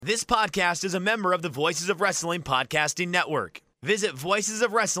This podcast is a member of the Voices of Wrestling Podcasting Network. Visit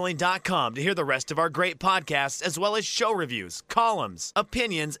voicesofwrestling.com to hear the rest of our great podcasts, as well as show reviews, columns,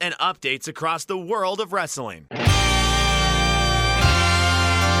 opinions, and updates across the world of wrestling.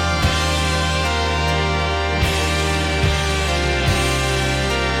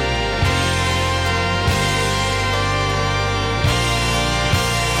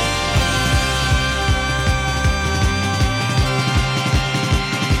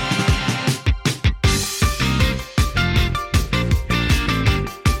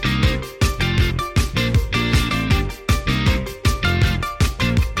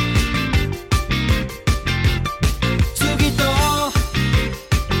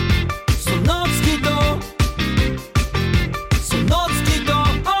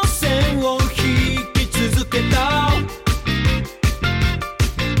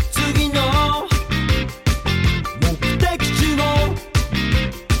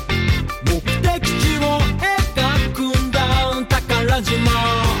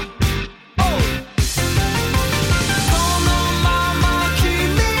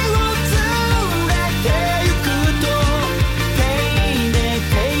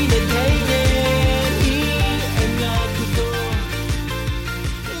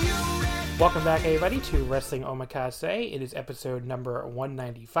 Welcome back, everybody, to Wrestling Omakase. It is episode number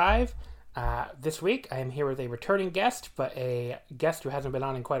 195. This week, I am here with a returning guest, but a guest who hasn't been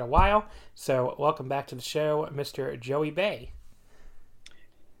on in quite a while. So, welcome back to the show, Mr. Joey Bay.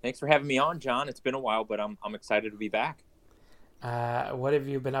 Thanks for having me on, John. It's been a while, but I'm excited to be back. What have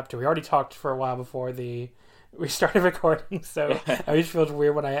you been up to? We already talked for a while before we started recording, so it always feels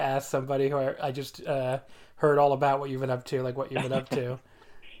weird when I ask somebody who I just heard all about what you've been up to, like what you've been up to.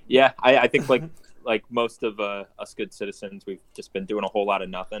 Yeah, I think like most of us good citizens, we've just been doing a whole lot of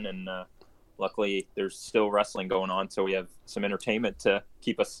nothing, and luckily there's still wrestling going on, so we have some entertainment to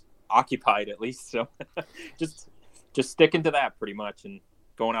keep us occupied at least. So just sticking to that pretty much, and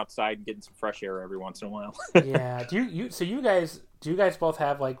going outside and getting some fresh air every once in a while. Yeah. Do you guys both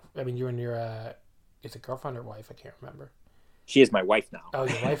have, like, I mean, you and your is it girlfriend or wife? I can't remember. She is my wife now. Oh,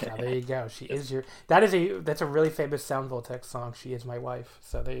 your wife now. There you go. She is your. That's a really famous Sound Voltex song. She is my wife.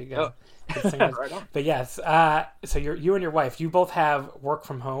 So there you go. Oh. Right on. But yes, so you and your wife, you both have work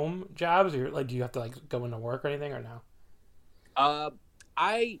from home jobs, or like, do you have to like go into work or anything, or no?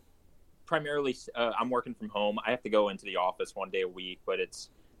 I primarily I'm working from home. I have to go into the office one day a week, but it's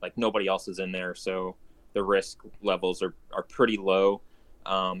like nobody else is in there, so the risk levels are pretty low.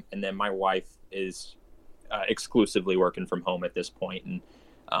 And then my wife is exclusively working from home at this point, and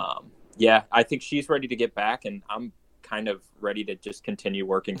yeah, I think she's ready to get back, and I'm kind of ready to just continue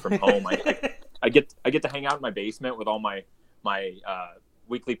working from home. I get to hang out in my basement with all my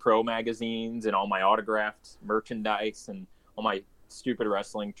Weekly Pro magazines and all my autographed merchandise and all my stupid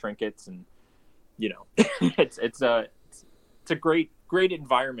wrestling trinkets, and it's a great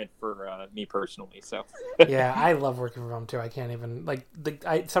environment for me personally. So yeah, I love working from home too. I can't even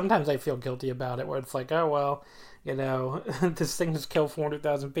sometimes I feel guilty about it, where it's like, oh well, this thing has killed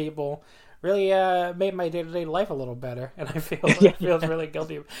 400,000 people. Really made my day-to-day life a little better, and I feels really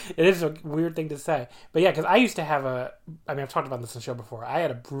guilty. It is a weird thing to say, but yeah, because I used to have I've talked about this on the show before. I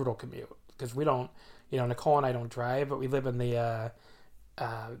had a brutal commute because we don't, Nicole and I don't drive, but we live in the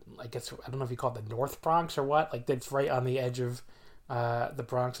I guess, I don't know if you call it the North Bronx or what. Like, it's right on the edge of the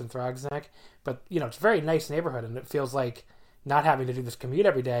Bronx and Throgsneck. But, it's a very nice neighborhood, and it feels like not having to do this commute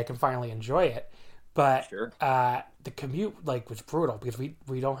every day, I can finally enjoy it. But sure. The commute, was brutal because we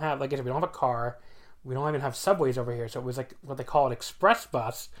don't have, like I said, we don't have a car. We don't even have subways over here. So it was like what they call an express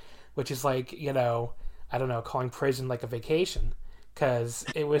bus, which is like, I don't know, calling prison like a vacation. Because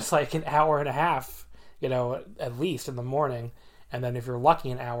it was like an hour and a half, at least in the morning. And then if you're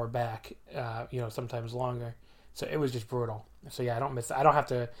lucky, an hour back, sometimes longer. So it was just brutal. So yeah, I don't miss it. I don't have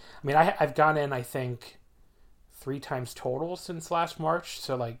to. I mean, I've gone in, I think, 3 times total since last March.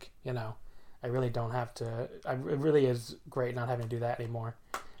 So I really don't have to. It really is great not having to do that anymore.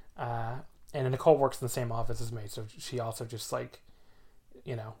 And Nicole works in the same office as me, so she also just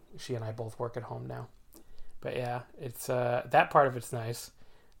she and I both work at home now. But yeah, it's that part of it's nice.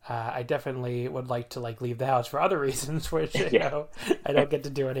 I definitely would like to leave the house for other reasons, which I don't get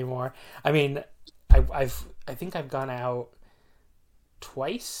to do anymore. I mean, I think I've gone out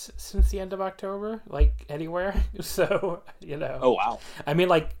twice since the end of October, anywhere. So, Oh, wow. I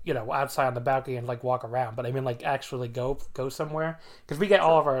mean, outside on the balcony and walk around, but I mean, actually go somewhere, because we get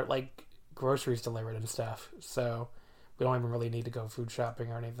all of our groceries delivered and stuff. So we don't even really need to go food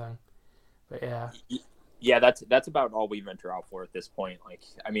shopping or anything. But yeah. Yeah, that's about all we venture out for at this point.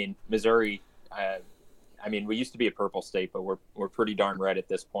 Missouri, I mean, we used to be a purple state, but we're pretty darn red at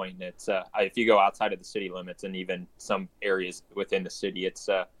this point. And it's if you go outside of the city limits and even some areas within the city, it's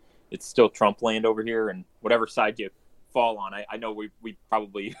still Trump land over here. And whatever side you fall on, I know we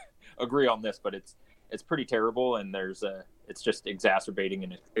probably agree on this, but it's pretty terrible. And it's just exacerbating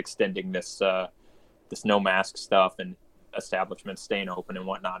and extending this no mask stuff and establishments staying open and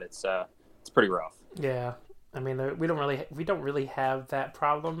whatnot. It's pretty rough. Yeah. I mean, we don't really have that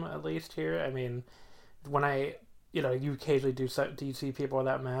problem, at least here. I mean, when you occasionally do you see people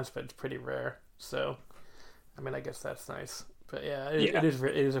without masks, but it's pretty rare. So, I mean, I guess that's nice. But yeah, it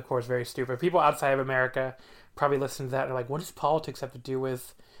is of course very stupid. People outside of America probably listen to that and are like, what does politics have to do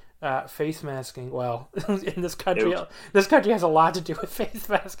with face masking? Well, in this country, this country has a lot to do with face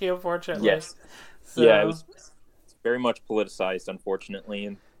masking, unfortunately. Yes. So, yeah, it's very much politicized, unfortunately,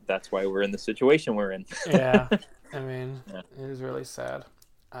 and that's why we're in the situation we're in. Yeah, I mean, it is really sad.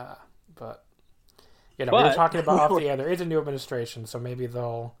 But we were talking about off the air. There is a new administration, so maybe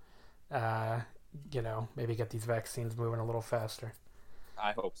they'll, maybe get these vaccines moving a little faster.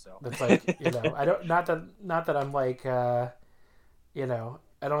 I hope so. It's like, I don't, not that I'm like, I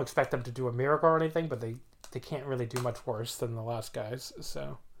don't expect them to do a miracle or anything, but they can't really do much worse than the last guys.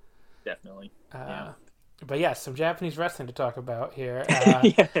 So definitely. Yeah. But yeah, some Japanese wrestling to talk about here.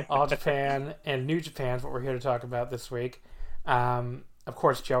 All Japan and New Japan is what we're here to talk about this week. Of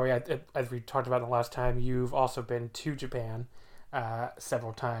course, Joey, as we talked about the last time, you've also been to Japan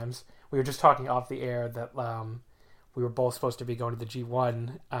several times. We were just talking off the air that we were both supposed to be going to the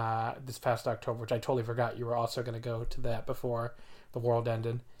G1 this past October, which I totally forgot you were also going to go to that before the world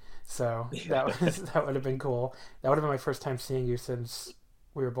ended. So that would have been cool. That would have been my first time seeing you since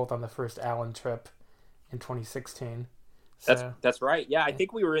we were both on the first Allen trip in 2016. So. That's right. Yeah, I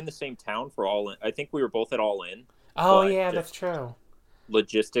think we were in the same town for All In. I think we were both at All In. Oh yeah, that's true.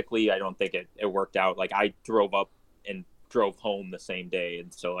 Logistically, I don't think it worked out. Like I drove up and drove home the same day,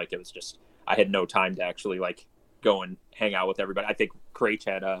 and so like it was just I had no time to actually like go and hang out with everybody. I think Rich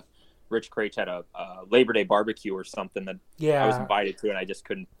Craich had a Labor Day barbecue or something that I was invited to,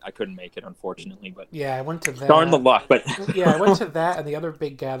 and I couldn't make it, unfortunately. But yeah, I went to that. Darn the luck, but yeah, I went to that, and the other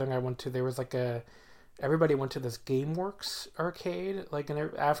big gathering I went to, there was like everybody went to this GameWorks arcade, like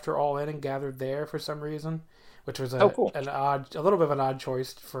after All In, and gathered there for some reason, which was cool. a little bit of an odd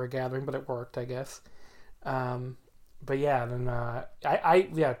choice for a gathering, but it worked, I guess. But yeah, then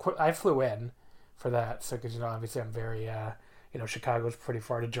I flew in for that, so because obviously I'm very Chicago's pretty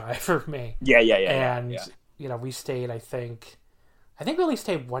far to drive for me. Yeah. And we stayed. I think we only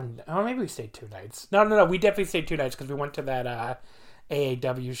stayed one. Oh, maybe we stayed 2 nights. No. We definitely stayed 2 nights because we went to that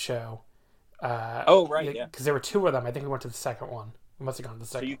AAW show. Oh right, yeah. Because there were 2 of them. I think we went to the second one. We must have gone to the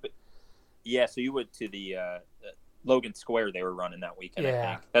second. So you went to the Logan Square they were running that weekend.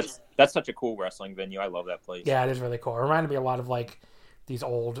 Yeah, I think that's such a cool wrestling venue. I love that place. Yeah, it is really cool. It reminded me a lot of like these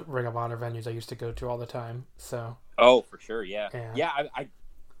old Ring of Honor venues I used to go to all the time. So. Oh, for sure, yeah. I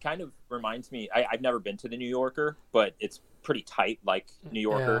kind of reminds me. I've never been to the New Yorker, but it's pretty tight, like New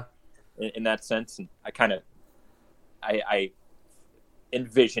Yorker, in that sense. And I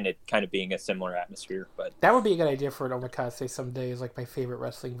envision it kind of being a similar atmosphere. But that would be a good idea for an omakase someday. Is like my favorite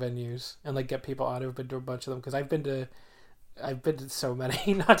wrestling venues, and like get people out. I've been to a bunch of them because I've been to so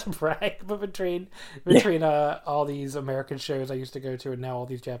many, not to brag, but between all these American shows I used to go to and now all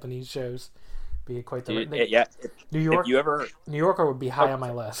these Japanese shows, be quite the New Yorker would be high on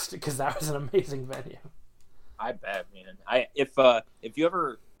my list because that was an amazing venue. I bet, man. If you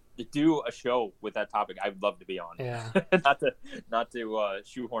ever do a show with that topic, I'd love to be on. Yeah. not to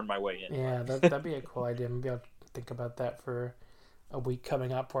shoehorn my way in. Yeah, that'd be a cool idea. Maybe I'll think about that for a week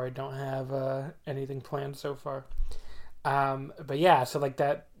coming up where I don't have anything planned so far. But yeah, so like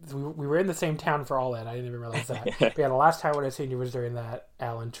that, we were in the same town for All In. I didn't even realize that. But yeah, the last time when I seen you was during that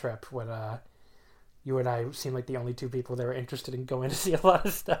Allen trip when you and I seemed like the only 2 people that were interested in going to see a lot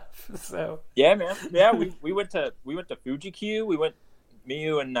of stuff. So yeah, man. Yeah, we went to Fuji Q. We went, me,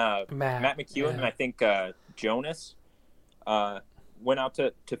 you, and Matt McEwen, and I think Jonas went out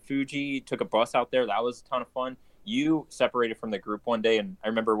to Fuji. Took a bus out there. That was a ton of fun. You separated from the group one day, and I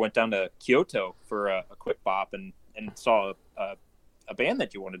remember went down to Kyoto for a quick bop and saw a band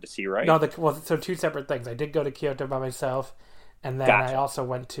that you wanted to see, right? No, so 2 separate things. I did go to Kyoto by myself, and then I also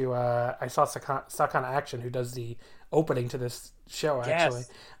went to I saw Sakana Action, who does the opening to this show. Actually,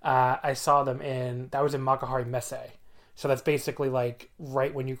 I saw them that was in Makuhari Messe, so that's basically like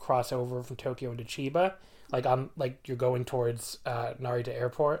right when you cross over from Tokyo into Chiba, like you're going towards Narita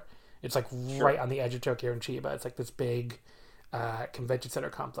Airport. It's like right on the edge of Tokyo and Chiba. It's like this big convention center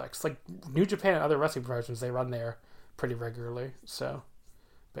complex. Like New Japan and other wrestling promotions, they run there pretty regularly. So,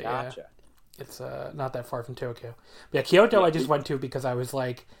 but gotcha. It's not that far from Tokyo. But yeah, Kyoto Yeah. I just went to because I was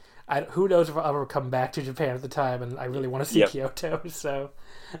like, who knows if I'll ever come back to Japan at the time, and I really want to see Yep. Kyoto. So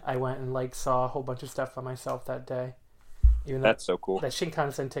I went and like saw a whole bunch of stuff by myself that day. Even though That's so cool. that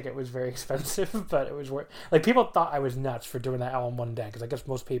Shinkansen ticket was very expensive, but it was worth. Like people thought I was nuts for doing that all in one day because I guess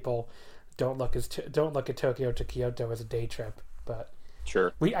most people don't look at Tokyo to Kyoto as a day trip. But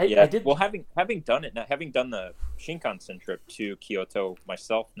Sure. I Yeah. did. Well, having done it now, having done the Shinkansen trip to Kyoto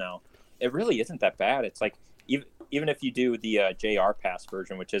myself now, it really isn't that bad. It's like even if you do the JR Pass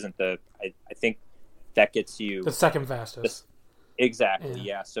version, which isn't I think that gets you The second fastest. exactly.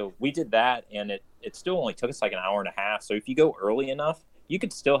 Yeah. So we did that, and it still only took us like an hour and a half. So if you go early enough, you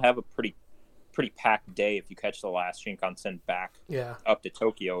could still have a pretty packed day if you catch the last Shinkansen back Yeah. up to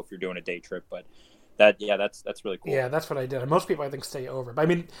Tokyo if you're doing a day trip. But that's really cool. Yeah, that's what I did. And most people, I think, stay over. But I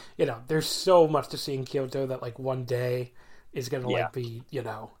mean, there's so much to see in Kyoto that like one day is going to like be,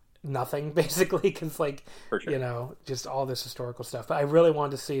 nothing basically because like, For sure. just all this historical stuff. But I really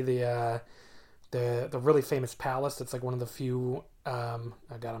wanted to see the really famous palace. It's like one of the few. Oh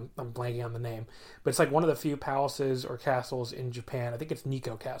God, I'm blanking on the name, but it's like one of the few palaces or castles in Japan. I think it's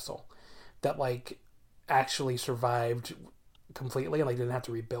Nikko Castle that like actually survived completely and like didn't have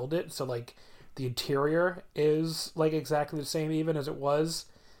to rebuild it. So like the interior is like exactly the same even as it was,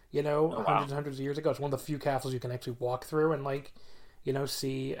 wow. hundreds and hundreds of years ago. It's one of the few castles you can actually walk through and like,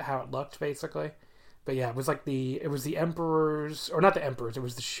 see how it looked basically. But yeah, it was the emperor's, or not the emperor's, it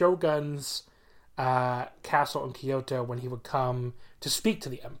was the shogun's castle in Kyoto when he would come to speak to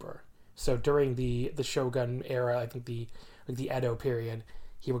the emperor. So during the shogun era, I think the Edo period,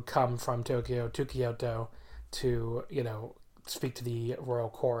 he would come from Tokyo to Kyoto to speak to the royal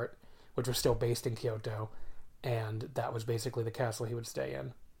court, which was still based in Kyoto, and that was basically the castle he would stay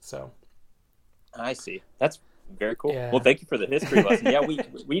in. So I see. That's very cool. Yeah. Well, thank you for the history lesson. Yeah,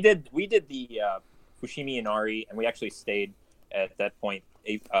 we did the Fushimi Inari, and we actually stayed at that point.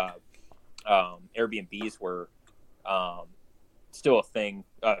 Airbnbs were still a thing,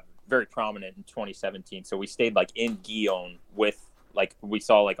 very prominent in 2017. So we stayed like in Gion with like we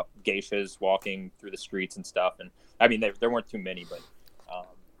saw like geishas walking through the streets and stuff. And I mean there weren't too many, but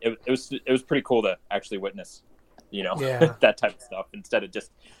it was pretty cool to actually witness, that type of stuff instead of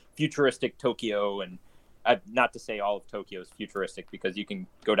just futuristic Tokyo. And not to say all of Tokyo is futuristic because you can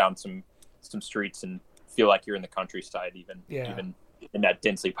go down some streets and feel like you're in the countryside even in that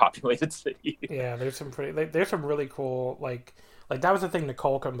densely populated city. Yeah, there's some really cool like that was the thing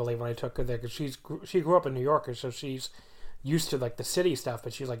Nicole couldn't believe when I took her there because she grew up in New York, so she's used to like the city stuff,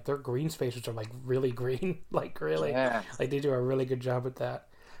 but she's like their green spaces are like really green, like really, like they do a really good job with that.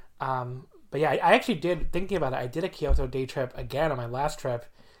 But yeah, I actually did, thinking about it, I did a Kyoto day trip again on my last trip,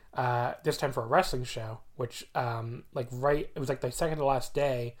 this time for a wrestling show, which it was like the second to last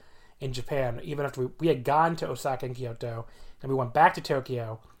day in Japan, even after we had gone to Osaka and Kyoto, and we went back to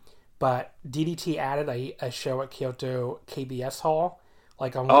Tokyo, but DDT added a show at Kyoto KBS Hall.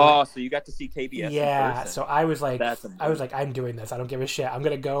 Like on so you got to see KBS yeah, in person. so I was like, I'm doing this. I don't give a shit. I'm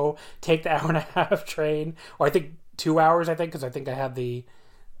gonna go take the hour and a half train, or I think 2 hours. Because I think I had the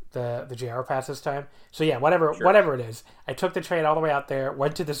JR pass this time. So yeah, whatever it is. I took the train all the way out there,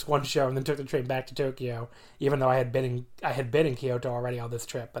 went to this one show, and then took the train back to Tokyo. Even though I had been in Kyoto already on this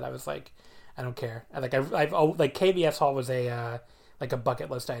trip, but I was like, I don't care. I've KBS Hall was a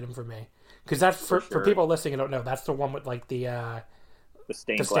bucket list item for me because that's for people listening who don't know. That's the one with like the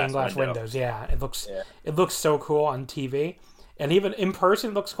stained glass windows. Yeah, it looks so cool on TV, and even in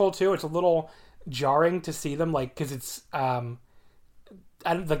person it looks cool too. It's a little jarring to see them because it's like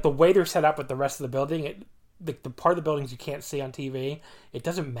the way they're set up with the rest of the building. The part of the buildings you can't see on TV, it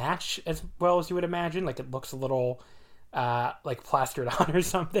doesn't match as well as you would imagine. Like it looks a little like plastered on or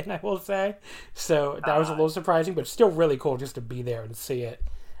something, I will say. So that was a little surprising, but still really cool just to be there and see it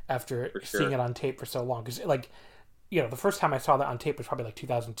after seeing it on tape for so long. Because the first time I saw that on tape was probably like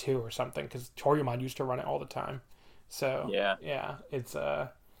 2002 or something, because Toryumon used to run it all the time. So yeah, it's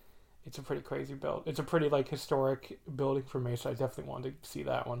a pretty crazy build. It's a pretty like historic building for me, so I definitely wanted to see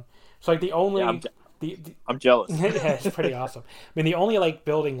that one. So like the only I'm jealous. Yeah, it's pretty awesome. I mean, the only like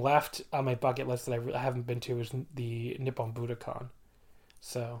building left on my bucket list that I haven't been to is the Nippon Budokan.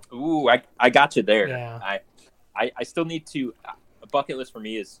 So ooh, I got you there. Yeah. I still need to. A bucket list for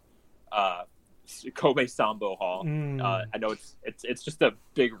me is Kobe Sambo Hall. I know it's just a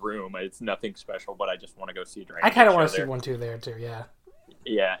big room. It's nothing special, but I just want to go see a Dragon. I kind of want to see one too there too. Yeah.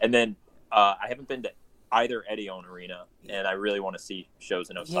 Yeah, and then I haven't been to either Edion Arena, and I really want to see shows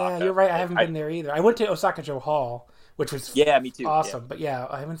in Osaka. Yeah, you're right. I haven't been there either. I went to Osaka Joe Hall, which was me too. Awesome. Yeah.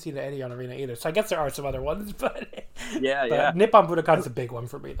 But I haven't seen the Edion Arena either. So I guess there are some other ones, but yeah. Nippon Budokan is a big one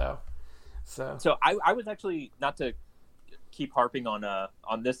for me though. So I was actually, not to keep harping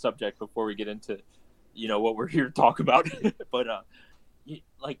on this subject before we get into, what we're here to talk about, but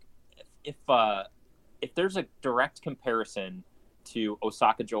like if there's a direct comparison to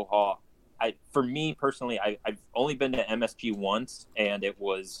Osaka-jo Hall, for me personally, I've only been to MSG once, and it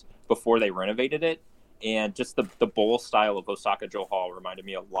was before they renovated it, and just the bowl style of Osaka-jo Hall reminded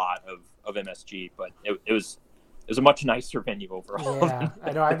me a lot of MSG, but it was a much nicer venue overall. Yeah,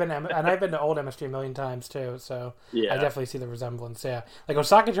 I know. I've been to old MSG a million times too, so Yeah. I definitely see the resemblance. Yeah, like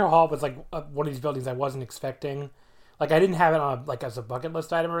Osaka-jo Hall was like one of these buildings I wasn't expecting. Like I didn't have it on as a bucket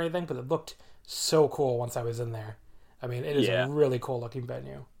list item or anything, but it looked so cool once I was in there. I mean, it is a really cool looking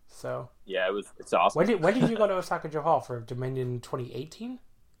venue. So Yeah, it's awesome. when did you go to Osaka-jo Hall for Dominion 2018?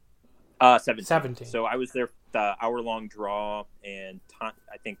 17. So I was there the hour-long draw, and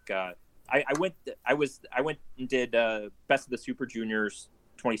I think I went and did Best of the Super Juniors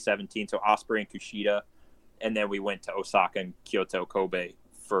 2017. So Osprey and Kushida, and then we went to Osaka and Kyoto, Kobe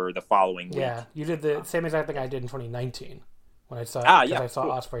for the following week. Yeah, you did the same exact thing I did in 2019 when I saw I saw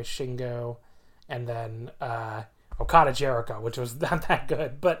cool. Osprey Shingo, and then Okada Jericho, which was not that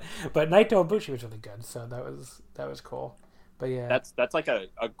good, but Naito Ibushi was really good, so that was cool. But yeah, that's like a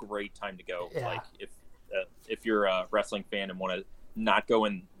great time to go. Yeah. Like if you're a wrestling fan and want to not go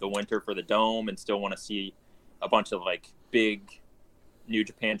in the winter for the Dome and still want to see a bunch of like big New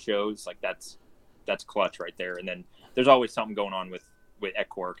Japan shows, like that's clutch right there. And then there's always something going on with at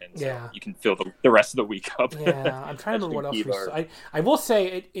Korakuen, so you can fill the rest of the week up. Yeah, I'm trying to remember what else we saw. I will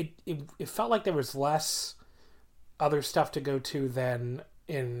say it felt like there was less other stuff to go to than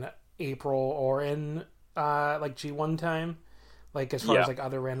in April or in like G1 time. Like as far as like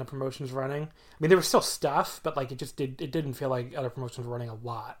other random promotions running, I mean there was still stuff, but like it didn't feel like other promotions were running a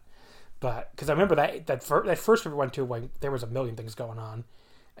lot. But because I remember that first we went to, like there was a million things going on,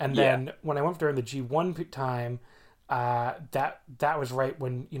 and then when I went during the G1 time, that was right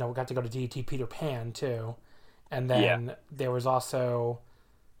when we got to go to DDT Peter Pan too, and then there was also,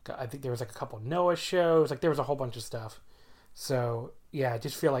 I think there was like a couple of Noah shows, like there was a whole bunch of stuff. So yeah, I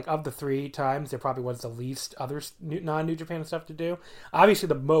just feel like of the 3 times, there probably was the least other non-New Japan stuff to do. Obviously,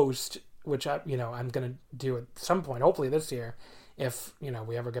 the most, which I'm gonna do at some point, hopefully this year, if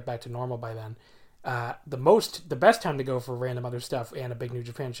we ever get back to normal by then. The best time to go for random other stuff and a big New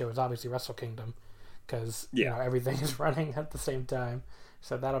Japan show is obviously Wrestle Kingdom, because everything is running at the same time.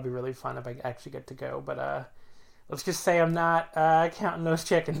 So that'll be really fun if I actually get to go. But let's just say I'm not counting those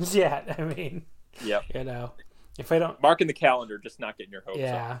chickens yet. I mean, if I don't mark in the calendar, just not getting your hopes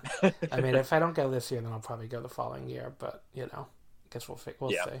up. I mean, if I don't go this year, then I'll probably go the following year. But I guess we'll see.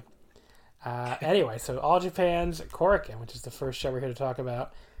 Anyway, so All Japan's Korakuen, which is the first show we're here to talk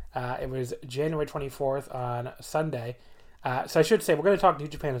about. It was January 24th on Sunday. So I should say we're going to talk New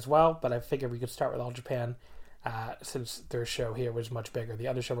Japan as well, but I figured we could start with All Japan since their show here was much bigger. The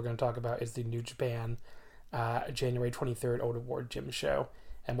other show we're going to talk about is the New Japan January 23rd Old Award Gym show.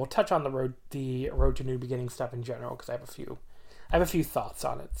 And we'll touch on the road to New Beginning stuff in general, because I have a few thoughts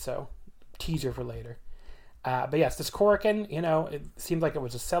on it. So teaser for later. But yes, this Korakuen, it seemed like it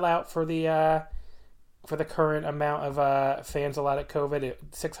was a sellout for the current amount of fans allowed at COVID.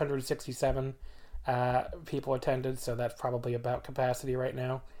 667 people attended, so that's probably about capacity right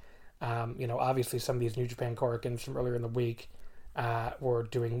now. Obviously some of these New Japan Korakuens from earlier in the week were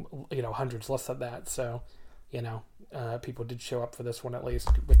doing hundreds less than that. So people did show up for this one, at least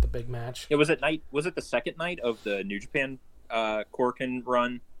with the big match. Was it the second night of the New Japan Korakuen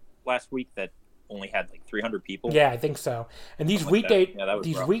run last week that only had like 300 people? Yeah, I think so. And these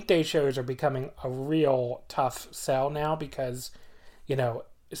weekday shows are becoming a real tough sell now, because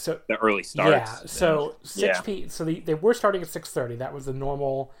so the early starts. Yeah, so 6 p. So they were starting at 6:30. That was the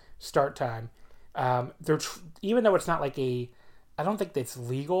normal start time. They're even though it's not like I don't think it's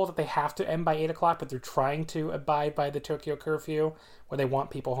legal that they have to end by 8 o'clock, but they're trying to abide by the Tokyo curfew, where they want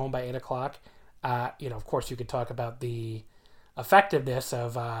people home by 8 o'clock. Of course, you could talk about the effectiveness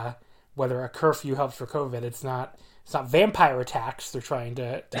of whether a curfew helps for COVID. It's not vampire attacks they're trying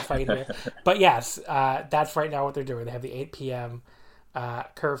to fight here. But yes, that's right now what they're doing. They have the 8 p.m.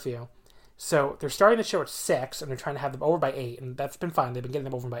 Curfew. So they're starting the show at 6, and they're trying to have them over by 8, and that's been fine. They've been getting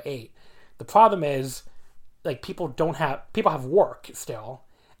them over by 8. The problem is, like, people have work still,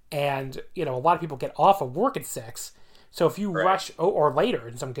 and a lot of people get off of work at 6. So if you rush or later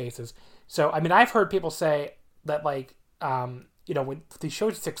in some cases. So I mean, I've heard people say that, like, when the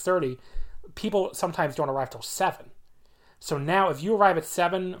show's at 6:30, people sometimes don't arrive till 7. So now if you arrive at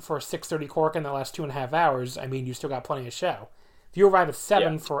 7 for a 6:30 Korakuen that lasts 2.5 hours, I mean, you still got plenty of show. If you arrive at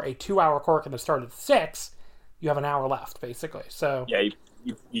 7 for a 2-hour Korakuen that started at 6, you have an hour left, basically. So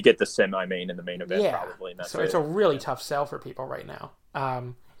you get the semi-main and the main event probably. And that's so it's a really tough sell for people right now.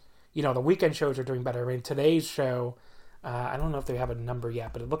 The weekend shows are doing better. I mean, today's show, I don't know if they have a number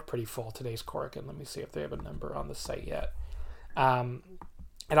yet, but it looked pretty full, today's Korakuen. Let me see if they have a number on the site yet. And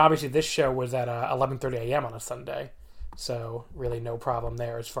obviously this show was at 11:30 a.m. on a Sunday, so really no problem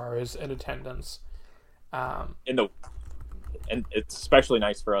there as far as in attendance. And it's especially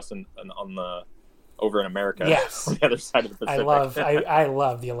nice for us on the over in America. Yes, on the other side of the Pacific. I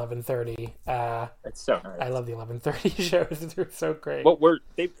love the 11:30. It's so nice. I love the 11:30 shows. They're so great. Well,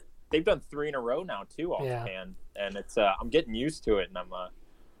 they've done 3 in a row now too, all Japan, and it's I'm getting used to it, and I'm I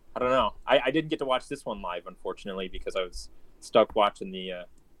don't know. I didn't get to watch this one live, unfortunately, because I was stuck watching the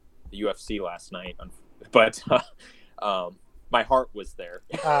UFC last night. But my heart was there.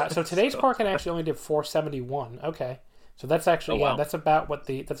 So today's Korakuen actually only did 471. Okay, so that's actually that's about what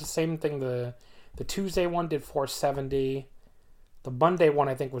that's the same thing. The Tuesday one did 470. The Monday one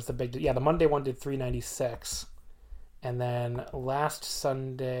I think was the big. Yeah, the Monday one did 396. And then last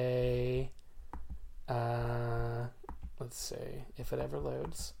Sunday, let's see if it ever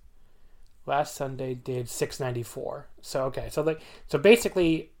loads. Last Sunday did 694. So okay, so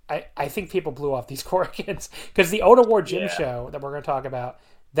basically, I think people blew off these Korakuens because the Oda War Gym show that we're going to talk about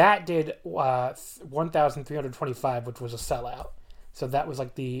that did 1,325, which was a sellout. So that was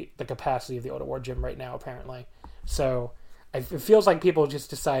like the capacity of the Oda Ward Gym right now, apparently. So it feels like people just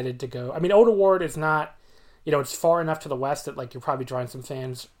decided to go. I mean, Oda Ward is not, it's far enough to the west that like you're probably drawing some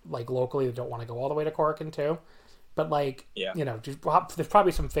fans like locally that don't want to go all the way to Korakuen too. But like, there's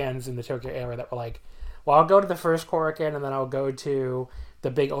probably some fans in the Tokyo area that were like, well, I'll go to the first Korakuen and then I'll go to the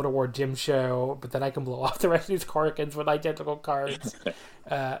big Oda Ward Gym show, but then I can blow off the rest of these Korakuens with identical cards.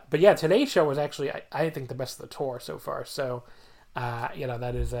 But yeah, today's show was actually, I think, the best of the tour so far. So,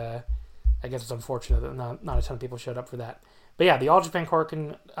 that is I guess it's unfortunate that not a ton of people showed up for that. But yeah, the All Japan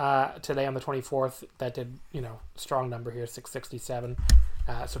Korakuen today on the 24th, that did, strong number here, 667.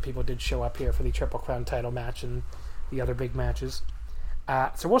 So people did show up here for the Triple Crown title match and the other big matches.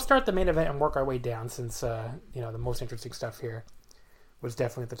 So we'll start the main event and work our way down since, the most interesting stuff here was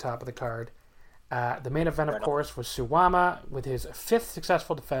definitely at the top of the card. The main event, of course, was Suwama with his 5th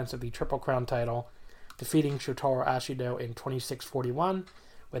successful defense of the Triple Crown title, defeating Shotaro Ashino in 26-41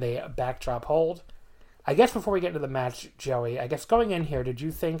 with a backdrop hold. I guess before we get into the match, Joey, I guess going in here, did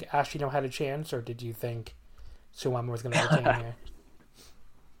you think Ashino had a chance, or did you think Suwama was going to retain here?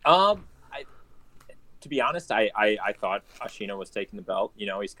 To be honest, I thought Ashino was taking the belt.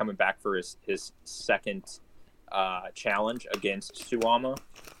 He's coming back for his second challenge against Suwama,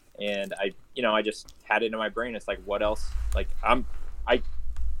 and I just had it in my brain. It's like, what else? Like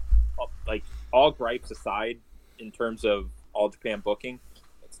all gripes aside, in terms of All Japan booking,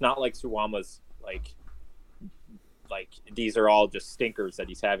 it's not like Suwama's like these are all just stinkers that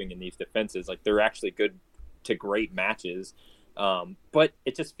he's having in these defenses. Like, they're actually good to great matches. But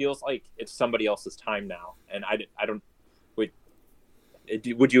it just feels like it's somebody else's time now, and I don't. Would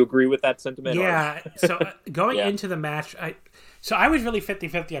you agree with that sentiment? Yeah. So going into the match, I was really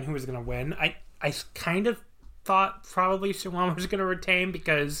 50-50 on who was going to win. I kind of thought probably Suwama was going to retain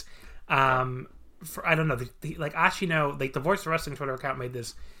because, I don't know, like Ashino, like the Voice of Wrestling Twitter account made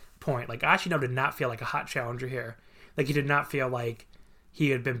this point. Like, Ashino did not feel like a hot challenger here. Like, he did not feel like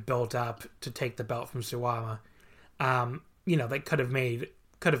he had been built up to take the belt from Suwama. They could have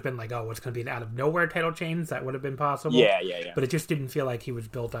been like, oh, it's going to be an out of nowhere title change. That would have been possible. Yeah. But it just didn't feel like he was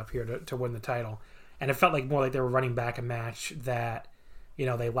built up here to win the title. And it felt like more like they were running back a match that,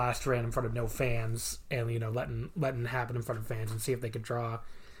 they last ran in front of no fans and, letting happen in front of fans and see if they could draw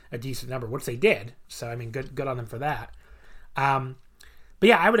a decent number, which they did. So, I mean, good on them for that. But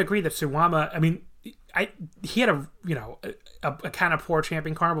yeah, I would agree that Suwama, I mean, he had a kind of poor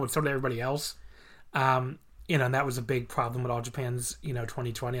champion carnival, but so did everybody else. And that was a big problem with All Japan's,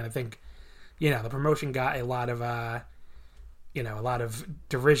 2020. And I think, the promotion got a lot of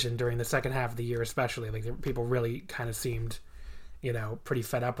derision during the second half of the year, especially. Like, people really kind of seemed, pretty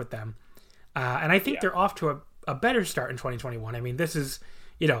fed up with them. And I think they're off to a better start in 2021. I mean, this is,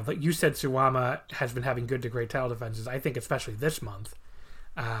 like you said, Suwama has been having good to great title defenses. I think especially this month.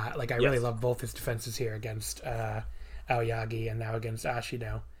 I really love both his defenses here against Aoyagi and now against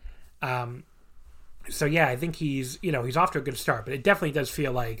Ashino. So yeah, I think he's off to a good start, but it definitely does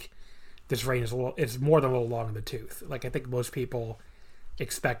feel like this reign is more than a little long in the tooth. Like, I think most people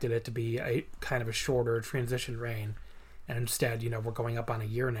expected it to be a kind of a shorter transition reign, and instead, we're going up on a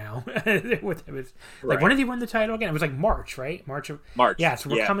year now with him. Like, when did he win the title again? It was like March, right? March. Yeah, so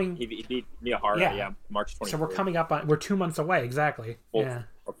we're coming. He beat Miyahara. March 24th. So we're coming up on. We're 2 months away exactly. A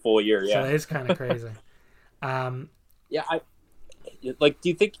full year. Yeah, so that is kind of crazy. like, do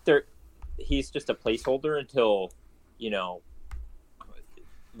you think he's just a placeholder until, you know,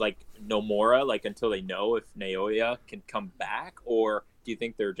 like Nomura, like until they know if Naoya can come back, or do you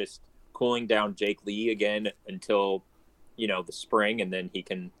think they're just cooling down Jake Lee again until, you know, the spring, and then he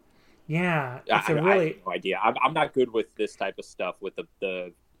can? Yeah, I have no idea. I'm not good with this type of stuff with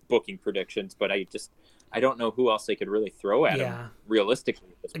the booking predictions, but I don't know who else they could really throw at him realistically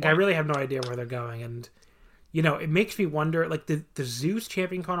at this point. I really have no idea where they're going, and you know, it makes me wonder. Like the Zeus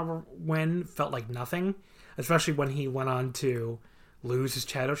Champion Carnival win felt like nothing, especially when he went on to lose his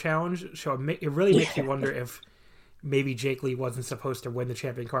Shadow Challenge. So it really makes me wonder if maybe Jake Lee wasn't supposed to win the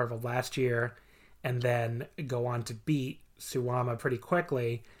Champion Carnival last year and then go on to beat Suwama pretty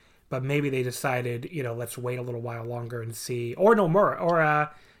quickly. But maybe they decided, you know, let's wait a little while longer and see. Or Nomura.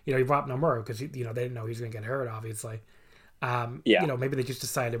 Or, you know, he brought Nomura because, you know, they didn't know he was going to get hurt, obviously. You know, maybe they just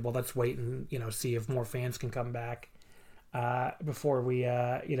decided, well, let's wait and, you know, see if more fans can come back before we,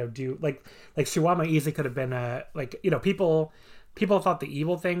 you know, do... Like Suwama easily could have been like, you know, people thought the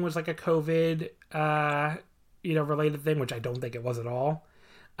evil thing was like a COVID, you know, related thing, which I don't think it was at all.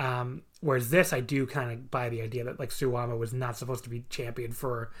 Whereas this, I do kind of buy the idea that like Suwama was not supposed to be champion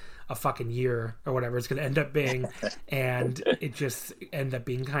for a fucking year or whatever it's going to end up being. And it just ended up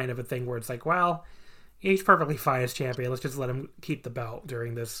being kind of a thing where it's like, well, he's perfectly fine as champion. Let's just let him keep the belt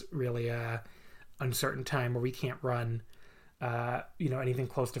during this really uncertain time where we can't run, you know, anything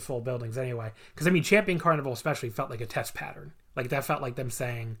close to full buildings anyway. Because, I mean, Champion Carnival especially felt like a test pattern. Like, that felt like them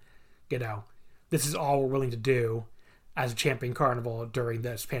saying, you know, this is all we're willing to do as a Champion Carnival during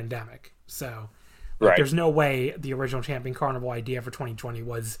this pandemic. So, like, there's no way the original Champion Carnival idea for 2020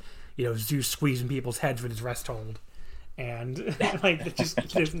 was, you know, Zeus squeezing people's heads with his rest hold. And, like,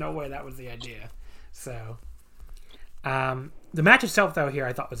 there's no way that was the idea. So, the match itself, though, here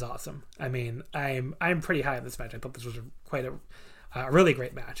I thought was awesome. I mean, I'm pretty high on this match. I thought this was quite a really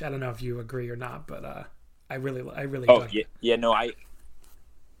great match. I don't know if you agree or not, but I really dug it. Yeah, no, I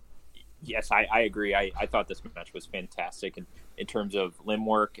agree. I thought this match was fantastic in terms of limb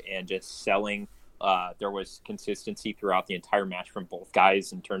work and just selling. There was consistency throughout the entire match from both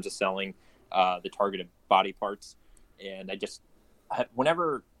guys in terms of selling the targeted body parts. And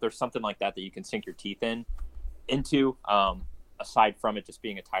whenever there's something like that you can sink your teeth into, aside from it just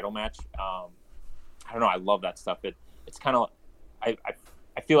being a title match, I don't know. I love that stuff. It's kind of, I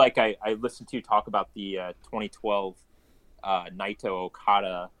feel like I listened to you talk about the 2012 Naito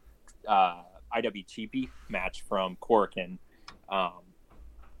Okada IWGP match from Korakuen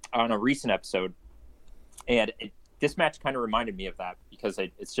on a recent episode, and this match kind of reminded me of that because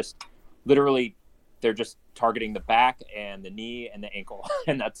it's just literally they're just targeting the back and the knee and the ankle,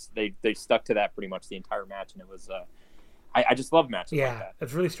 and they stuck to that pretty much the entire match, and it was I just love matches like that.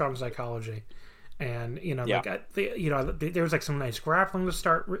 It's really strong psychology. And, you know, there was like some nice grappling to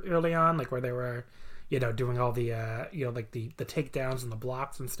start early on, like where they were, you know, doing all the, you know, like the takedowns and the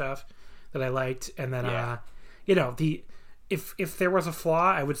blocks and stuff that I liked. And then, you know, if there was a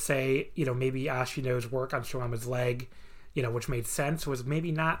flaw, I would say, you know, maybe Ashino's work on Suwama's leg, you know, which made sense, was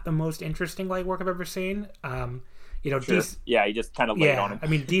maybe not the most interesting leg work I've ever seen. You know, sure. He just kind of laid on him. I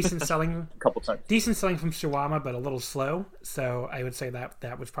mean, decent selling, a couple times. Decent selling from Suwama, but a little slow. So I would say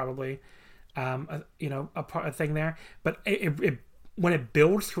that was probably, you know, a thing there. But it when it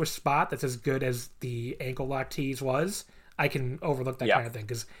builds to a spot that's as good as the ankle lock tease was, I can overlook that kind of thing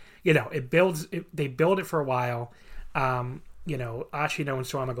because, you know, they build it for a while. You know, Ashino and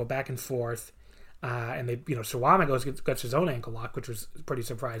Suwama go back and forth. And they, you know, Suwama gets his own ankle lock, which was pretty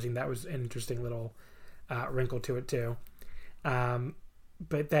surprising. That was an interesting little wrinkle to it too.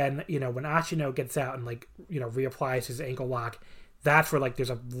 But then, you know, when Ashino gets out and, like, you know, reapplies his ankle lock, that's where, like,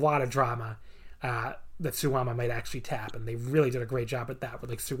 there's a lot of drama that Suwama might actually tap, and they really did a great job at that. With,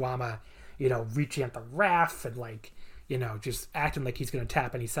 like, Suwama, you know, reaching at the ref and, like, you know, just acting like he's going to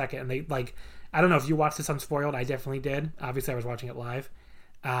tap any second. And they, like, I don't know if you watched this unspoiled. I definitely did. Obviously, I was watching it live.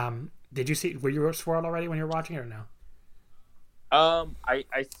 Did you see? Were you spoiled already when you were watching it or no? I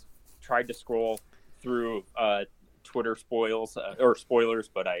tried to scroll through Twitter spoilers,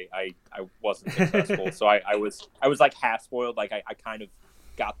 but I wasn't successful. So I was like half spoiled. Like I kind of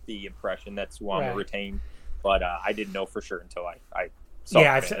got the impression that Suwama retained, but I didn't know for sure until I saw.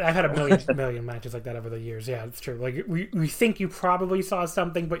 Yeah, I've had a million matches like that over the years. Yeah, it's true. Like we think you probably saw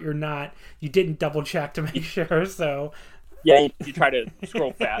something, but you're not. You didn't double check to make sure. So. Yeah, you try to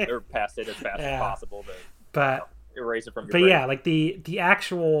scroll past it as fast as possible to erase it from your brain. Yeah, like the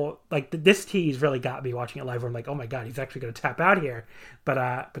actual, like this tease really got me watching it live where I'm like, oh my god, he's actually going to tap out here.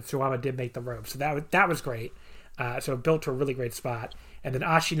 But Suwama did make the rope, so that was great. So it built to a really great spot. And then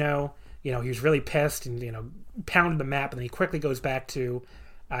Ashino he was really pissed and, pounded the mat, but then he quickly goes back to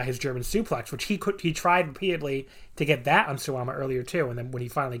his German suplex, which he tried repeatedly to get that on Suwama earlier too, and then when he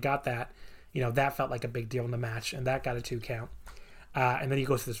finally got that, that felt like a big deal in the match, and that got a 2 count. And then he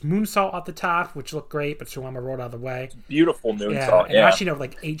goes to this moonsault at the top, which looked great, but Suwama rolled out of the way. Beautiful moonsault, and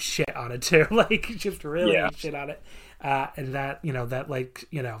Ashino ate shit on it too, just really ate shit on it. And that,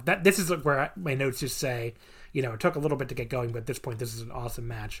 that this is where my notes just say, it took a little bit to get going, but at this point, this is an awesome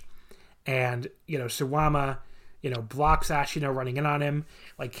match. And, Suwama, blocks Ashino running in on him,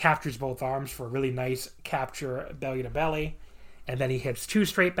 captures both arms for a really nice capture belly to belly. And then he hits 2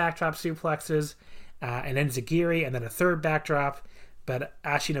 straight backdrop suplexes, and then Zagiri, and then a third backdrop. But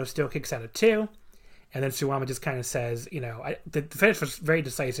Ashino still kicks out at 2. And then Suwama just kind of says, the finish was very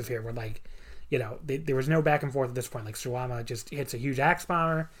decisive here. Where, there was no back and forth at this point. Suwama just hits a huge axe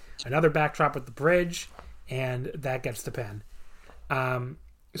bomber, another backdrop with the bridge, and that gets the pin.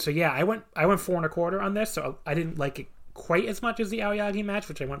 So yeah, I went 4 1/4 on this. So I didn't like it quite as much as the Aoyagi match,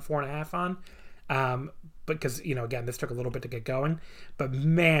 which I went 4 1/2 on. Because, again, this took a little bit to get going. But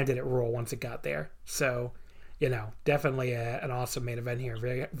man, did it roll once it got there. So, definitely an awesome main event here.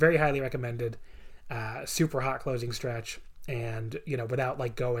 Very, very highly recommended. Super hot closing stretch. And,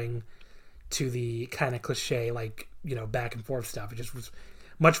 without, going to the kind of cliche, back and forth stuff. It just was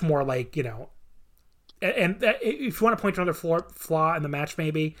much more and if you want to point to another flaw in the match,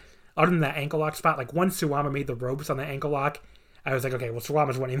 maybe, other than that ankle lock spot, once Suwama made the ropes on the ankle lock, I was like, okay, well,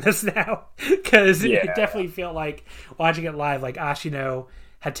 Suwama's winning this now. Because it definitely felt like, watching it live, Ashino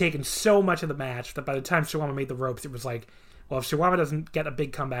had taken so much of the match that by the time Suwama made the ropes, it was like, well, if Suwama doesn't get a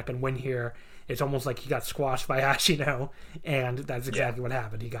big comeback and win here, it's almost like he got squashed by Ashino, and that's exactly what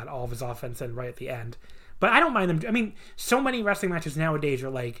happened. He got all of his offense in right at the end. But I don't mind them. I mean, so many wrestling matches nowadays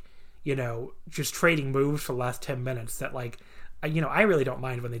are just trading moves for the last 10 minutes that, I really don't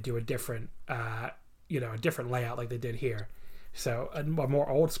mind when they do a different, a different layout like they did here. So a more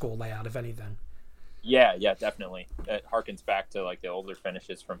old school layout, if anything. Yeah, definitely. It harkens back to the older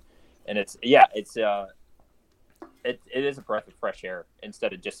finishes and it is a breath of fresh air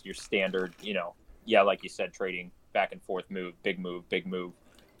instead of just your standard, like you said, trading back and forth move, big move,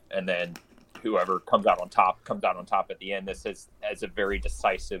 and then whoever comes out on top at the end. This is as a very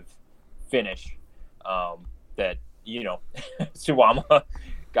decisive finish that Suwama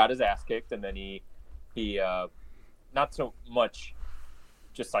got his ass kicked, and then he not so much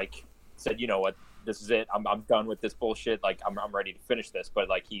just said, what, this is it. I'm done with this bullshit. I'm ready to finish this. But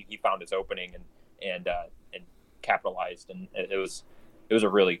he found his opening and capitalized, and it was a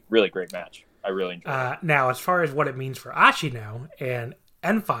really, really great match. I really enjoyed it. Now, as far as what it means for Ashino and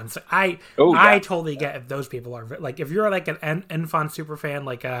Enfon, I totally get if those people are if you're an Enfon super fan,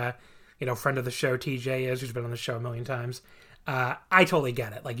 friend of the show TJ is, who's been on the show a million times. I totally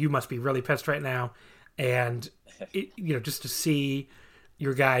get it. You must be really pissed right now. And, just to see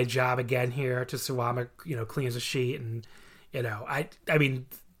your guy job again here to Suwama, clean as a sheet. And, I mean,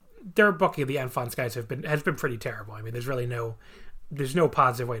 their booking of the Enfants guys has been pretty terrible. I mean, there's no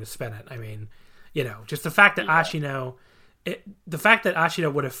positive way to spin it. I mean, just the fact that Ashino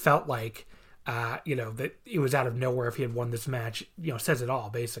would have felt that it was out of nowhere if he had won this match, says it all,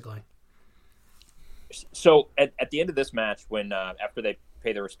 basically. So at the end of this match, when after they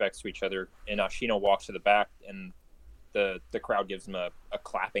pay their respects to each other, and Ashino walks to the back, and the crowd gives him a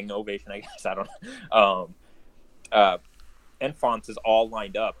clapping ovation, I guess. I don't know. Enfants is all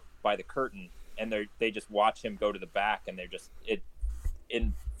lined up by the curtain, and they just watch him go to the back, and they're just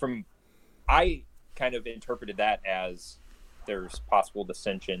I kind of interpreted that as there's possible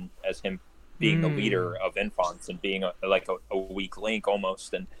dissension as him being the leader of Enfants and being a weak link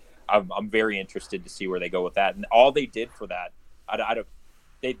almost, and I'm very interested to see where they go with that. And all they did for that,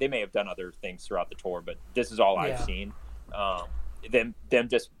 they may have done other things throughout the tour, but this is all I've seen. Them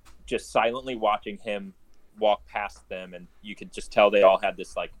just silently watching him walk past them, and you could just tell they all had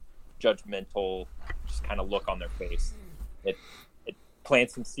this judgmental, just kind of look on their face. It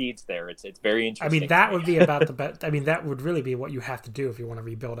plants some seeds there. It's very interesting. I mean, that would be about the best. I mean, that would really be what you have to do if you want to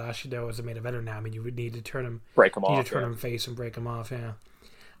rebuild Ashino as a main eventer now. I mean, you would need to break him off, turn him face and break him off. Yeah.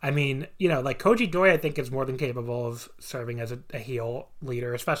 I mean, Koji Doi, I think, is more than capable of serving as a heel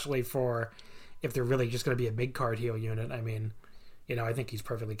leader, especially for if they're really just going to be a mid-card heel unit. I mean, I think he's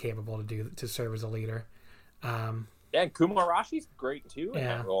perfectly capable to serve as a leader. And Kuma Arashi's great too in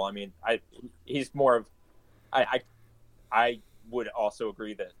that role. I mean, he's more of I would also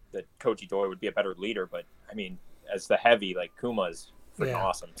agree that Koji Doi would be a better leader, but I mean, as the heavy, Kuma's freaking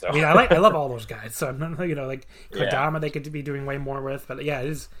awesome. So I mean, I love all those guys. So Kodama, they could be doing way more with. But yeah, it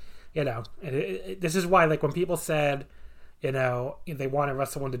is. This is why when people said, they wanted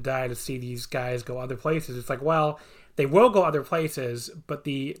Wrestle One to die to see these guys go other places. It's like, well, they will go other places, but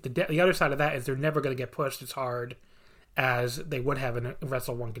the other side of that is they're never going to get pushed as hard as they would have in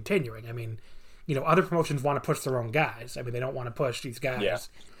Wrestle One continuing. I mean, other promotions want to push their own guys. I mean, they don't want to push these guys,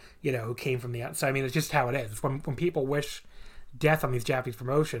 who came from the outside. I mean, it's just how it is. When people wish death on these Japanese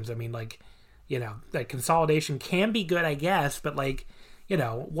promotions, I mean, like consolidation can be good, I guess, but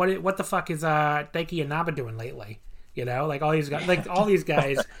what the fuck is Daiki Inaba doing lately? Like all these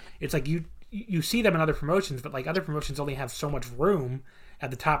guys, it's like you see them in other promotions, but like other promotions only have so much room at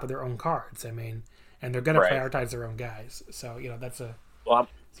the top of their own cards. I mean, and they're going to prioritize their own guys. So that's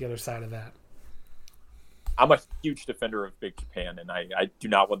the other side of that. I'm a huge defender of Big Japan, and I do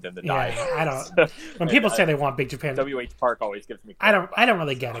not want them to die. I don't. When people say they want Big Japan, WH Park always gives me. I don't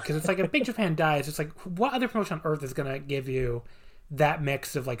really get it, because it's like if Big Japan dies, it's like what other promotion on earth is going to give you that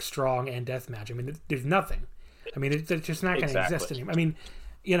mix of like strong and death match? I mean, there's nothing. I mean, it's just not going to exist anymore. I mean,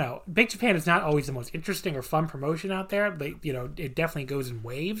 Big Japan is not always the most interesting or fun promotion out there, but it definitely goes in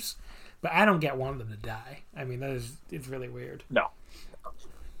waves. But I don't get one of them to die. I mean, it's really weird. No,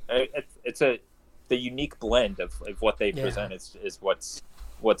 it's the unique blend of what they present is what's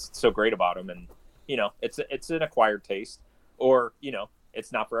so great about them, and it's an acquired taste, or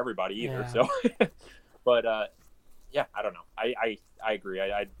it's not for everybody either. So, but I don't know. I agree.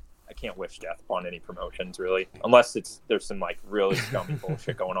 I can't wish death upon any promotions really, unless there's some like really scummy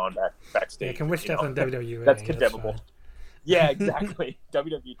bullshit going on backstage. Yeah, can wish death on WWE. That's condemnable. Yeah, exactly.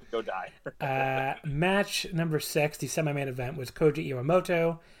 WWE could go die. Match number 6, the semi-main event, was Koji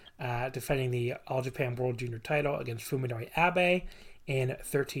Iwamoto defending the All Japan World Junior title against Fuminori Abe in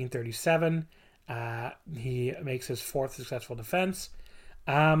 1337. He makes his 4th successful defense.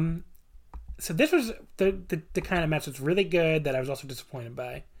 So this was the kind of match that's really good that I was also disappointed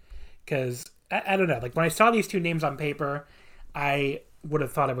by. Because, I don't know, like when I saw these two names on paper, I would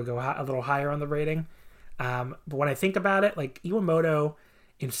have thought it would go a little higher on the rating. But when I think about it, like Iwamoto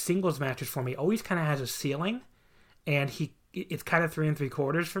in singles matches for me always kind of has a ceiling, and it's kind of 3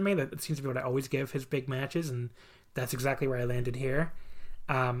 3/4 for me. That seems to be what I always give his big matches, and that's exactly where I landed here.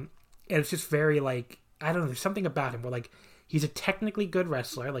 And it's just very like, I don't know, there's something about him where like he's a technically good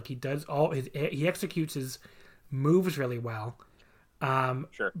wrestler, like he executes his moves really well.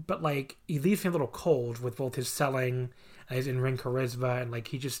 Sure. But like he leaves me a little cold with both his selling and his in-ring charisma, and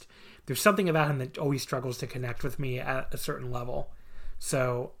like there's something about him that always struggles to connect with me at a certain level.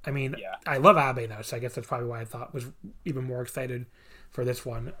 So I mean, I love Abe though, so I guess that's probably why I thought was even more excited for this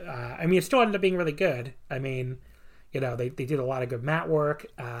one. I mean, it still ended up being really good. I mean, they did a lot of good mat work.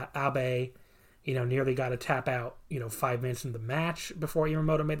 Abe, nearly got a tap out, 5 minutes into the match before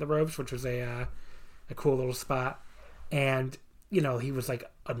Iwamoto made the ropes, which was a cool little spot. And he was like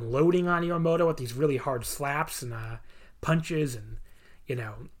unloading on Iwamoto with these really hard slaps and punches, and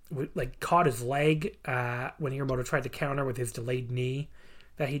like caught his leg when Iwamoto tried to counter with his delayed knee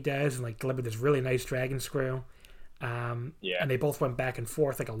that he does, and like delivered this really nice dragon screw. And they both went back and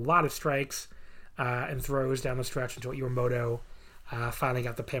forth, like a lot of strikes and throws down the stretch until Iwamoto finally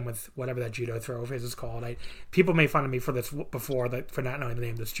got the pin with whatever that judo throw of his is called. People made fun of me for this before, for not knowing the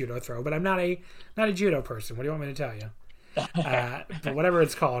name of this judo throw, but I'm not a judo person. What do you want me to tell you? But whatever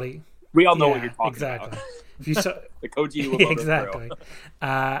it's called, we all know what you're talking about. If you saw the Koji Iwamoto exactly.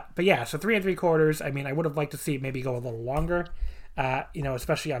 But yeah, so 3 3/4. I mean, I would have liked to see it maybe go a little longer.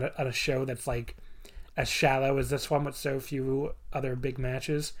 Especially on a show that's like as shallow as this one with so few other big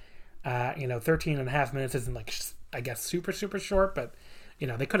matches. 13 and a half minutes isn't like, I guess, super short, but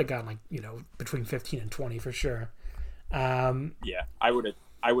they could have gone like between 15 and 20 for sure. I would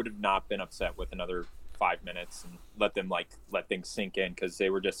have not been upset with another 5 minutes and let things sink in, because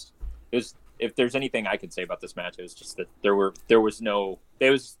they were just, if there's anything I could say about this match, it was just that it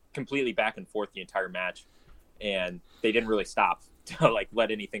was completely back and forth the entire match, and they didn't really stop to like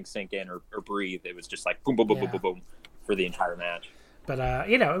let anything sink in or breathe. It was just like boom boom boom boom boom boom for the entire match. But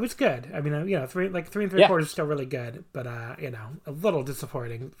it was good. I mean, 3 3/4 is still really good, but a little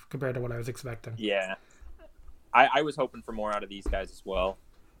disappointing compared to what I was expecting. Yeah, I was hoping for more out of these guys as well.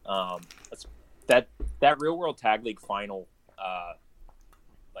 That Real World Tag League final,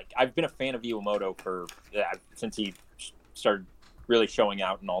 like I've been a fan of Iwamoto since he started really showing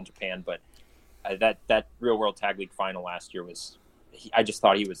out in All Japan, but that Real World Tag League final last year was, I just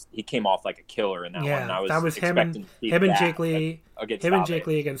thought he came off like a killer in that one. And that was him and Jake Lee against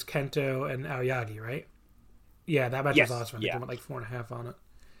Kento and Aoyagi, right? Yeah, that match was awesome. I think it went like 4.5 on it.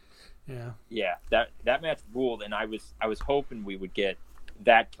 Yeah, that match ruled, and I was hoping we would get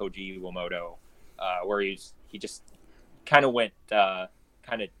that Koji Iwamoto, where he just kind of went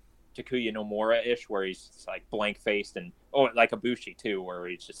kind of Takuya Nomura-ish, where he's just like blank faced and like Ibushi too, where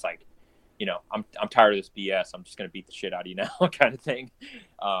he's just like, I'm tired of this BS. I'm just gonna beat the shit out of you now, kind of thing.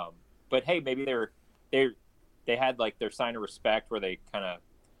 But hey, maybe they had like their sign of respect where they kind of,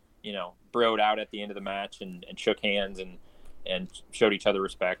 broed out at the end of the match and shook hands and showed each other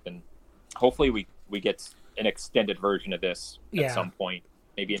respect. And hopefully we get an extended version of this at some point,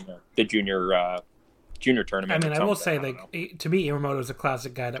 maybe in the junior tournament. I mean, I will say, like, to me, Iwamoto is a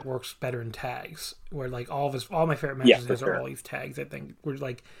classic guy that works better in tags, where like all my favorite matches are all these tags. I think where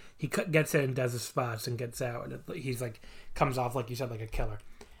like he gets in, does his spots, and gets out, and he's like comes off, like you said, like a killer.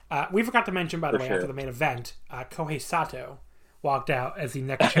 We forgot to mention, by the way, after the main event, Kohei Sato walked out as the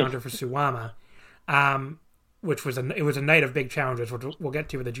next challenger for Suwama, which was it was a night of big challenges, which we'll get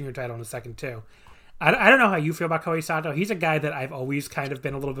to with the junior title in a second too. I don't know how you feel about Kohei Sato. He's a guy that I've always kind of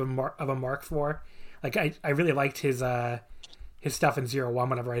been a little bit of a mark for. Like I really liked his stuff in 0-1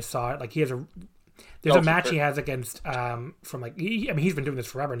 whenever I saw it. Like there's a match he has against from like he's been doing this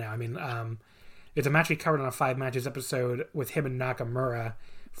forever now. I mean, it's a match he covered on a 5 matches episode with him and Nakamura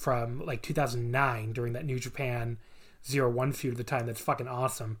from like 2009 during that New Japan 0-1 feud at the time. That's fucking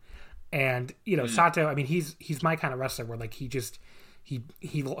awesome. And Sato, I mean, he's my kind of wrestler where like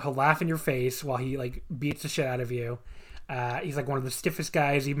he'll laugh in your face while he like beats the shit out of you. He's like one of the stiffest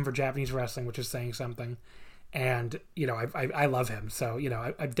guys even for Japanese wrestling, which is saying something. And I love him, so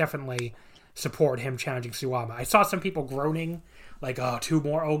I definitely support him challenging Suwama. I saw some people groaning like, oh, 2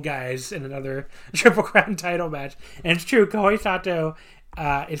 more old guys in another Triple Crown title match. And it's true, Kohei Sato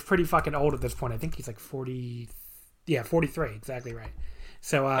is pretty fucking old at this point. I think he's like 40, 43, exactly right.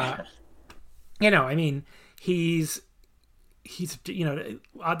 So I mean, he's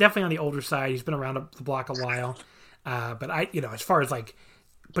definitely on the older side. He's been around the block a while. But as far as like,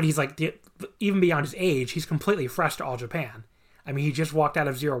 but he's like, even beyond his age, he's completely fresh to All Japan. I mean, he just walked out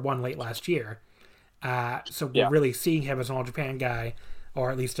of 0-1 late last year. So we're really seeing him as an All Japan guy,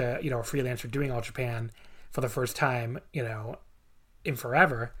 or at least a freelancer doing All Japan for the first time, in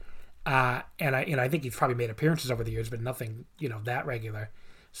forever. And I think he's probably made appearances over the years, but nothing, that regular.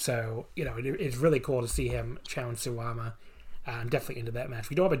 So, it's really cool to see him challenge Suwama. I'm definitely into that match.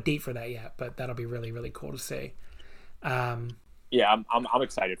 We don't have a date for that yet, but that'll be really, really cool to see. I'm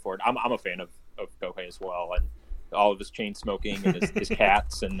excited for it. I'm a fan of Kohei as well, and all of his chain smoking and his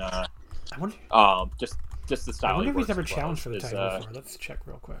cats, and I wonder, just the style. I wonder if he's ever challenged for the title before. Let's check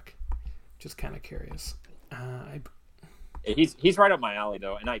real quick. Just kind of curious. He's right up my alley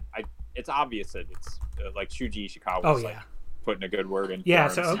though, and I it's obvious that it's like Shuji Ishikawa's like putting a good word in. Yeah,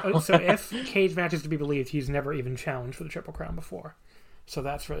 so if Cage match is to be believed, he's never even challenged for the Triple Crown before, so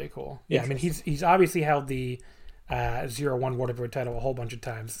that's really cool. Yeah, I mean he's obviously held the 0-1 World Heavyweight title a whole bunch of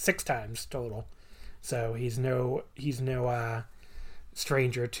times, 6 times total. So he's no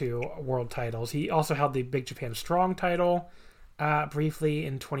stranger to world titles. He also held the Big Japan Strong title briefly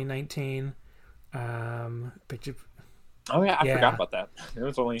in 2019. Oh yeah, I forgot about that. It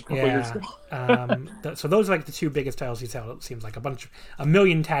was only a couple years ago. So those are like the 2 biggest titles he's held. It seems like a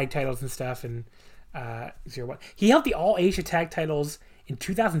million tag titles and stuff. And 0-1. He held the All Asia tag titles in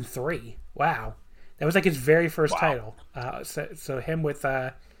 2003. Wow, that was like his very first title. So him with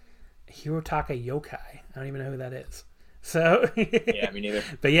Hirotaka Yokai. I don't even know who that is. So yeah, me neither.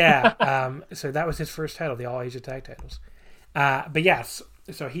 But yeah, so that was his first title, the All Asia tag titles. But yes,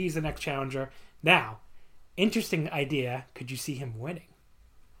 so he's the next challenger now. Interesting idea. Could you see him winning?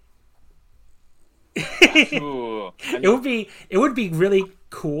 Ooh, It would be really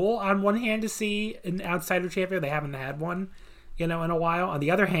cool on one hand to see an outsider champion. They haven't had one, in a while. On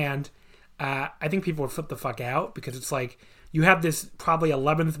the other hand, I think people would flip the fuck out because it's like you have this probably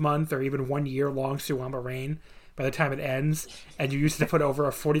 11th month or even 1 year long Suwama reign by the time it ends, and you used to put over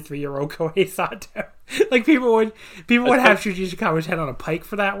a 43-year-old Kohei Sato. Like people would have Shuji Ishikawa's head on a pike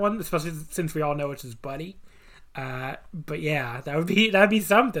for that one, especially since we all know it's his buddy. But yeah, that'd be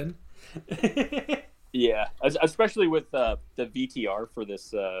something. Yeah, especially with the VTR for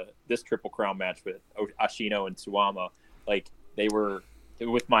this Triple Crown match with Ashino and Suwama. Like they were,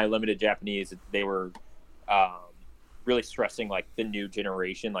 with my limited Japanese, they were really stressing like the new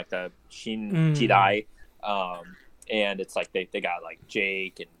generation, like the Shin Jidai. And it's like they got like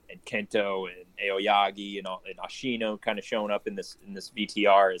Jake and Kento and Aoyagi and Ashino kind of showing up in this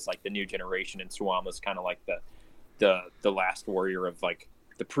VTR as like the new generation, and Suwama's kind of like the last warrior of like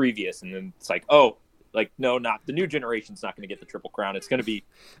the previous, and then it's like, oh, like no, not the new generation's not going to get the Triple Crown. It's going to be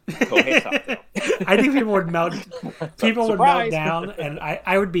Kohei Sato. I think people would melt down, and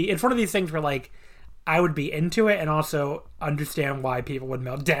I would be. It's one of these things where like I would be into it and also understand why people would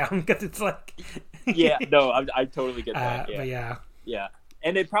melt down because it's like yeah, no, I totally get that. But yeah.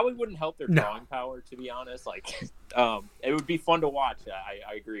 And it probably wouldn't help their No. drawing power, to be honest. Like, it would be fun to watch.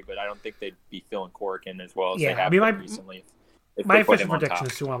 I agree, but I don't think they'd be feeling Korakuen as well as they have recently. My official prediction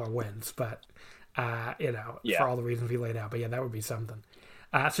is Suwama wins, but for all the reasons we laid out. But yeah, that would be something.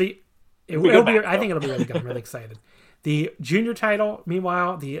 So it'll be. I think it'll be really good. I'm really excited. The junior title,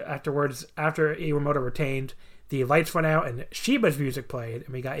 meanwhile, after Iwamoto retained, the lights went out and Shiba's music played,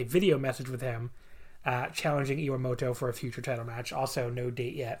 and we got a video message with him challenging Iwamoto for a future title match. Also, no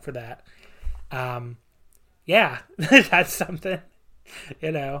date yet for that. Yeah, that's something.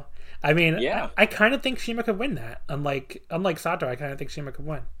 I mean, yeah. I kind of think Shima could win that. Unlike Sato, I kind of think Shima could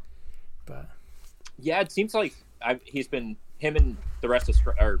win. But yeah, it seems like him and the rest of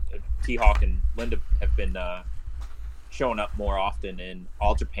T-Hawk and Linda have been showing up more often in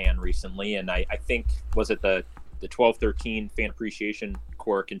All Japan recently, and I think was it the 12-13 fan appreciation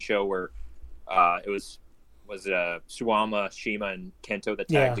Korakuen show where it was Suwama, Shima, and Kento that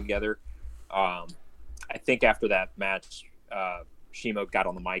tagged together. I think after that match, Shima got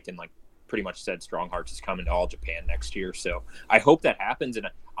on the mic and pretty much said Strong Hearts is coming to All Japan next year. So I hope that happens, and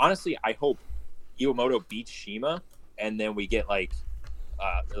honestly, I hope Iwamoto beats Shima, and then we get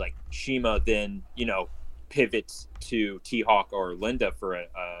Shima then pivots to T-Hawk or Linda for a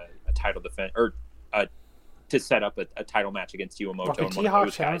title defense or to set up a title match against Iwamoto. Well,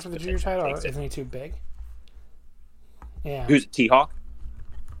 T-Hawk challenge for the junior title, or isn't he too big? Yeah. Who's T-Hawk?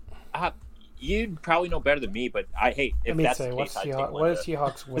 You'd probably know better than me, but if that's the case, I'd take Linda. What is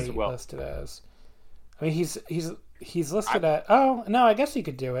T-Hawk's weight listed as? I mean, he's listed at. Oh no, I guess he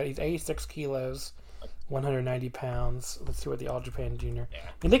could do it. He's 86 kilos, 190 pounds. Let's see what the All Japan Junior. Yeah.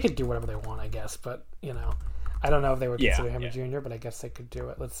 I mean, they could do whatever they want, I guess, but I don't know if they would consider him a junior, but I guess they could do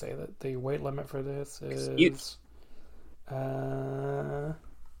it. Let's say that the weight limit for this is. I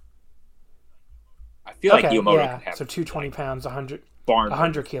feel like Iwamoto could have 220 pounds, 100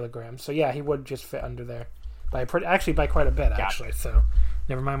 kilograms. So yeah, he would just fit under there by quite a bit actually. So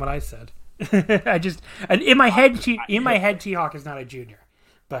never mind what I said. In my head, T-Hawk is not a junior,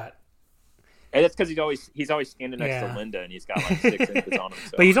 but. And that's because he's always standing next to Linda, and he's got 6 inches on him.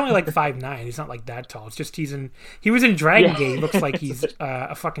 So. But he's only 5'9". He's not that tall. It's just he was in Dragon Gate. He looks like he's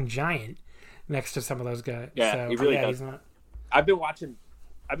a fucking giant next to some of those guys. Yeah, so, he really does. He's not. I've been watching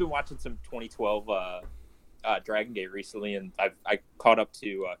some 2012 Dragon Gate recently, and I caught up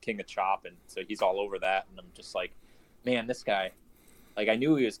to King of Chop, and so he's all over that, and I'm just like, man, this guy, I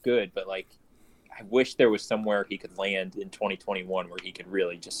knew he was good, but I wish there was somewhere he could land in 2021 where he could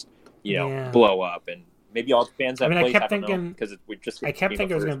really just blow up, and maybe all the fans that place. I kept thinking it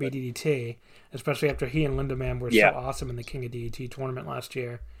was going to be DDT, especially after he and Linda Man were so awesome in the King of DDT tournament last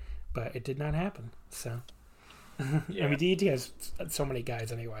year, but it did not happen. So, I mean, DDT has so many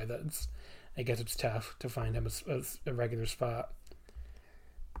guys anyway that I guess it's tough to find him a regular spot.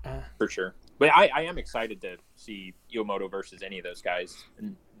 For sure, but I am excited to see Iwamoto versus any of those guys,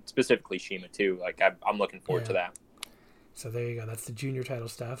 and specifically Shima too. I'm looking forward to that. So there you go. That's the junior title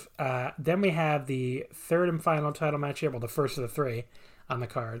stuff. Then we have the third and final title match here. Well, the first of the 3 on the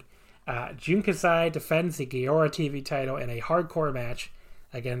card. Jun Kasai defends the Giora TV title in a hardcore match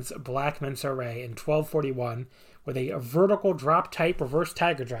against Black Menso Ray in 12:41 with a vertical drop type reverse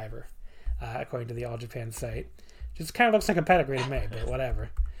tiger driver, according to the All Japan site. Just kind of looks like a pedigree to me, but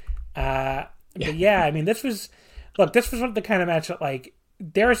whatever. But yeah, I mean, this was the kind of match that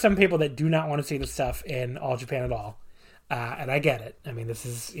there are some people that do not want to see this stuff in All Japan at all. And I get it. I mean, this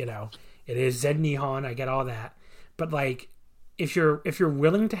is, it is Zen Nihon. I get all that. But if you're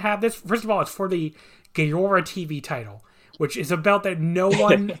willing to have this, first of all, it's for the Giora TV title, which is a belt that no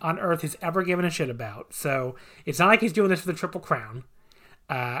one on earth has ever given a shit about. So it's not like he's doing this for the Triple Crown.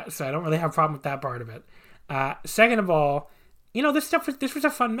 So I don't really have a problem with that part of it. Second of all, this was a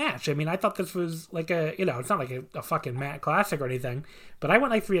fun match. I mean, I thought this was it's not like a fucking Matt classic or anything, but I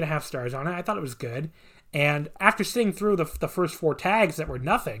went 3.5 stars on it. I thought it was good. And after sitting through the first 4 tags that were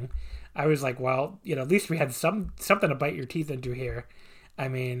nothing, I was like, well, at least we had something to bite your teeth into here. I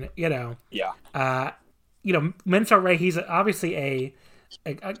mean, Menso Ray, he's obviously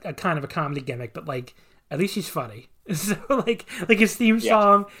a kind of a comedy gimmick, but at least he's funny. So his theme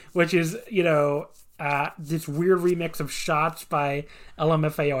song, which is this weird remix of Shots by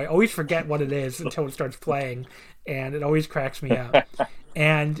LMFAO. I always forget what it is until it starts playing, and it always cracks me up.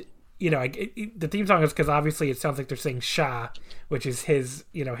 And the theme song is because obviously it sounds like they're saying Sha, which is his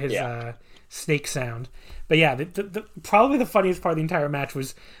snake sound. But yeah, the probably the funniest part of the entire match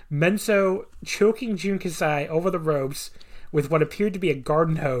was Menso choking Jun Kasai over the ropes with what appeared to be a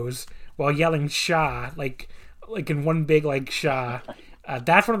garden hose while yelling Sha, like in one big Sha.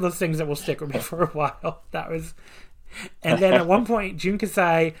 That's one of those things that will stick with me for a while. That was And then at one point, Jun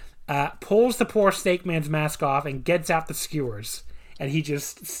Kasai pulls the poor steak man's mask off and gets out the skewers. And he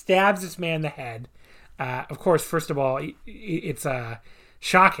just stabs this man in the head. Of course, first of all, it's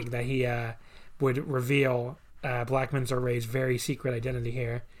shocking that he would reveal Black Mentor Ray's very secret identity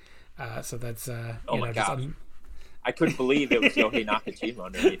here. So that's oh my god! I couldn't believe it was Yohei Nakajima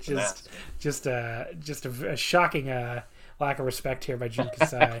underneath the mask. Just a shocking lack of respect here by Jun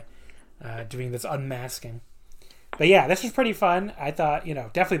Kasai doing this unmasking. But yeah, this was pretty fun. I thought,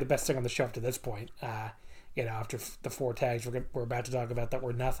 definitely the best thing on the show up to this point. After the 4 tags we're about to talk about that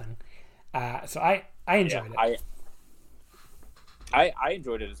were nothing. So I enjoyed it. I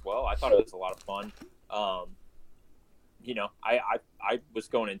enjoyed it as well. I thought it was a lot of fun. I was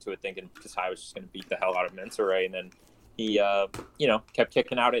going into it thinking Kasai was just going to beat the hell out of Mensure, and then he, kept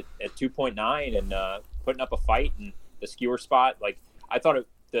kicking out at 2.9 and putting up a fight, and the skewer spot. Like, I thought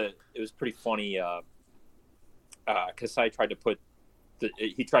it was pretty funny. Kasai tried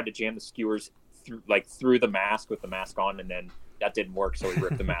to jam the skewers through the mask with the mask on, and then that didn't work, so he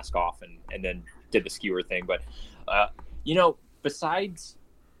ripped the mask off and then did the skewer thing. But besides,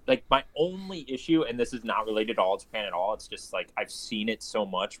 like, my only issue, and this is not related to All Japan at all, it's just like I've seen it so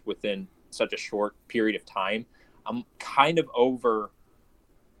much within such a short period of time. I'm kind of over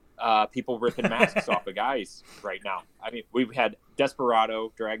people ripping masks off of guys right now. I mean, we've had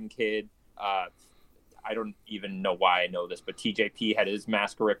Desperado, Dragon Kid. I don't even know why I know this, but TJP had his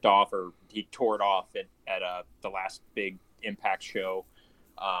mask ripped off, or he tore it off at the last big Impact show.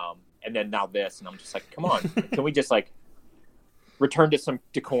 And then now this, and I'm just like, come on, can we just like return to some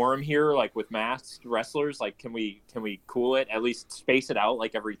decorum here, like with masked wrestlers? Like, can we cool it? At least space it out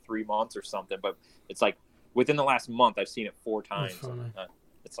like every 3 months or something. But it's like within the last month, I've seen it 4 times.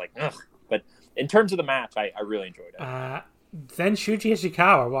 It's like, ugh. But in terms of the match, I really enjoyed it. Then Shuji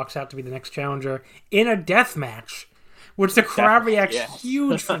Ishikawa walks out to be the next challenger in a death match, which the crowd reacts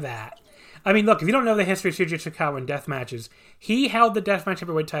huge for that. I mean, look, if you don't know the history of Shuji Ishikawa in death matches, he held the deathmatch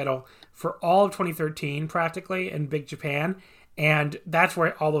heavyweight title for all of 2013, practically, in Big Japan, and that's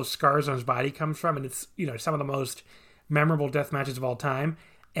where all those scars on his body comes from, and it's, some of the most memorable death matches of all time.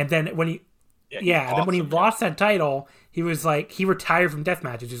 And then when he when he lost that title, he was like, he retired from death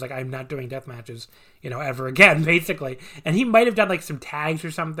matches. He's like, I'm not doing death matches, ever again, basically. And he might have done like some tags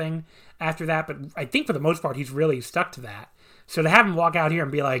or something after that, but I think for the most part, he's really stuck to that. So to have him walk out here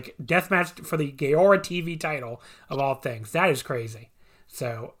and be like, death match for the Gaora TV title of all things, that is crazy.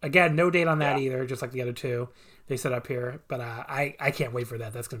 So again, no date on that either, just like the other 2 they set up here. But I can't wait for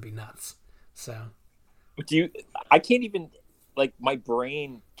that. That's going to be nuts. So I can't even, like, my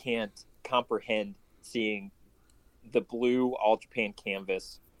brain can't comprehend seeing the blue All Japan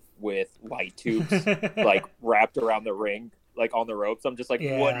canvas with light tubes like wrapped around the ring, like on the ropes. I'm just like,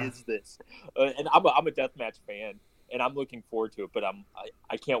 what is this? And I'm a deathmatch fan, and I'm looking forward to it. But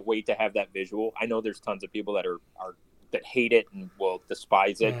I can't wait to have that visual. I know there's tons of people that that hate it and will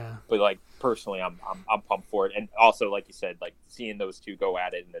despise it, but like personally, I'm pumped for it. And also, like you said, like seeing those 2 go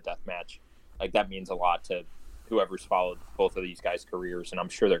at it in the deathmatch, like that means a lot to whoever's followed both of these guys' careers, and I'm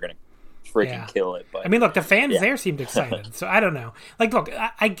sure they're gonna freaking kill it. But I mean, look, the fans there seemed excited, so I don't know. Like, look,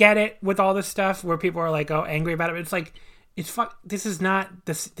 I get it with all this stuff where people are like, oh, angry about it. But it's like, this is not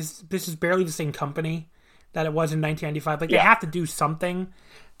this is barely the same company that it was in 1995. Like, they have to do something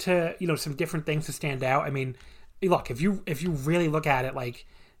to, some different things to stand out. I mean, look, if you really look at it, like,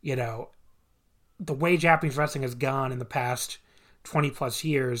 the way Japanese wrestling has gone in the past 20 plus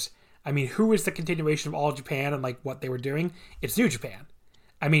years, I mean, who is the continuation of All Japan and like what they were doing? It's New Japan.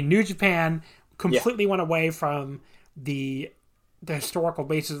 I mean, New Japan completely went away from the historical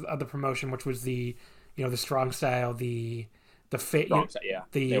basis of the promotion, which was the strong style, they went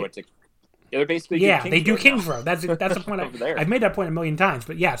to. They're basically they do King's Road. That's the point. I've made that point a million times,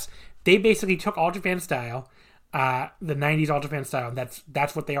 but yes, they basically took All Japan style, the 90s All Japan style, and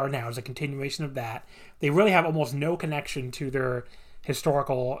that's what they are now, is a continuation of that. They really have almost no connection to their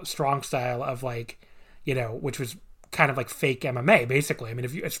historical strong style of, like, which was kind of like fake MMA, basically. I mean,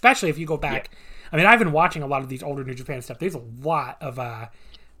 especially if you go back, I mean, I've been watching a lot of these older New Japan stuff. There's a lot of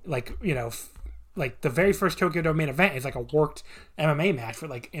like the very first Tokyo Dome main event is like a worked MMA match with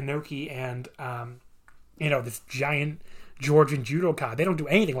like Inoki and this giant Georgian judoka. They don't do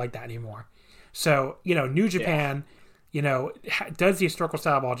anything like that anymore. So New Japan, does the historical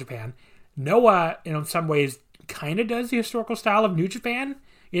style of All Japan. Noah, in some ways, kind of does the historical style of New Japan.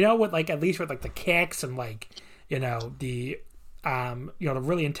 With like, at least with like the kicks and like, the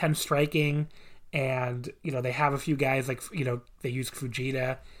really intense striking, and they have a few guys like they use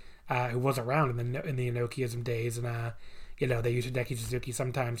Fujita, who was around in the Inokiism days, and They use Hideki Suzuki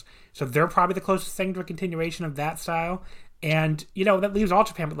sometimes. So they're probably the closest thing to a continuation of that style. And, that leaves All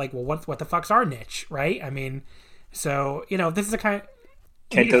Japan, but like, well, what the fuck's our niche, right? I mean, so, this is the kind of...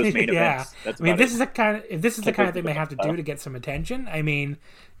 Kento's main events. I mean, this is the kind of thing they have to do to get some attention. I mean,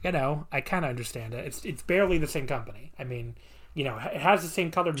 I kind of understand it. It's barely the same company. I mean, it has the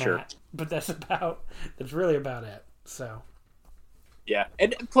same color mat, but that's really about it. So, yeah,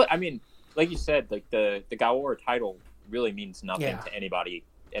 and I mean, like you said, like the Gaora title really means nothing to anybody,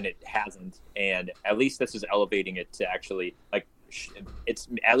 and it hasn't. And at least this is elevating it to actually it's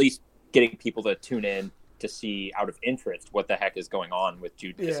at least getting people to tune in to see out of interest what the heck is going on with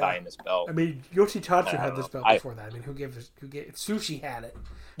Jun Kasai and this belt. I mean, Yoshitatsu had this belt before that. I mean, who Sushi had it.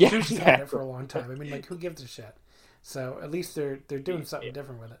 Yeah, Sushi had it for a long time. I mean, like, who gives a shit? So at least they're doing something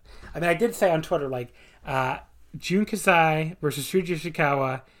different with it. I mean, I did say on Twitter, like, Jun Kasai versus Shuji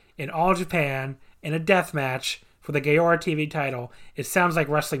Ishikawa in All Japan in a death match for the Gaora TV title. It sounds like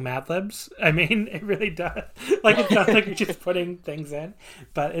wrestling Mad Libs. I mean, it really does. Like, it sounds like you're just putting things in.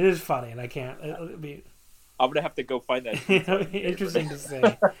 But it is funny, and I can't... I'm gonna have to go find that. Interesting to see.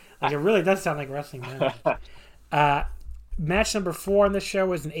 Like, it really does sound like wrestling. Match number 4 on this show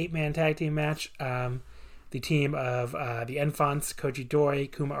was an 8-man tag team match. The team of the Enfants, Koji Doi,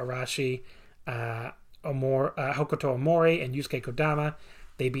 Kuma Arashi, Hokuto Omori, and Yusuke Kodama.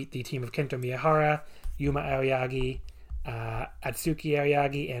 They beat the team of Kento Miyahara, Yuma Aoyagi, Atsuki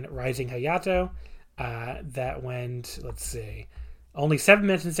Aoyagi, and Rising Hayato. That went, let's see, only 7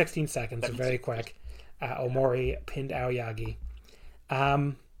 minutes and 16 seconds, so very quick. Omori pinned Aoyagi.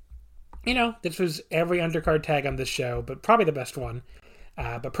 This was every undercard tag on this show, but probably the best one.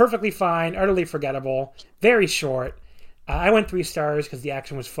 But perfectly fine, utterly forgettable, very short. I went 3 stars because the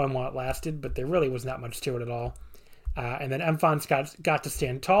action was fun while it lasted, but there really was not much to it at all. And then Enfants got to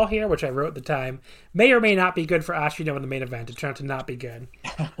stand tall here, which I wrote at the time. May or may not be good for Ashino in the main event. It turned out to not be good.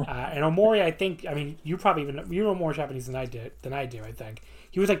 And Omori, I think, you know more Japanese than I do, I think.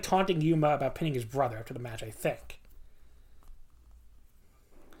 He was like taunting Yuma about pinning his brother after the match, I think.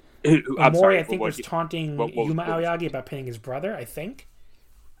 Omori, I think, was taunting Yuma Aoyagi about pinning his brother, I think.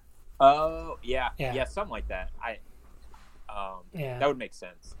 Oh, yeah, something like that. That would make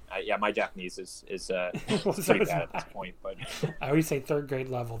sense. My Japanese is pretty bad at this point, but I always say 3rd grade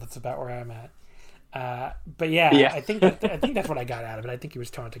level. That's about where I'm at. But I think that's what I got out of it. I think he was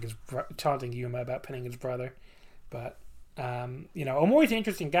taunting Yuma about pinning his brother. But Omori's an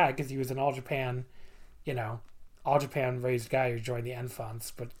interesting guy because he was an All Japan raised guy who joined the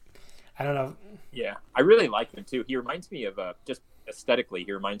Enfants. But I don't know. Yeah, I really like him too. He reminds me of just aesthetically.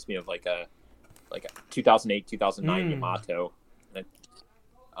 He reminds me of like a 2008, 2009 Yamato. And,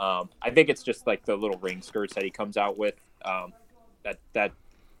 I think it's just like the little ring skirts that he comes out with. That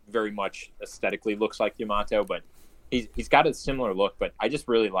very much aesthetically looks like Yamato, but he's got a similar look. But I just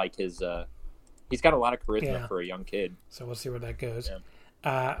really like his. He's got a lot of charisma for a young kid. So we'll see where that goes.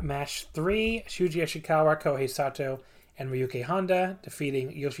 Yeah. Match 3: Shuji Ishikawa, Kohei Sato, and Ryuki Honda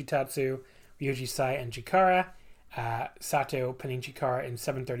defeating Yoshitatsu, Ryuji Sai, and Chikara. Sato pinning Chikara in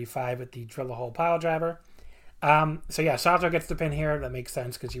 7:35 with the drill a hole pile driver. Sato gets the pin here. That makes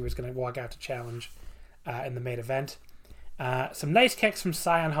sense because he was going to walk out to challenge in the main event. Some nice kicks from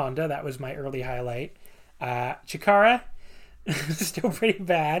Sai on Honda. That was my early highlight. Chikara still pretty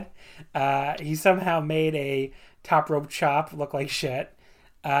bad. He somehow made a top rope chop look like shit.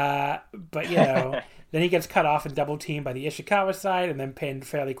 But then he gets cut off and double teamed by the Ishikawa side and then pinned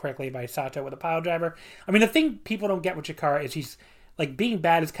fairly quickly by Sato with a pile driver. I mean, the thing people don't get with Chikara is he's like being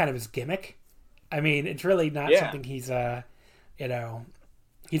bad is kind of his gimmick. I mean, it's really not something he's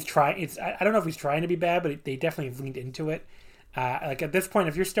he's trying. I don't know if he's trying to be bad, but they definitely have leaned into it. Like at this point,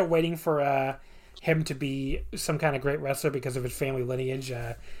 if you're still waiting for him to be some kind of great wrestler because of his family lineage,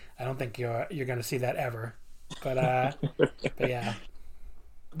 I don't think you're going to see that ever. But yeah.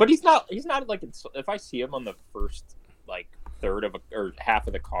 But he's not like, if I see him on the first like third of or half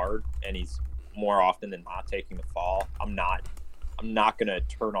of the card and he's more often than not taking the fall, I'm not gonna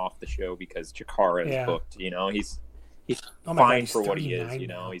turn off the show because Chikara is booked. He's fine for what he is.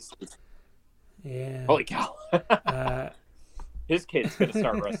 He's holy cow. His kid's gonna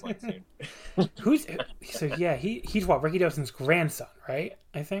start wrestling soon. He's what, Ricky Dawson's grandson, right?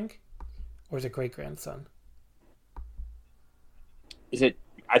 I think, or is it great grandson? Is it?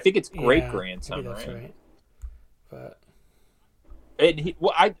 I think it's great grandson, right? But he's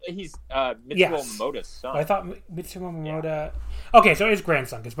Mitsuo Momota's son. I thought Mitsuo Momota. Yeah. Okay, so it's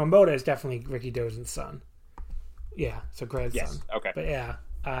grandson because Momota is definitely Ricky Dawson's son. Yeah, so grandson. Yes. Okay. But yeah,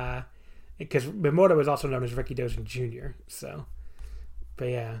 because Momota was also known as Ricky Dawson Jr. So,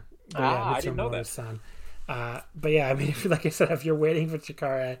 Mitsuo I didn't know Momota's that. son. But yeah, I mean, like I said, if you're waiting for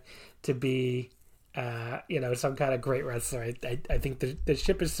Chikara to be, some kind of great wrestler, I think the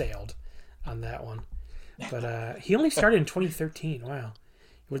ship has sailed on that one. But he only started in 2013. Wow, you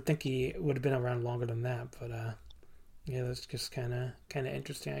would think he would have been around longer than that. But yeah, that's just kind of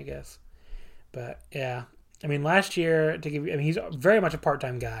interesting, I guess. But yeah, I mean, last year he's very much a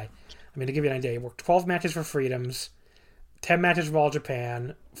part-time guy. I mean, to give you an idea, he worked 12 matches for Freedoms, 10 matches for All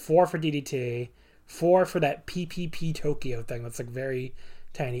Japan, 4 for DDT, 4 for that PPP Tokyo thing that's like very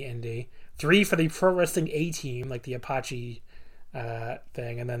tiny indie, 3 for the Pro Wrestling A-Team, like the Apache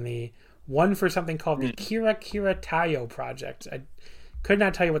thing, and then the 1 for something called the Kira Tayo Project. I could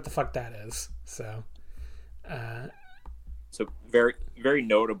not tell you what the fuck that is. So very, very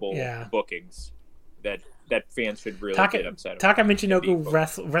notable bookings that fans should really get upset about. Taka Michinoku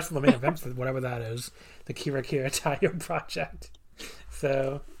wrestled the main event for whatever that is, the Kira Tayo Project.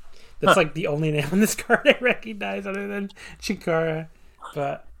 So that's like the only name on this card I recognize other than Chikara.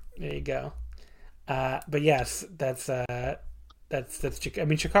 But there you go. But yes, that's I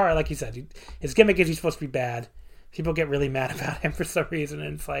mean, Chikara, like you said, his gimmick is he's supposed to be bad. People get really mad about him for some reason,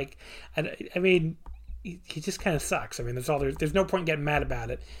 and it's like, I mean, he just kind of sucks. I mean, there's no point in getting mad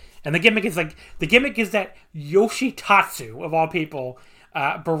about it. And the gimmick is that Yoshitatsu, of all people,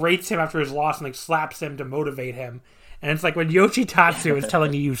 berates him after his loss and like slaps him to motivate him. And it's like when Yoshitatsu is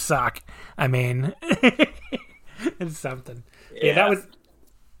telling you suck. I mean, it's something. Yeah, that was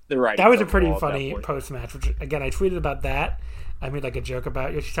a pretty funny post match. Which again, I tweeted about that. I made like a joke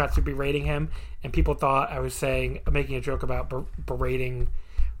about Yoshitatsu berating him, and people thought I was making a joke about berating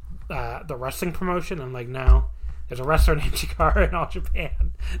the wrestling promotion. I'm like, no, there's a wrestler named Chikara in All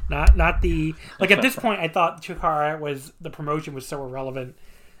Japan. Not the like at this point I thought Chikara the promotion was so irrelevant.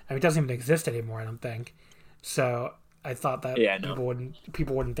 I mean, it doesn't even exist anymore, I don't think. So I thought that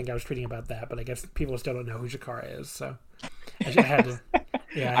people wouldn't think I was tweeting about that, but I guess people still don't know who Chikara is, so I had to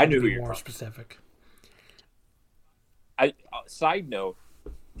I knew to be more specific. Side note,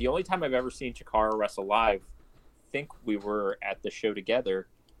 the only time I've ever seen Chikara wrestle live, I think we were at the show together,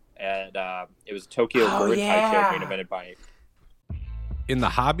 and it was Tokyo Gorilla show main evented by. In the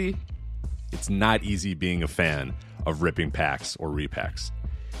hobby, it's not easy being a fan of ripping packs or repacks.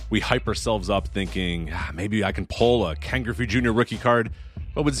 We hype ourselves up thinking, maybe I can pull a Ken Griffey Jr. rookie card,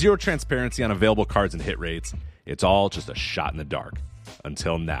 but with zero transparency on available cards and hit rates, it's all just a shot in the dark.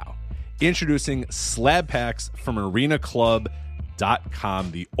 Until now. Introducing slab packs from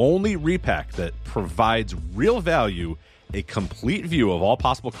arenaclub.com, the only repack that provides real value, a complete view of all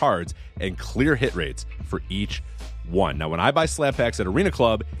possible cards, and clear hit rates for each one. Now, when I buy slab packs at Arena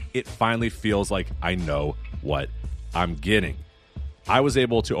Club, it finally feels like I know what I'm getting. I was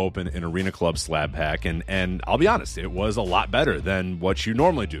able to open an Arena Club slab pack, and I'll be honest, it was a lot better than what you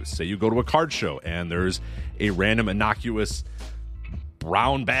normally do. Say you go to a card show, and there's a random innocuous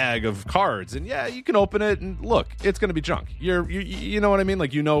brown bag of cards, and yeah, you can open it and look, it's going to be junk. You know what I mean?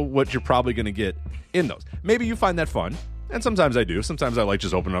 Like, you know what you're probably going to get in those. Maybe you find that fun, and sometimes I do. Sometimes I like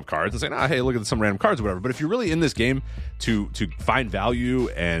just opening up cards and saying, hey, look at some random cards or whatever. But if you're really in this game to find value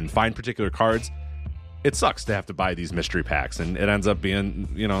and find particular cards, it sucks to have to buy these mystery packs, and it ends up being,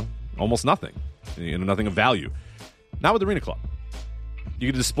 almost nothing. Nothing of value. Not with Arena Club.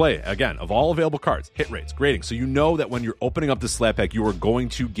 You can display, again, of all available cards, hit rates, grading, so you know that when you're opening up the slab pack, you are going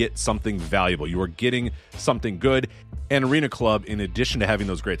to get something valuable. You are getting something good. And Arena Club, in addition to having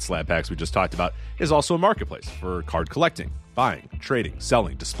those great slab packs we just talked about, is also a marketplace for card collecting, buying, trading,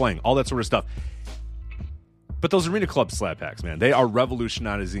 selling, displaying, all that sort of stuff. But those Arena Club slab packs, man, they are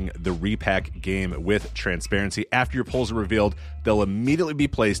revolutionizing the repack game with transparency. After your pulls are revealed, they'll immediately be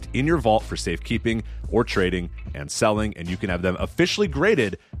placed in your vault for safekeeping or trading and selling, and you can have them officially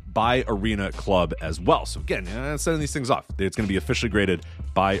graded by Arena Club as well. So again, sending these things off, it's going to be officially graded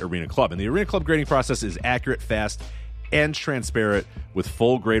by Arena Club. And the Arena Club grading process is accurate, fast, and transparent, with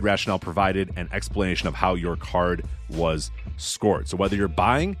full grade rationale provided and explanation of how your card was scored. So whether you're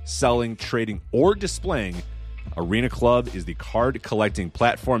buying, selling, trading, or displaying, Arena Club is the card collecting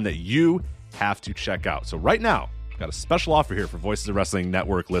platform that you have to check out. So right now, I've got a special offer here for Voices of Wrestling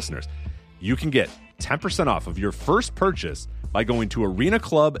Network listeners. You can get 10% off of your first purchase by going to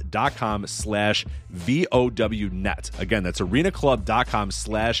arenaclub.com/VOWnet. Again, that's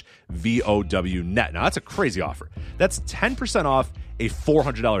arenaclub.com/VOWnet. Now, that's a crazy offer. That's 10% off a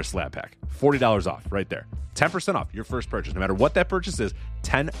 $400 slab pack. $40 off right there. 10% off your first purchase. No matter what that purchase is,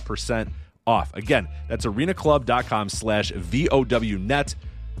 10% off. Again, that's arenaclub.com/VOWnet.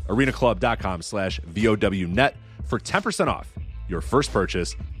 arenaclub.com/VOWnet for 10% off your first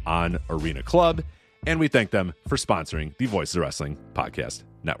purchase on Arena Club. And we thank them for sponsoring the Voices of Wrestling Podcast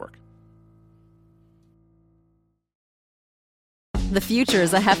Network. The future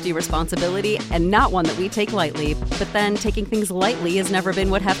is a hefty responsibility and not one that we take lightly. But then taking things lightly has never been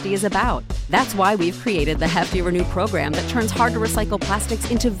what Hefty is about. That's why we've created the Hefty Renew program that turns hard to recycle plastics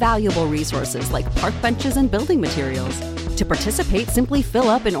into valuable resources like park benches and building materials. To participate, simply fill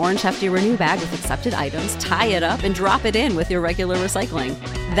up an orange Hefty Renew bag with accepted items, tie it up, and drop it in with your regular recycling.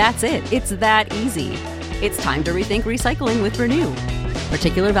 That's it. It's that easy. It's time to rethink recycling with Renew.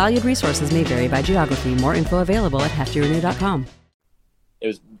 Particular valued resources may vary by geography. More info available at heftyrenew.com. It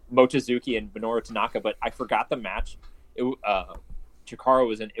was Mochizuki and Minoru Tanaka, but I forgot the match. Chikara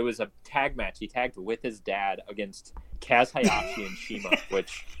was it was a tag match. He tagged with his dad against Kaz Hayashi and Shima,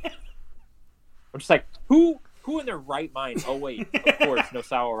 which I'm just like, who in their right mind? Oh wait, of course,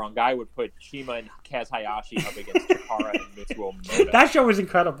 Nosawa Rongai would put Shima and Kaz Hayashi up against Chikara and Mitsuo Moda. That show was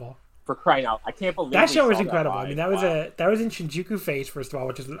incredible. For crying out, I can't believe that show was incredible. I mean, that was in Shinjuku Face, first of all,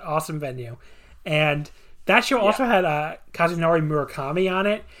 which is an awesome venue, and that show also had Kazunori Murakami on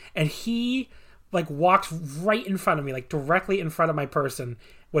it, and he walked right in front of me, directly in front of my person,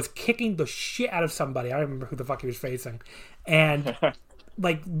 was kicking the shit out of somebody. I don't remember who the fuck he was facing, and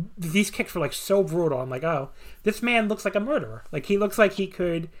these kicks were so brutal. I'm like, oh, this man looks like a murderer. He looks like he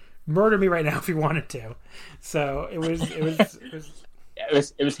could murder me right now if he wanted to. So it was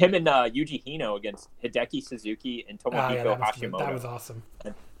him and Yuji Hino against Hideki Suzuki and Tomohiko Hashimoto. That was awesome.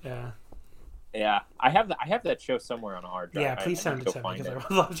 Yeah. Yeah, I have that show somewhere on a hard drive. Yeah, please send it to me because I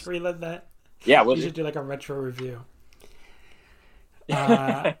would love to relive that. Yeah, we should do a retro review.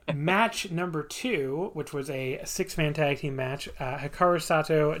 Match number 2, which was a 6-man tag team match. Hikaru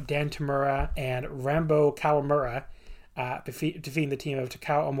Sato, Dan Tamura, and Rambo Kawamura defeating the team of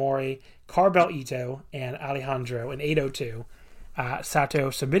Takao Omori, Karbel Ito, and Alejandro in 802. Sato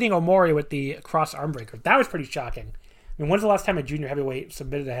submitting Omori with the cross arm breaker. That was pretty shocking. I mean, when's the last time a junior heavyweight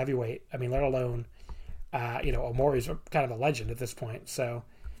submitted a heavyweight? I mean, let alone, Omori's kind of a legend at this point. So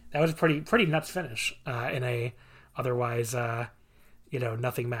that was a pretty nuts finish in a otherwise,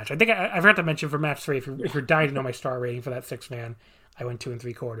 nothing match. I think I forgot to mention for match 3, if you're dying to know my star rating for that 6-man, I went 2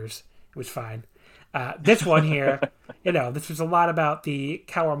 3/4. It was fine. This one here, this was a lot about the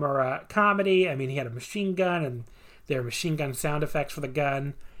Kawamura comedy. I mean, he had a machine gun, and there were machine gun sound effects for the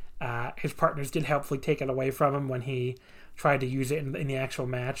gun. His partners did helpfully take it away from him when he tried to use it in the actual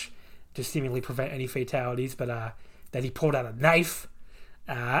match to seemingly prevent any fatalities, but then he pulled out a knife.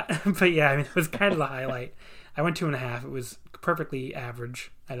 But yeah, I mean, it was kind of the highlight. I went 2.5. It was perfectly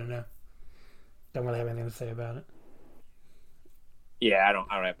average. I don't know. Don't really have anything to say about it. Yeah, I don't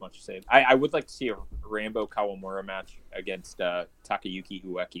have much to say. I would like to see a Rambo Kawamura match against Takayuki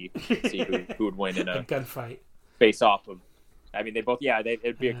Ueki. See who would win in a gunfight. Face off of. I mean, they both. Yeah,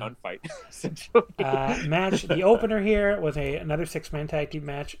 it'd be a gunfight. Essentially. Match. The opener here was another 6-man tag team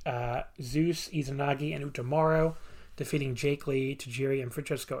match. Zeus, Izanagi, and Utamaro defeating Jake Lee, Tajiri, and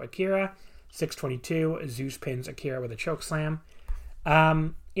Francesco Akira. 6:22. Zeus pins Akira with a choke slam.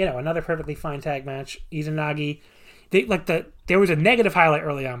 Another perfectly fine tag match. Izanagi. There was a negative highlight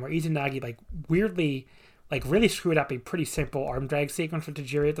early on where Izanagi weirdly really screwed up a pretty simple arm drag sequence for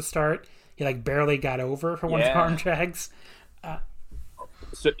Tajiri at the start. He barely got over for one of the arm drags.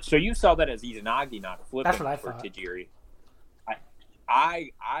 So you saw that as Izanagi not flipping. That's what I for thought. Tajiri.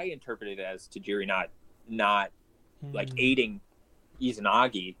 I interpreted it as Tajiri not aiding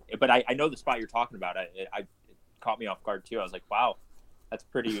Izanagi, but I know the spot you're talking about. It caught me off guard too. I was like, wow, that's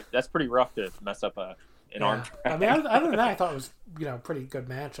pretty rough to mess up an arm drag. I mean, other than that, I thought it was pretty good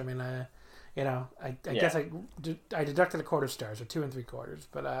match. I mean, I guess I deducted a quarter star, so 2 3/4.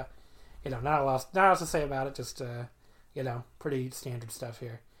 But not a lot else to say about it. Just pretty standard stuff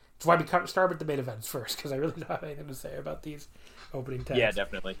here. That's why we start with the main events first, because I really don't have anything to say about these opening tags. Yeah,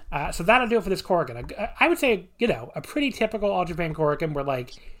 definitely. So that'll do it for this Korakuen. I would say, a pretty typical All Japan Korakuen where,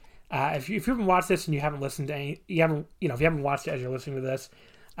 if you haven't watched this and you haven't listened to if you haven't watched it as you're listening to this,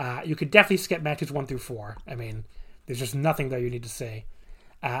 you could definitely skip matches 1 through 4. I mean, there's just nothing there you need to see.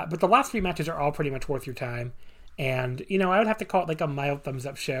 But the last 3 matches are all pretty much worth your time. And, I would have to call it a mild thumbs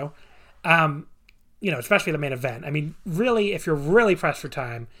up show. Especially the main event. I mean, really, if you're really pressed for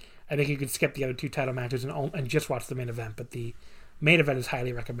time, I think you could skip the other 2 title matches and just watch the main event. But the main event is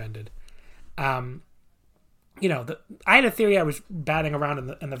highly recommended. I had a theory I was batting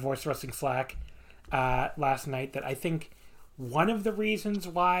around in the Voice Wrestling Slack last night that I think one of the reasons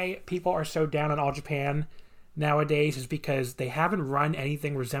why people are so down on All Japan nowadays is because they haven't run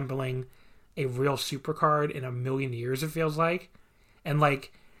anything resembling a real supercard in a million years, it feels like. And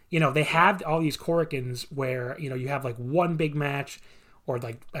they have all these Korakuens where, you have one big match or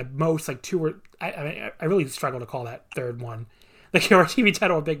at most 2 or I really struggle to call that third one. Your TV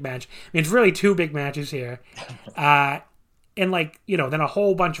title a big match. I mean, it's really 2 big matches here. and like, you know, then a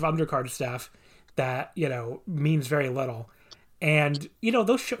whole bunch of undercard stuff that, you know, means very little. And, you know,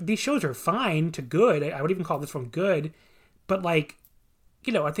 these shows are fine to good. I would even call this one good. But, like,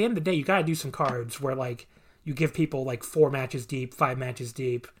 you know, at the end of the day, you got to do some cards where, like, you give people, like, 4 matches deep, 5 matches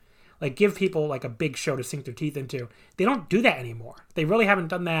deep. Like, give people, like, a big show to sink their teeth into. They don't do that anymore. They really haven't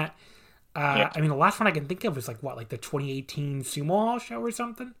done that. I mean, the last one I can think of was, like, what, like the 2018 Sumo Hall show or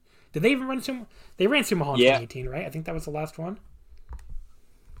something? Did they even run Sumo? They ran Sumo Hall in 2018, right? I think that was the last one.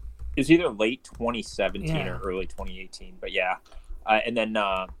 It was either late 2017 or early 2018. But, yeah. And then,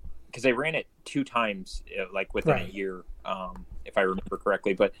 because they ran it 2 times, like, within a year, if I remember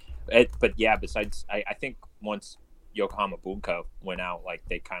correctly. But yeah, besides, I think once Yokohama Bunka went out, like,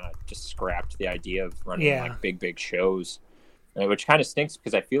 they kind of just scrapped the idea of running like big shows, which kind of stinks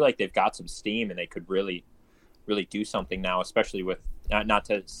because I feel like they've got some steam and they could really do something now, especially with not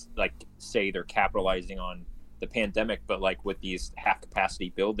to like say they're capitalizing on the pandemic, but like with these half capacity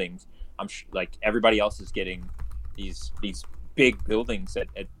buildings, I'm like everybody else is getting these big buildings at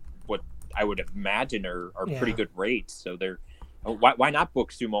what I would imagine are pretty good rates. So they're why not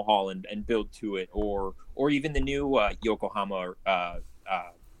book Sumo Hall and build to it, or even the new Yokohama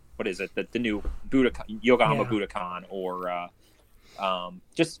what is it, the new Yokohama Budokan, or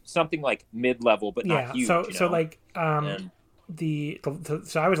just something like mid-level but not huge. So like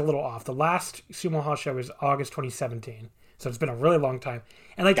so I was a little off. The last Sumo Hall show was August 2017. So it's been a really long time.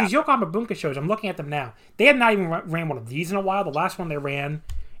 And like these Yokohama Bunka shows, I'm looking at them now. They have not even ran one of these in a while. The last one they ran,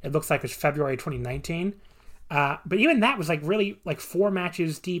 it looks like, was February 2019. But even that was like really like 4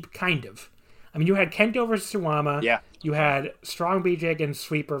 matches deep, kind of. I mean, you had Kento versus Suwama. Yeah. You had Strong BJ against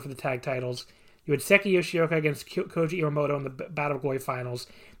Sweeper for the tag titles. You had Seki Yoshioka against Koji Iwamoto in the Battle of Glory finals.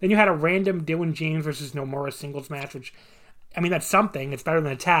 Then you had a random Dylan James versus Nomura singles match, which, I mean, that's something. It's better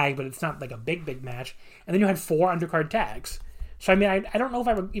than a tag, but it's not like a big match. And then you had 4 undercard tags. So, I mean, I don't know if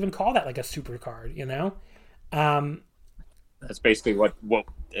I would even call that like a super card, you know? That's basically what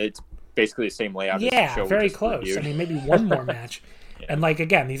it's basically the same layout. Yeah, as the show very close. I mean, maybe one more match. And like,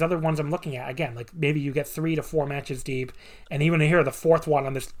 again, these other ones I'm looking at, again, like maybe you get 3 to 4 matches deep. And even here, the 4th one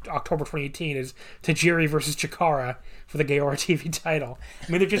on this October 2018 is Tajiri versus Chikara for the Gaora TV title.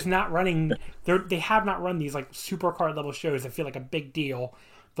 I mean, they're just not running, they have not run these like super card level shows that feel like a big deal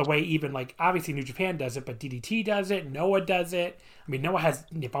the way even like, obviously New Japan does it, but DDT does it, Noah does it. I mean, Noah has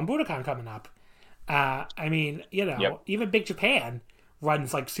Nippon Budokan coming up. I mean, you know, even Big Japan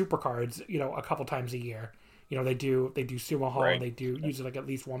runs like super cards, you know, a couple times a year. You know, they do Sumo Hall, and they do usually like at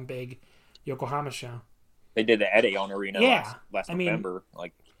least one big Yokohama show. They did the Edeon Arena last November.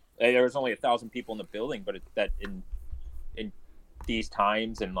 Like, there was only 1,000 people in the building, but that in these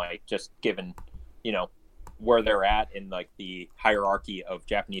times and like just given, you know, where they're at in like the hierarchy of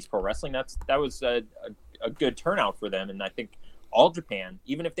Japanese pro wrestling, that was a good turnout for them. And I think All Japan,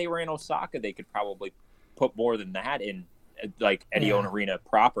 even if they were in Osaka, they could probably put more than that in like Edeon Arena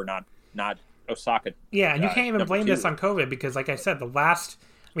proper, not Osaka. Yeah, and you can't even blame this on COVID because, like I said,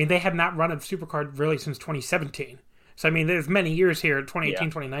 they had not run a supercard really since 2017. So, I mean, there's many years here, 2018,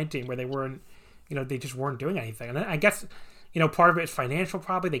 2019, where they weren't, you know, they just weren't doing anything. And I guess, you know, part of it is financial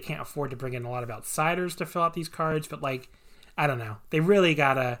probably. They can't afford to bring in a lot of outsiders to fill out these cards. But, like, I don't know. They really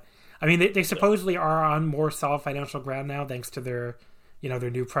gotta, I mean, they supposedly are on more solid financial ground now thanks to their, you know,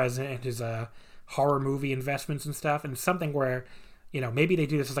 their new president and his horror movie investments and stuff. And something where, you know, maybe they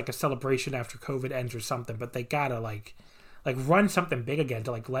do this as like a celebration after COVID ends or something, but they gotta like run something big again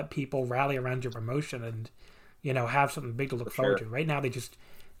to like let people rally around your promotion and, you know, have something big to look forward to. Right now they just,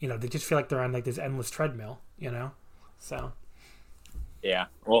 you know, they just feel like they're on like this endless treadmill, you know? So. Yeah.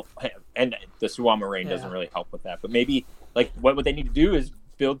 Well, and the Suwama reign doesn't really help with that, but maybe like what they need to do is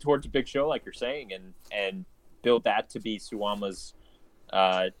build towards a big show like you're saying and build that to be Suwama's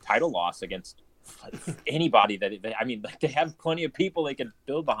title loss against anybody that I mean, like, they have plenty of people they can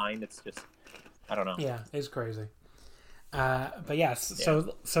build behind. It's just, I don't know. Yeah, it's crazy. But yes,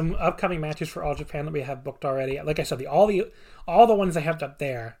 so some upcoming matches for All Japan that we have booked already. Like I said, all the ones they have up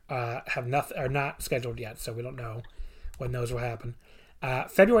there are not scheduled yet, so we don't know when those will happen.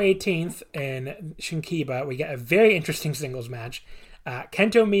 February 18th in Shinkiba, we get a very interesting singles match.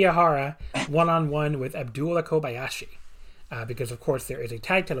 Kento Miyahara 1-on-1 with Abdullah Kobayashi. Because of course there is a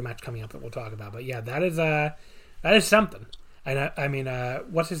tag title match coming up that we'll talk about. But yeah, that is something. And I mean,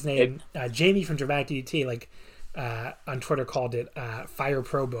 what's his name? Jamie from Dramatic DDT, like on Twitter, called it Fire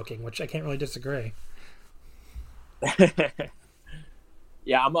Pro booking, which I can't really disagree.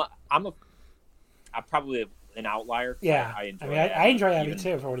 Yeah, I'm probably an outlier. Yeah, I enjoy Abby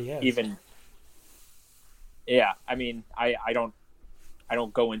too for what he is. I mean, I don't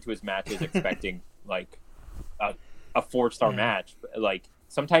go into his matches expecting like a 4-star match. Like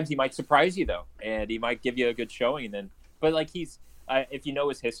sometimes he might surprise you though, and he might give you a good showing. And then, but like he's if you know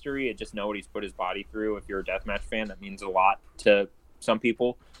his history and just know what he's put his body through, if you're a deathmatch fan, that means a lot to some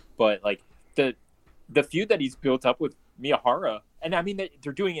people. But like the feud that he's built up with Miyahara, and I mean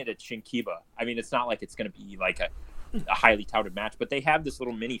they're doing it at Shinkiba. I mean it's not like it's going to be like a highly touted match, but they have this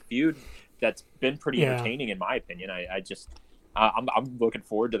little mini feud that's been pretty entertaining in my opinion. I'm looking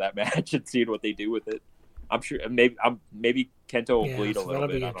forward to that match and seeing what they do with it. I'm sure maybe Kento will bleed a little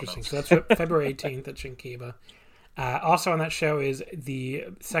bit. That'll be interesting. So that's February 18th at Shinkiba. Also on that show is the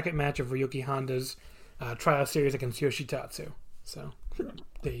second match of Ryuki Honda's trial series against Yoshitatsu. So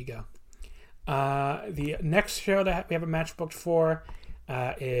there you go. The next show that we have a match booked for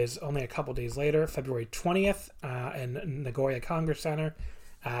is only a couple days later, February 20th in Nagoya Congress Center.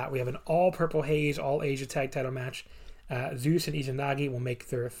 We have an all Purple Haze, all Asia tag title match. Zeus and Izanagi will make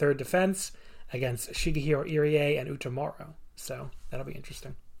their third defense against Shigehiro Irie and Utamaro. So that'll be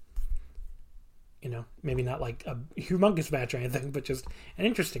interesting. You know, maybe not like a humongous match or anything, but just an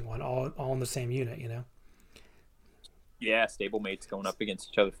interesting one, all in the same unit, you know? Yeah, stablemates going up against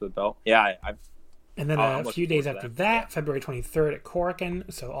each other for the belt. Yeah, and then a few days after that, February 23rd at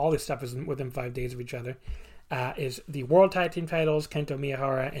Korakuen, so all this stuff is within 5 days of each other, is the World Tag Team titles, Kento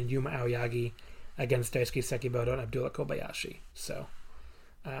Miyahara and Yuma Aoyagi against Daisuke Sekimoto and Abdullah Kobayashi. So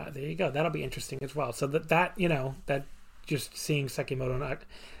there you go. That'll be interesting as well. So that you know, that just seeing Sekimoto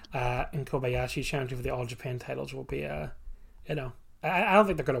and Kobayashi challenging for the All Japan titles will be, you know, I don't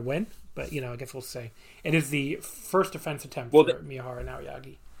think they're going to win, but, you know, I guess we'll see. It is the first defense attempt for Miyahara and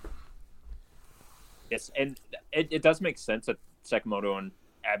Aoyagi. Yes, and it does make sense that Sekimoto and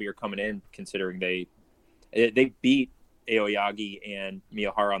Abby are coming in, considering they beat Aoyagi and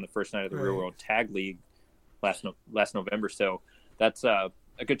Miyahara on the first night of the Real World Tag League last November. So that's a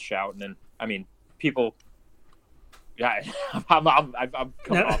good shout. And then, I mean, people... Yeah, I'm coming off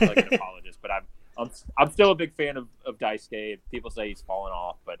like an apologist, but I'm still a big fan of Daisuke. People say he's fallen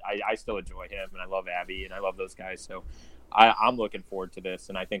off, but I still enjoy him, and I love Abby, and I love those guys. So I'm looking forward to this,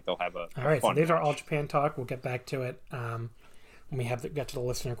 and I think they'll have a all right. Fun So there's match. our All Japan talk. We'll get back to it when we get to the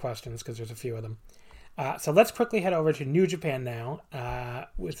listener questions because there's a few of them. So let's quickly head over to New Japan now.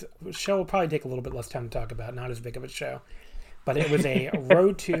 Which show will probably take a little bit less time to talk about. Not as big of a show. But it was a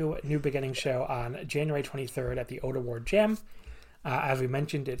Road to New Beginning show on January 23rd at the Oda Ward Gym. As we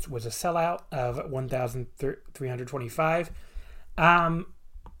mentioned, it was a sellout of 1,325.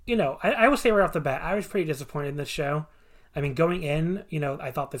 You know, I will say right off the bat, I was pretty disappointed in this show. I mean, going in, you know, I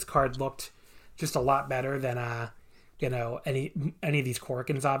thought this card looked just a lot better than, you know, any of these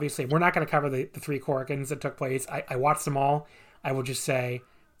Korakuens, obviously. We're not going to cover the 3 Korakuens that took place. I watched them all. I will just say...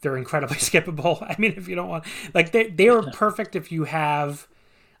 they're incredibly skippable. I mean, if you don't want... Like, they are perfect if you have...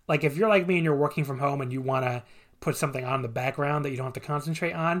 Like, if you're like me and you're working from home and you want to put something on the background that you don't have to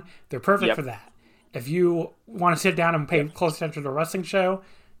concentrate on, they're perfect for that. If you want to sit down and pay close attention to a wrestling show,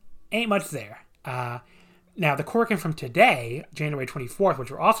 ain't much there. Now, the Korakuen from today, January 24th, which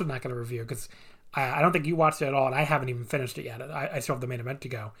we're also not going to review because I don't think you watched it at all, and I haven't even finished it yet. I still have the main event to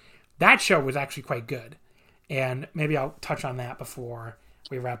go. That show was actually quite good. And maybe I'll touch on that before...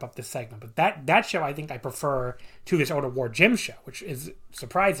 we wrap up this segment, but that show I think I prefer to this Oda Ward Gym show, which is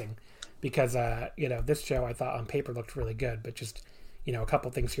surprising because you know, this show I thought on paper looked really good, but just, you know, a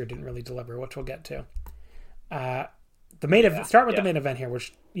couple things here didn't really deliver, which we'll get to. The main event, start with the main event here,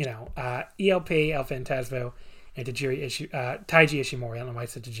 which, you know, ELP, El Phantasmo, and Taiji Ishimori. I don't know why I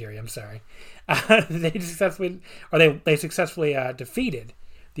said Tajiri. I'm sorry. They successfully defeated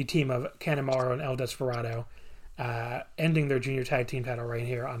the team of Kanemaru and El Desperado. Ending their junior tag team title reign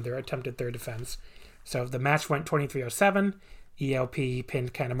here on their attempted third defense. So the match went 23-07. ELP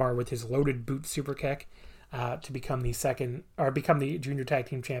pinned Kanemaru with his loaded boot super kick to become the junior tag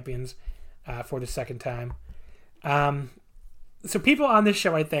team champions for the second time. So people on this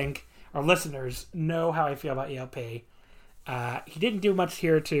show, I think, our listeners, know how I feel about ELP. He didn't do much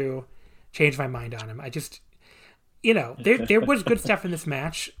here to change my mind on him. I just, you know, there was good stuff in this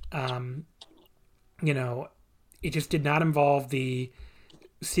match. You know, it just did not involve the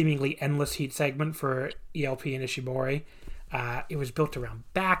seemingly endless heat segment for ELP and Ishimori. It was built around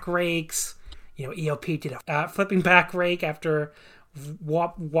back rakes. You know, ELP did a flipping back rake after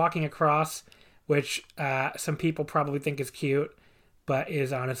walking across, which some people probably think is cute, but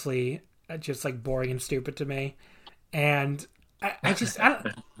is honestly just like boring and stupid to me. And I don't...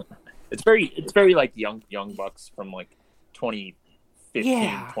 It's very like young Bucks from like 2015,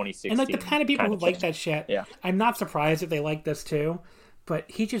 2016. And like the kind of people who like that shit. Yeah. I'm not surprised if they like this too, but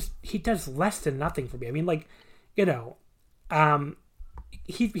he does less than nothing for me. I mean, like, you know,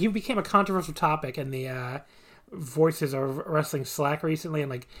 he became a controversial topic in the Voices of Wrestling Slack recently, and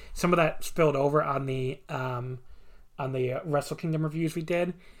like some of that spilled over on the Wrestle Kingdom reviews we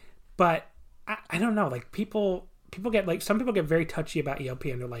did. But I don't know, like people get like, some people get very touchy about ELP,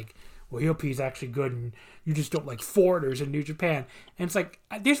 and they're like, well, ELP is actually good, and you just don't like foreigners in New Japan. And it's like,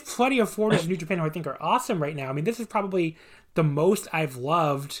 there's plenty of foreigners in New Japan who I think are awesome right now. I mean, this is probably the most I've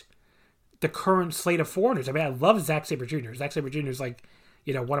loved the current slate of foreigners. I mean, I love Zack Sabre Jr. Zack Sabre Jr. is like,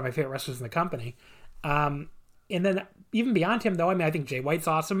 one of my favorite wrestlers in the company. And then even beyond him, though, I mean, I think Jay White's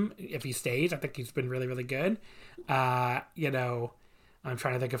awesome if he stays. I think he's been really, really good. I'm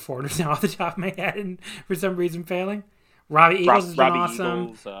trying to think of foreigners now off the top of my head, and for some reason failing. Robbie Eagles has been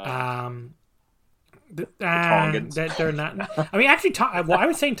awesome. Eagles, the Tongans. They're not. I mean, actually, I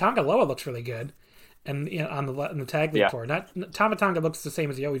was saying Tonga Loa looks really good, and on the tag league tour. Tama Tonga looks the same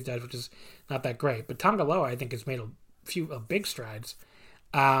as he always does, which is not that great. But Tonga Loa, I think, has made a few big strides.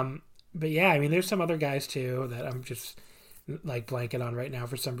 But yeah, I mean, there's some other guys too that I'm just like blanking on right now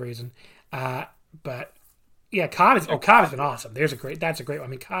for some reason. But yeah, Cobb has been awesome. That's a great one.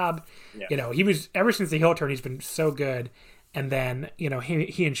 I mean, Cobb, he was, ever since the heel turn, he's been so good. And then, he and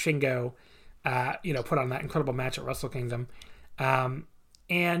Shingo, put on that incredible match at Wrestle Kingdom.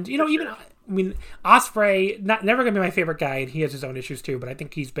 And, even, I mean, Ospreay, never going to be my favorite guy, and he has his own issues too, but I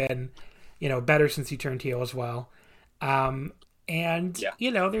think he's been, better since he turned heel as well. And,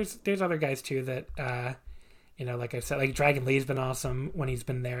 there's other guys too that, like I said, like Dragon Lee's been awesome when he's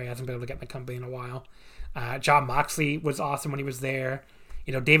been there. He hasn't been able to get in the company in a while. Jon Moxley was awesome when he was there.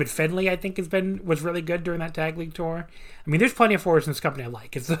 David Finlay, I think, was really good during that tag league tour. I mean, there's plenty of forwards in this company I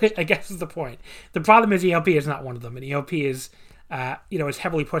like. I guess is the point. The problem is ELP is not one of them, and ELP is, as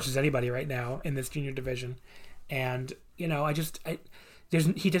heavily pushed as anybody right now in this junior division. And he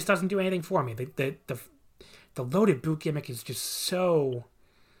just doesn't do anything for me. The loaded boot gimmick is just so,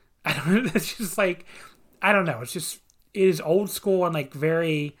 I don't know. It's just like, I don't know. It is old school and like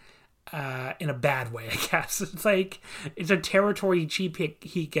very. In a bad way, I guess. It's like, it's a territory cheap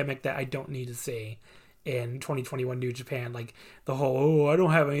heat gimmick that I don't need to see in 2021 New Japan. Like the whole, I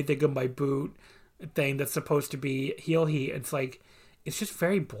don't have anything on my boot thing that's supposed to be heel heat. It's like, it's just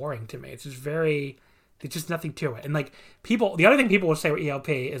very boring to me. There's just nothing to it. And like the other thing people will say with ELP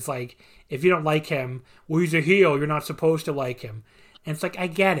is like, if you don't like him, well, he's a heel, you're not supposed to like him. And it's like, I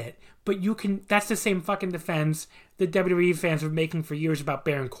get it, but that's the same fucking defense that WWE fans were making for years about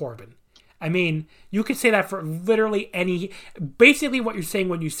Baron Corbin. I mean, you could say that for literally basically what you're saying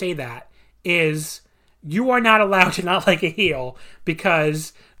when you say that is you are not allowed to not like a heel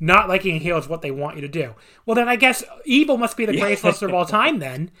because not liking a heel is what they want you to do. Well, then I guess Evil must be the greatest wrestler of all time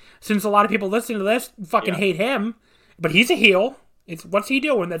then, since a lot of people listening to this fucking hate him, but he's a heel. What's he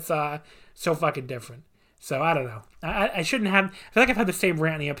doing that's so fucking different? So I don't know. I shouldn't have. I feel like I've had the same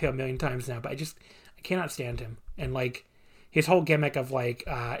rant in ELP a million times now, but I cannot stand him. And like his whole gimmick of like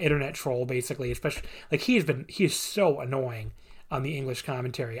internet troll, basically, especially like he is so annoying on the English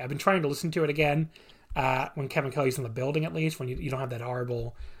commentary. I've been trying to listen to it again when Kevin Kelly's in the building, at least when you don't have that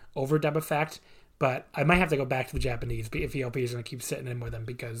horrible overdub effect. But I might have to go back to the Japanese if ELP is going to keep sitting in with him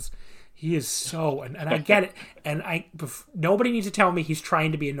because he is so, and I get it. And nobody needs to tell me he's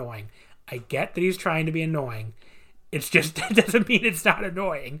trying to be annoying. I get that he's trying to be annoying. It's just, it doesn't mean it's not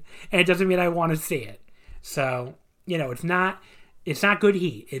annoying, and it doesn't mean I want to see it. So, it's not good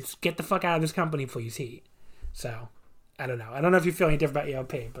heat. It's get the fuck out of this company, please, heat. So, I don't know. I don't know if you feel any different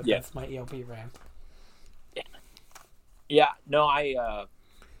about ELP, but that's my ELP rant. Yeah. No,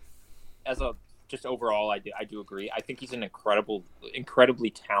 just overall, I do agree. I think he's an incredibly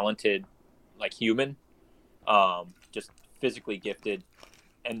talented, like, human, just physically gifted,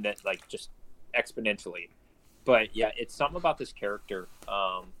 and that, like, just exponentially. But yeah, it's something about this character,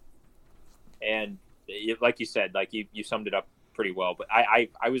 and like you said, like you summed it up pretty well. But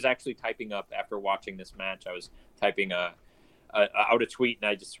I was actually typing up after watching this match. I was typing out a tweet, and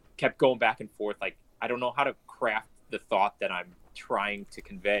I just kept going back and forth. Like, I don't know how to craft the thought that I'm trying to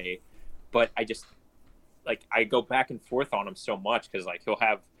convey, but I just I go back and forth on him so much because like he'll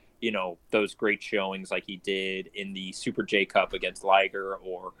have those great showings like he did in the Super J Cup against Liger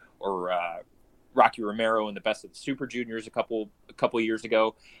or Rocky Romero in the Best of the Super Juniors a couple years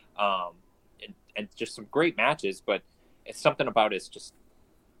ago, and just some great matches. But it's something about it's just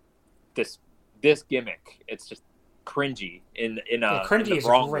this gimmick. It's just cringy in cringy in is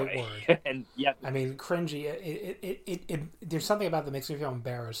wrong a great way. word. And yeah, I mean, cringy. It there's something about that makes me feel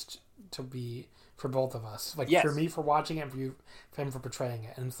embarrassed for both of us. Like for me for watching it, and for him for portraying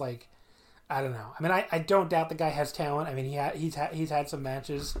it, and it's like I don't know. I mean, I don't doubt the guy has talent. I mean, he's had some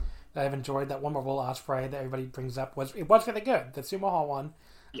matches that I've enjoyed. That one with Will Ospreay that everybody brings up was really good. The Sumo Hall one,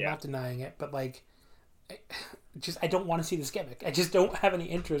 I'm not denying it, but like, I don't want to see this gimmick. I just don't have any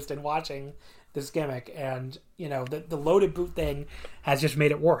interest in watching this gimmick. And, you know, the loaded boot thing has just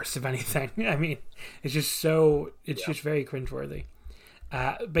made it worse, if anything. I mean, it's just just very cringeworthy.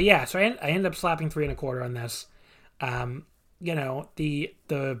 But yeah, so I ended up slapping 3 1/4 on this. You know, the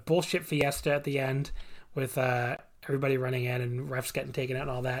bullshit fiesta at the end with everybody running in and refs getting taken out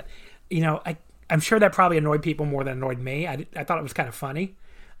and all that. You know, I'm sure that probably annoyed people more than annoyed me. I thought it was kind of funny.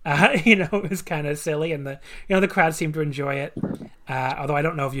 You know, it was kind of silly, and the crowd seemed to enjoy it. Although I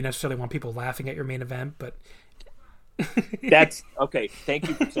don't know if you necessarily want people laughing at your main event, but that's okay. Thank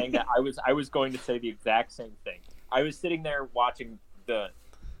you for saying that. I was going to say the exact same thing. I was sitting there watching the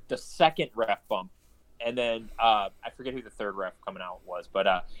second ref bump, and then I forget who the third ref coming out was, but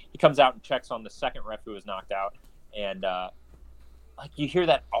he comes out and checks on the second ref who was knocked out, and like you hear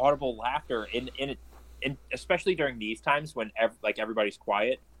that audible laughter in especially during these times when everybody's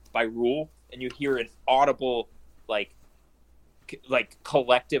quiet by rule, and you hear an audible like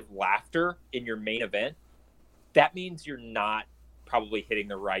collective laughter in your main event. That means you're not probably hitting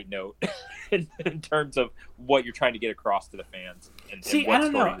the right note in terms of what you're trying to get across to the fans. And what I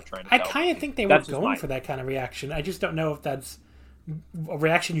don't know. I kind of think they were going for that kind of reaction. I just don't know if that's a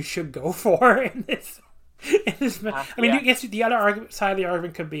reaction you should go for in this. I mean, I guess the other side of the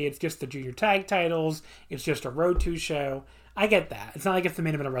argument could be it's just the junior tag titles. It's just a Road 2 show. I get that. It's not like it's the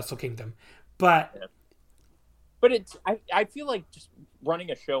main event of Wrestle Kingdom, but it's. I feel like just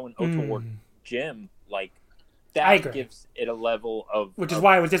running a show in Ota Ward Gym like that gives it a level of which is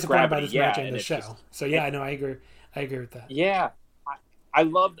why I was disappointed by this match and the show. So yeah, I know I agree. I agree with that. Yeah, I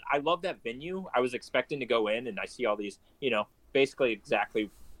love that venue. I was expecting to go in and I see all these, you know, basically exactly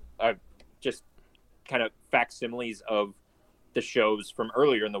just kind of facsimiles of the shows from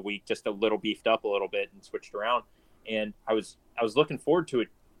earlier in the week, just a little beefed up a little bit and switched around. And I was looking forward to it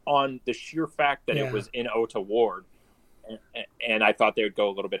on the sheer fact that it was in Ota Ward. And I thought they would go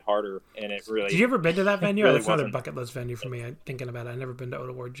a little bit harder, and it really. Did you ever been to that venue? Really That's another bucket list venue for me. I'm thinking about it. I've never been to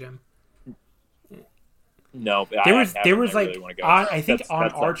Ota Ward Gym. No, there was like really I think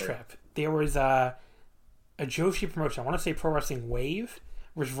on our trip there was a Joshi promotion. I want to say Pro Wrestling Wave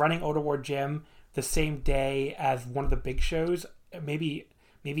was running Ota Ward Gym the same day as one of the big shows, maybe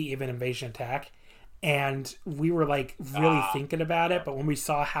even Invasion Attack, and we were like really thinking about it. But when we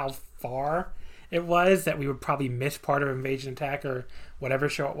saw how far it was that we would probably miss part of Invasion Attack or whatever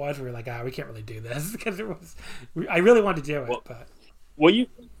show it was, we were like, we can't really do this because it was. I really wanted to do it, but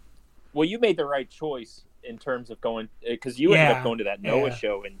you made the right choice in terms of going because you ended up going to that Noah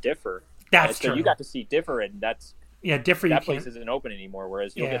show in Differ. That's true. So you got to see Differ, and that's Differ. That place isn't open anymore.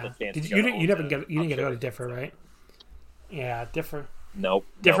 Whereas you'll get the chance. You didn't get to go to Differ, right? Yeah, Differ. Nope.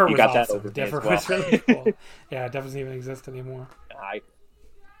 Differ was got awesome. That over Differ well. was really cool. Yeah, Differ doesn't even exist anymore.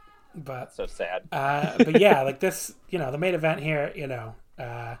 But so sad. But yeah, like this, you know, the main event here, you know,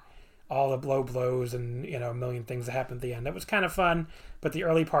 all the blows and, you know, a million things that happened at the end. That was kind of fun, but the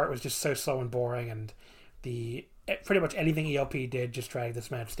early part was just so slow and boring, and pretty much anything ELP did just dragged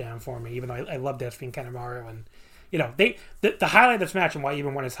this match down for me, even though I loved Despy and Kanemaru. And, you know, the highlight of this match, and why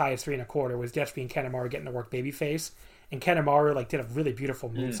even went as high as 3 1/4, was Despy and Kanemaru getting to work babyface. And Kanemaru, like, did a really beautiful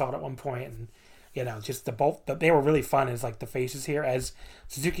moonsault at one point, and, you know, just they were really fun as, like, the faces here, as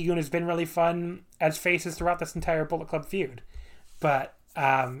Suzuki-gun has been really fun as faces throughout this entire Bullet Club feud. But,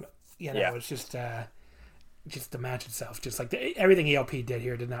 you know, it's just the match itself. Just like everything ELP did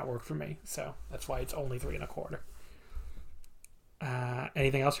here did not work for me. So that's why it's only 3 1/4.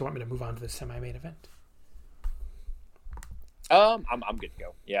 Anything else you want me to move on to the semi-main event? I'm good to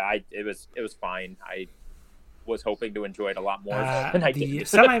go. Yeah, it was fine. I was hoping to enjoy it a lot more than I did. The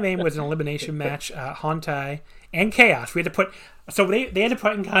semi-main was an elimination match. Hontai and Chaos. We had to put they had to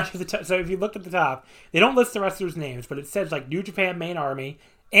put in context the top. So if you look at the top, they don't list the wrestlers' names, but it says like New Japan Main Army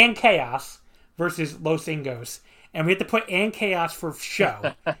and Chaos versus Los Ingos. And we had to put and Chaos for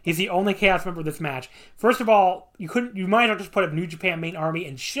show. He's the only Chaos member of this match. First of all, you might as well just put up New Japan Main Army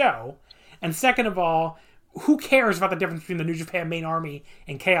and show. And second of all, who cares about the difference between the New Japan Main Army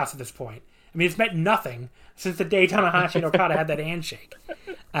and Chaos at this point? I mean, it's meant nothing since the day Tanahashi and Okada had that handshake.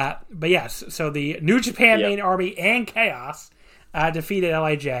 But yes, so the New Japan Main Army and Chaos defeated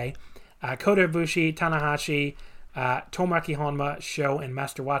LIJ. Kota Ibushi, Tanahashi, Tomoaki Honma, Sho, and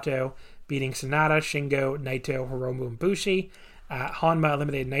Master Wato beating Sanada, Shingo, Naito, Hiromu, and Bushi. Honma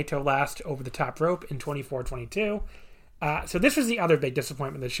eliminated Naito last over the top rope in 24-22. So this was the other big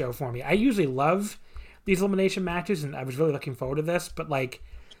disappointment of the show for me. I usually love these elimination matches, and I was really looking forward to this, but like,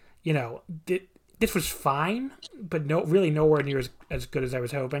 you know, this was fine, but really nowhere near as good as I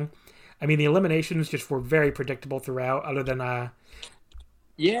was hoping. I mean, the eliminations just were very predictable throughout, other than I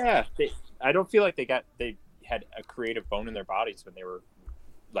don't feel like they had a creative bone in their bodies when they were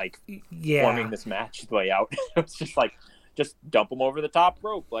like Yeah. forming this match lay out. It was just like, just dump them over the top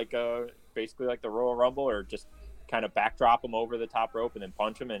rope, like basically like the Royal Rumble, or just kind of backdrop him over the top rope and then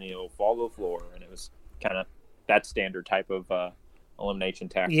punch him and he'll fall to the floor. And it was kind of that standard type of elimination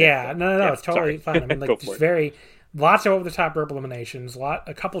tactic. Yeah, but, no, it's totally fine. I mean, like, just lots of over the top rope eliminations,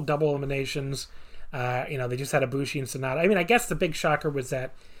 a couple double eliminations. They just had Ibushi and Sonata. I mean, I guess the big shocker was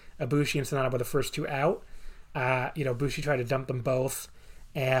that Ibushi and Sonata were the first two out. Ibushi tried to dump them both,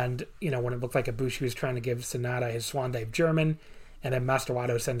 and when it looked like Ibushi was trying to give Sonata his Swan Dive German, and then Master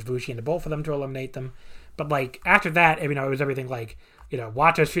Wato sends Bushi into both of them to eliminate them. But like after that, it was everything like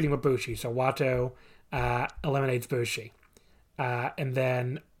Wato's feuding with Bushi, so Wato eliminates Bushi, and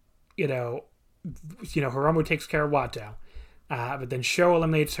then Hiromu takes care of Wato, but then Sho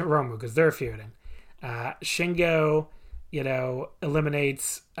eliminates Hiromu because they're feuding. Shingo,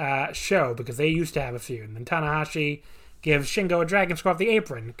 eliminates Sho because they used to have a feud, and then Tanahashi gives Shingo a dragon screw off the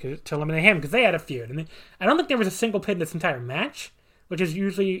apron to eliminate him because they had a feud. And I don't think there was a single pin in this entire match, which is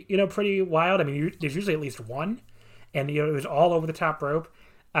usually pretty wild. I mean, there's usually at least one, and it was all over the top rope.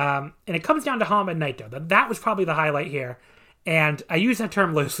 And it comes down to Honma and Naito. That was probably the highlight here, and I use that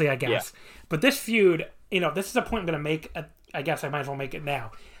term loosely, I guess. Yeah. But this feud, this is a point I'm going to make. I guess I might as well make it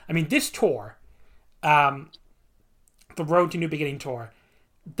now. I mean, this tour, the Road to New Beginning tour,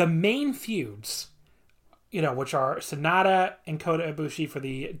 the main feuds, which are Sonata and Kota Ibushi for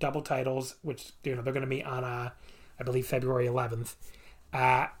the double titles, which they're going to meet on, I believe, February 11th.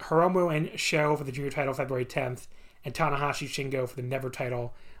 Hiromu and Sho for the junior title February 10th, and Tanahashi Shingo for the Never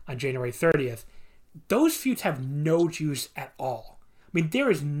title on January 30th. Those feuds have no juice at all. I mean,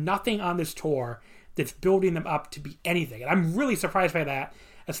 there is nothing on this tour that's building them up to be anything. And I'm really surprised by that,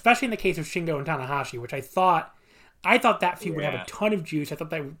 especially in the case of Shingo and Tanahashi, which I thought that feud would have a ton of juice. I thought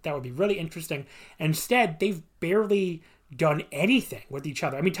that would be really interesting. And instead, they've barely done anything with each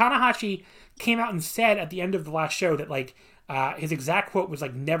other. I mean, Tanahashi came out and said at the end of the last show that, like, his exact quote was,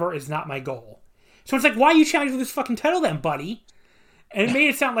 like, "Never is not my goal." So it's like, why are you challenging this fucking title then, buddy? And it made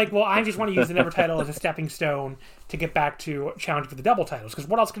it sound like, well, I just want to use the Never title as a stepping stone to get back to challenge for the double titles. Because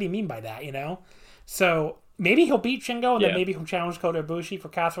what else could he mean by that, So maybe he'll beat Shingo, and then maybe he'll challenge Kota Ibushi for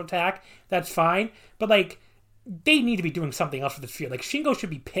Castle Attack. That's fine. But, like, they need to be doing something else for this feud. Like, Shingo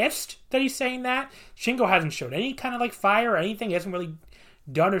should be pissed that he's saying that. Shingo hasn't shown any kind of, like, fire or anything. He hasn't really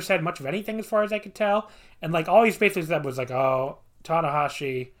done or said much of anything as far as I could tell. And, like, all he's basically said was, like, oh,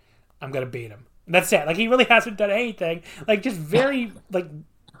 Tanahashi, I'm going to beat him. And that's it. Like, he really hasn't done anything. Like, just very, like,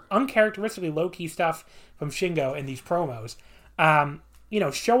 uncharacteristically low-key stuff from Shingo in these promos.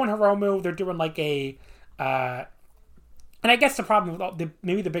 Sho and Hiromu, they're doing, like, a... and I guess the problem with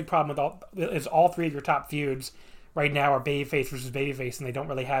maybe the big problem is all three of your top feuds right now are babyface versus babyface, and they don't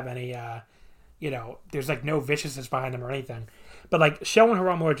really have any, there's like no viciousness behind them or anything. But like Sho and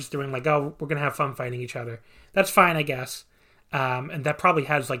Hiromu are just doing like, oh, we're gonna have fun fighting each other. That's fine, I guess. And that probably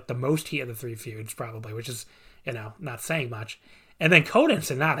has like the most heat of the three feuds, probably, which is not saying much. And then Kota and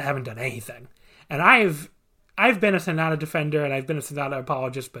Sonata haven't done anything. And I've been a Sonata defender and I've been a Sonata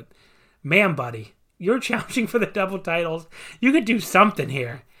apologist, but man, buddy. You're challenging for the double titles. You could do something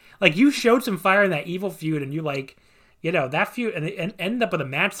here. Like, you showed some fire in that evil feud, and you, like, that feud, and it ended up with a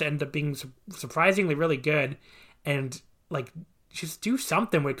match that ended up being surprisingly really good. And, like, just do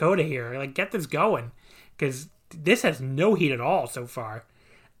something with Kota here. Like, get this going. Because this has no heat at all so far.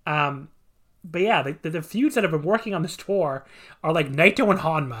 But yeah, the feuds that have been working on this tour are, like, Naito and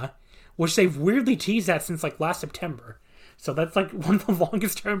Honma, which they've weirdly teased at since, like, last September. So that's like one of the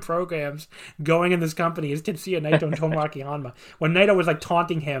longest term programs going in this company is Tetsuya Naito and Tomoaki Honma. When Naito was like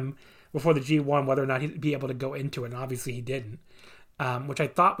taunting him before the G1 whether or not he'd be able to go into it, and obviously he didn't. Which I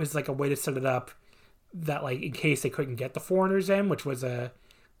thought was like a way to set it up that like in case they couldn't get the foreigners in, which was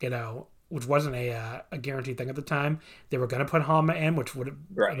which wasn't a guaranteed thing at the time. They were going to put Honma in, which would have,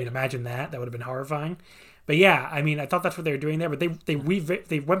 right. I mean, imagine that would have been horrifying. But yeah, I mean, I thought that's what they were doing there, but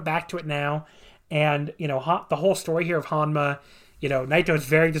they went back to it now. And, the whole story here of Honma, Naito is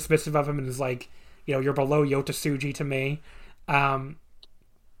very dismissive of him and is like, you're below Yota Tsuji to me,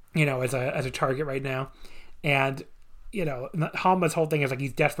 as a target right now. And, Honma's whole thing is like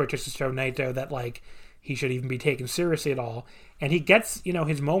he's desperate just to show Naito that, like, he should even be taken seriously at all. And he gets,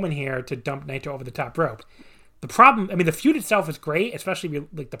 his moment here to dump Naito over the top rope. The problem, I mean, the feud itself is great, especially,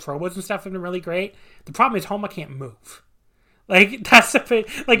 like, the promos and stuff have been really great. The problem is Honma can't move. Like, that's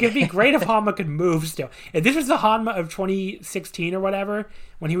it'd be great if Honma could move still. If this was the Honma of 2016 or whatever,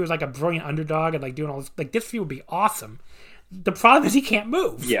 when he was like a brilliant underdog and like doing all this, like this feud would be awesome. The problem is he can't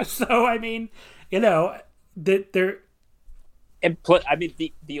move. Yeah. So, I mean, they're... And plus, I mean,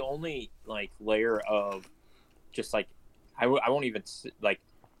 the only like layer of just like I won't even like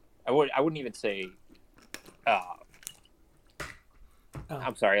I wouldn't even say.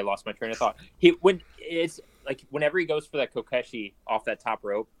 I'm sorry, I lost my train of thought. Whenever he goes for that Kokeshi off that top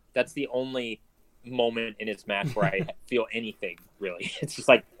rope, that's the only moment in his match where I feel anything really. It's just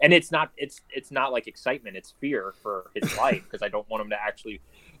like, and it's not like excitement, it's fear for his life, because I don't want him to actually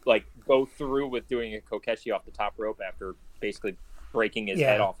like go through with doing a Kokeshi off the top rope after basically breaking his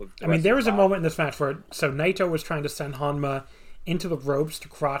head off of there was a moment in this match where Naito was trying to send Honma into the ropes to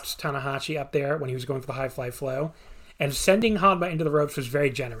crotch Tanahashi up there when he was going for the high fly flow, and sending Honma into the ropes was very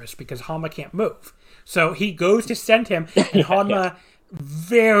generous because Honma can't move, so he goes to send him and Honma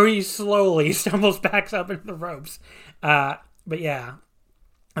very slowly stumbles back up into the ropes. But yeah,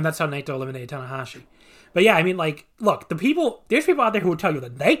 and that's how Naito eliminated Tanahashi. But yeah, I mean, like, look, there's people out there who will tell you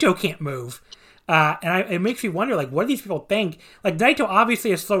that Naito can't move. It makes me wonder, like, what do these people think? Like, Naito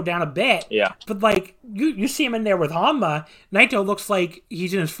obviously has slowed down a bit. Yeah. But, like, you see him in there with Honma, Naito looks like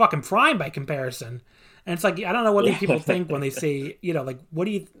he's in his fucking prime by comparison. And it's like, I don't know what these people think when they say, like, what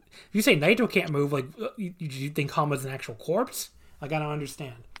do you... If you say Naito can't move, like, you think Honma's an actual corpse? Like, I don't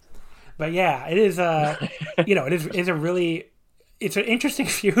understand. But yeah, it is it's an interesting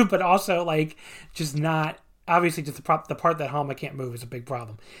feud, but also like just not obviously just the part that Honma can't move is a big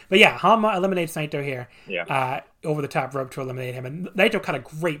problem. But yeah, Honma eliminates Naito here, over the top rope to eliminate him, and Naito cut a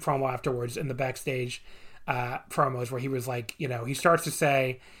great promo afterwards in the backstage promos where he was like, he starts to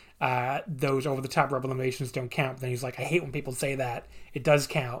say those over the top rope eliminations don't count. But then he's like, I hate when people say that. It does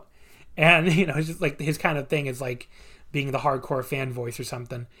count, and it's just like his kind of thing is like being the hardcore fan voice or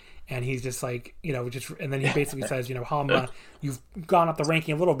something. And he's just like, and then he basically says, Honma, you've gone up the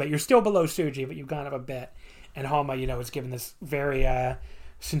ranking a little bit. You're still below Tsuji, but you've gone up a bit. And Honma, is given this very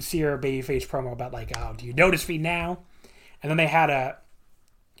sincere babyface promo about like, oh, do you notice me now? And then they had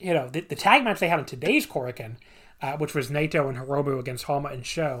the tag match they had on today's Korakuen, which was Naito and Hiromu against Honma and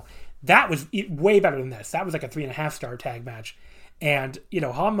Sho. That was way better than this. That was like a 3.5-star tag match. And,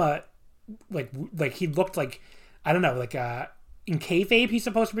 Honma, like he looked like, I don't know, like in kayfabe he's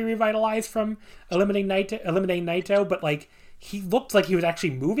supposed to be revitalized from eliminating Naito, but like he looked like he was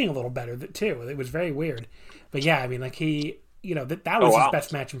actually moving a little better too. It was very weird. But yeah, I mean, like he, that was his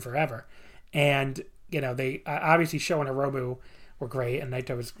best match in forever. And they obviously Sho and Hiromu were great, and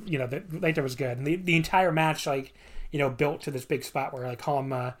Naito was, Naito was good, and the entire match built to this big spot where like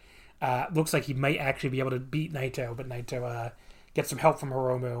Honma looks like he might actually be able to beat Naito, but Naito gets some help from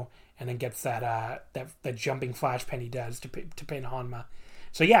Hiromu. And then gets that jumping flash pen he does to pin Honma.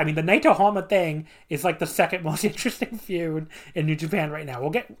 So yeah, I mean the Naito Honma thing is like the second most interesting feud in New Japan right now.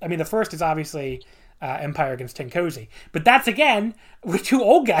 The first is obviously Empire against Tenkozy, but that's again with two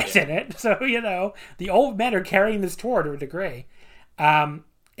old guys in it. So the old men are carrying this tour to a degree. And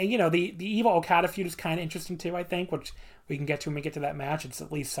the Evil Okada feud is kind of interesting too. I think, which we can get to when we get to that match. It's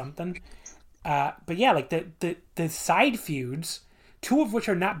at least something. But yeah, like the side feuds, two of which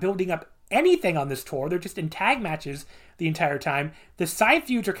are not building up anything on this tour. They're just in tag matches the entire time. The side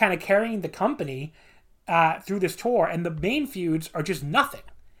feuds are kind of carrying the company through this tour, and the main feuds are just nothing.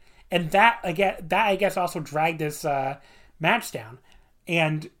 And that I guess also dragged this match down.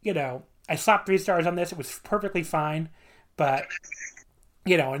 And I slapped 3 stars on this. It was perfectly fine, but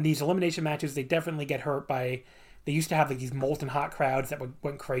in these elimination matches, they definitely get hurt by. They used to have like these molten hot crowds that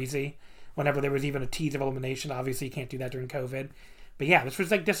went crazy whenever there was even a tease of elimination. Obviously, you can't do that during COVID. But yeah, this was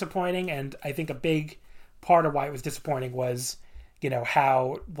like disappointing, and I think a big part of why it was disappointing was,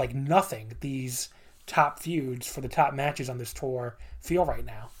 how like nothing these top feuds for the top matches on this tour feel right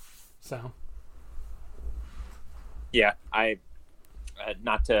now. So yeah, I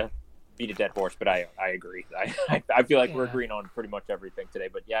not to beat a dead horse, but I agree. I feel like we're agreeing on pretty much everything today.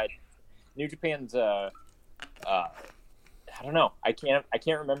 But yeah, New Japan's I don't know. I can't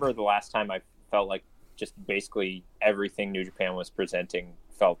remember the last time I felt like just basically everything New Japan was presenting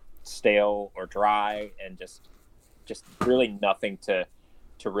felt stale or dry, and just really nothing to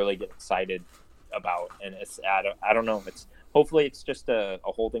really get excited about. And I don't know. Hopefully it's just a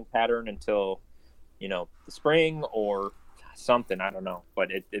holding pattern until the spring or something. I don't know, but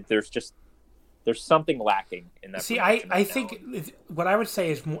there's something lacking in that. See, I think what I would say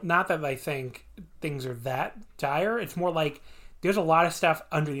is not that I think things are that dire. It's more like there's a lot of stuff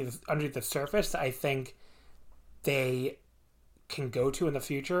underneath the surface that I think they can go to in the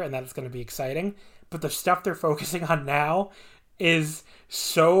future, and that it's going to be exciting. But the stuff they're focusing on now is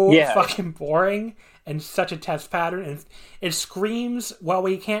so fucking boring and such a test pattern. And it screams, well,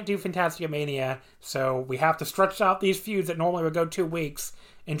 we can't do Fantastica Mania, so we have to stretch out these feuds that normally would go 2 weeks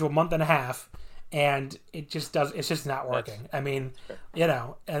into a month and a half. And it's just not working. I mean,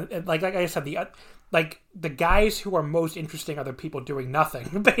 and like I said, like the guys who are most interesting are the people doing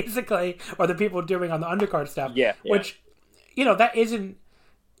nothing, basically, or the people doing on the undercard stuff. Yeah. Which, that isn't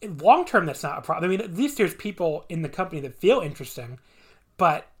long term. That's not a problem. I mean, at least there's people in the company that feel interesting,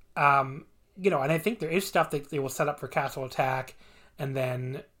 but and I think there is stuff that they will set up for Castle Attack, and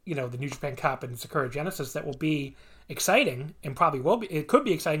then the New Japan Cup and Sakura Genesis that will be exciting and probably will be. It could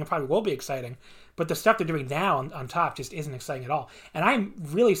be exciting and probably will be exciting, but the stuff they're doing now on top just isn't exciting at all. And I'm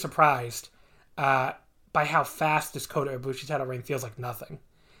really surprised by how fast this Kota Ibushi title reign feels like nothing.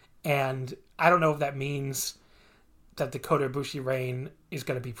 And I don't know if that means that the Kota Ibushi reign is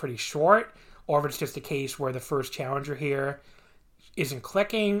going to be pretty short, or if it's just a case where the first challenger here isn't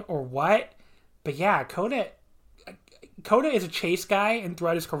clicking or what. But yeah, Kota is a chase guy and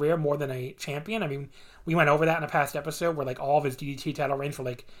throughout his career more than a champion. I mean, we went over that in a past episode where like all of his DDT title reigns for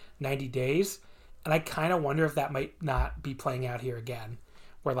like 90 days. And I kind of wonder if that might not be playing out here again,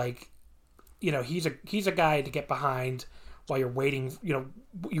 where like, he's a guy to get behind while you're waiting.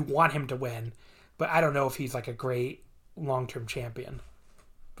 You want him to win, but I don't know if he's like a great long-term champion.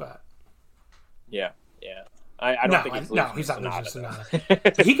 But yeah. I don't think he's not losing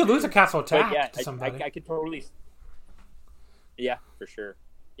Sonata. He could lose a Castle Attack to somebody. I could totally. Yeah, for sure.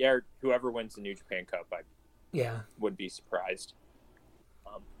 Yeah, or whoever wins the New Japan Cup, I would be surprised.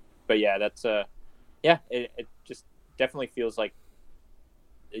 But yeah, that's it just definitely feels like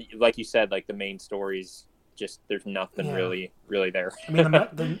you said, like the main stories, just there's nothing really there. I mean,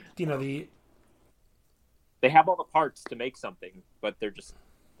 they have all the parts to make something, but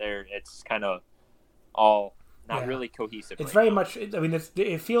it's kind of all not really cohesive. It's very much. I mean,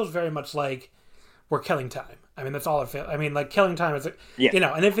 it feels very much like we're killing time. I mean, that's all it feels. I mean, like killing time is, and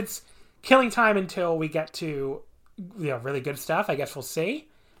if it's killing time until we get to, really good stuff, I guess we'll see.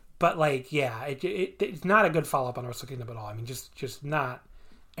 But like, it's not a good follow up on Wrestle Kingdom at all. I mean, just not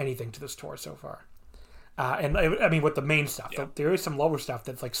anything to this tour so far. And I mean, with the main stuff, there is some lower stuff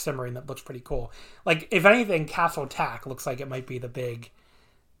that's like simmering that looks pretty cool. Like, if anything, Castle Attack looks like it might be the big,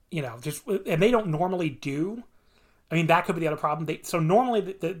 and they don't normally do. I mean, that could be the other problem. So normally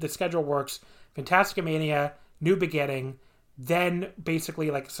the schedule works: Fantastica Mania, New Beginning, then basically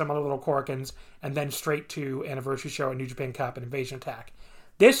like some other little Corkins, and then straight to Anniversary Show and New Japan Cup and Invasion Attack.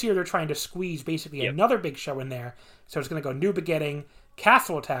 This year they're trying to squeeze basically another big show in there. So it's going to go New Beginning,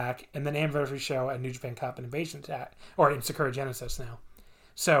 Castle Attack, and then Anniversary Show and New Japan Cup and Invasion Attack, or in Sakura Genesis now.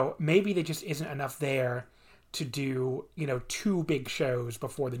 So maybe there just isn't enough there to do, two big shows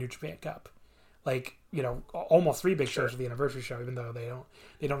before the New Japan Cup. Like, almost three big shows for the Anniversary Show, even though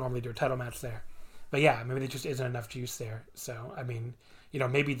they don't normally do a title match there. But yeah, maybe there just isn't enough juice there. So, I mean,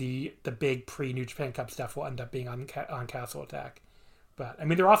 maybe the big pre-New Japan Cup stuff will end up being on Castle Attack. But, I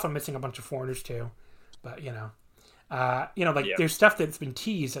mean, they're also missing a bunch of foreigners too. But, there's stuff that's been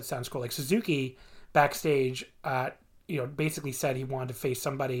teased that sounds cool. Like Suzuki backstage, basically said he wanted to face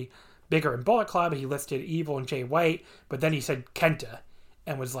somebody bigger in Bullet Club. He listed Evil and Jay White, but then he said Kenta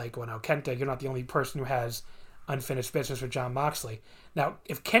and was like, well, no, Kenta, you're not the only person who has unfinished business with Jon Moxley. Now,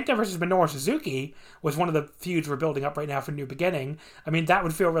 if Kenta versus Minoru Suzuki was one of the feuds we're building up right now for New Beginning, I mean, that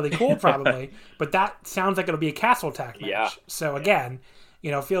would feel really cool probably, but that sounds like it'll be a Castle Attack match. Yeah. So again,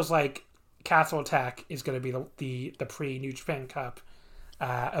 it feels like Castle Attack is going to be the pre-New Japan Cup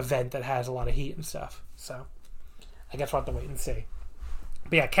event that has a lot of heat and stuff. So I guess we'll have to wait and see.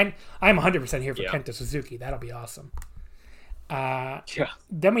 But yeah, I'm 100% here for Kenta Suzuki. That'll be awesome.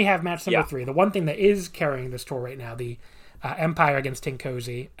 Then we have match number 3. The one thing that is carrying this tour right now, the Empire against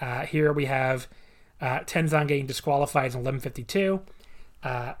Tenkozy. Here we have Tenzan getting disqualified in 11:52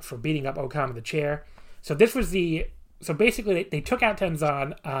 for beating up Okan with the chair. So this was basically they took out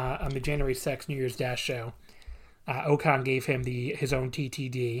Tenzan on the January 6th New Year's Dash show. Okan gave him his own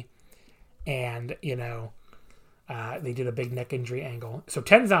TTD, and they did a big neck injury angle. So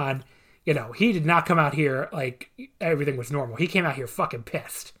Tenzan, he did not come out here like everything was normal. He came out here fucking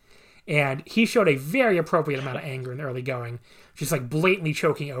pissed. And he showed a very appropriate amount of anger in the early going. Just like blatantly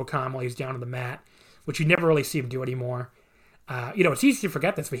choking Okan while he's down on the mat, which you never really see him do anymore. It's easy to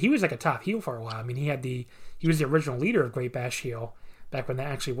forget this, but he was like a top heel for a while. I mean, he was the original leader of Great Bash Heel back when that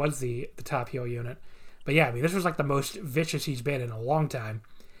actually was the top heel unit. But yeah, I mean, this was like the most vicious he's been in a long time.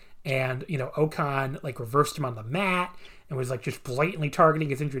 And, Okan like reversed him on the mat and was like just blatantly targeting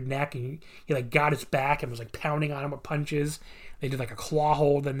his injured neck, and he like got his back and was like pounding on him with punches. They did like a claw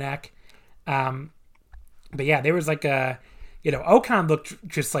hold in the neck. But yeah, there was like Okan looked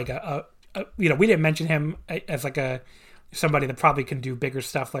just like we didn't mention him as like somebody that probably can do bigger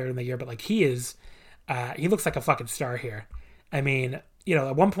stuff later in the year, but like he looks like a fucking star here. I mean,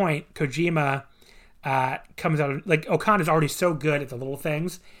 at one point Kojima comes out, like, Okan is already so good at the little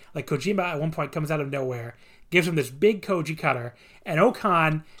things. Like, Kojima at one point comes out of nowhere, gives him this big Koji cutter, and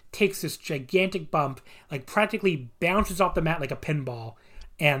Okan takes this gigantic bump, like, practically bounces off the mat like a pinball.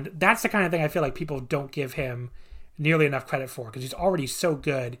 And that's the kind of thing I feel like people don't give him nearly enough credit for, because he's already so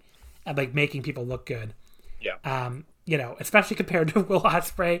good at, like, making people look good. Yeah. You know, especially compared to Will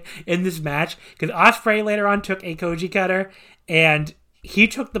Ospreay in this match, because Ospreay later on took a Koji cutter, and he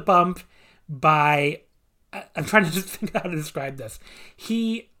took the bump by, I'm trying to just think how to describe this.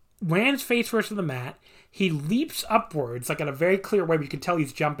 He lands face first on the mat, he leaps upwards, like in a very clear way where you can tell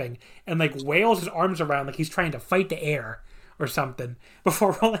he's jumping, and like wails his arms around like he's trying to fight the air or something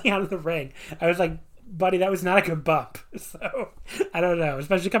before rolling out of the ring. I was like, buddy, that was not a good bump. So, I don't know,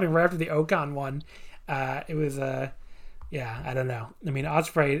 especially coming right after the Okan one. It was, yeah, I don't know. I mean,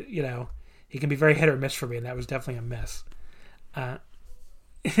 Ospreay, you know, he can be very hit or miss for me, and that was definitely a miss. Yeah,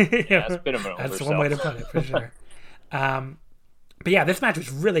 it's a bit of an That's one way to put it, for sure. But yeah, this match was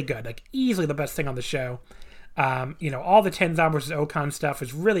really good. Like, easily the best thing on the show. You know, all the Tenzan versus Okan stuff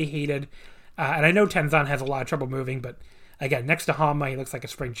was really heated. And I know Tenzan has a lot of trouble moving, but again, next to Hama, he looks like a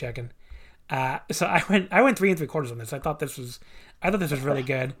spring chicken. So I went 3 3/4 on this. I thought this was really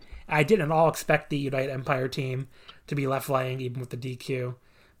good. I didn't at all expect the United Empire team to be left laying, even with the DQ,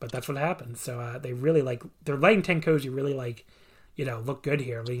 but that's what happened. So they really they're letting Tenkoji really you know, look good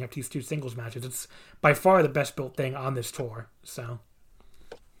here, leading up to these 2 singles matches. It's by far the best built thing on this tour. So,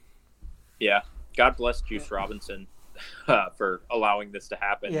 yeah, God bless Juice Robinson for allowing this to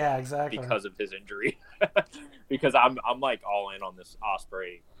happen. Yeah, exactly. Because of his injury, because I'm like all in on this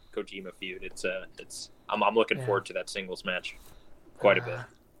Ospreay Kojima feud. I'm looking forward to that singles match quite a bit.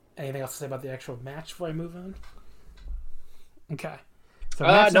 Anything else to say about the actual match before I move on? Okay. So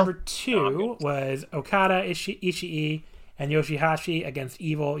match number 2 was Okada, Ishii, and Yoshihashi against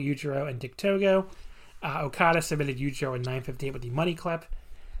Evil, Yujiro, and Dick Togo. Okada submitted Yujiro in 9:58 with the money clip.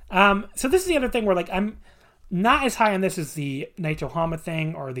 So this is the other thing where I'm not as high on this as the Naito Hama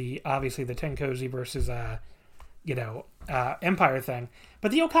thing, or obviously the Tenkoji versus Empire thing.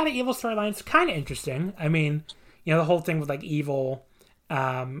 But the Okada Evil storyline is kind of interesting. I mean, you know, the whole thing with Evil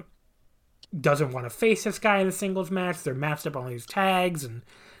doesn't want to face this guy in a singles match. They're matched up on these tags, and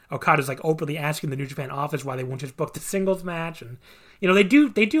Okada's openly asking the New Japan office why they won't just book the singles match. And you know, they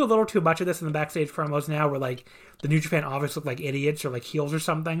do a little too much of this in the backstage promos now, where the New Japan office look like idiots or heels or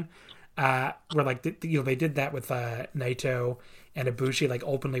something. Where they did that with Naito and Ibushi,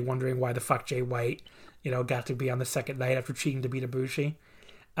 openly wondering why the fuck Jay White, you know, got to be on the second night after cheating to beat Ibushi.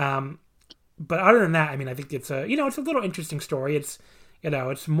 But other than that, I mean, I think it's a little interesting story. It's, you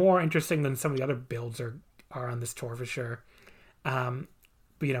know, it's more interesting than some of the other builds are on this tour for sure.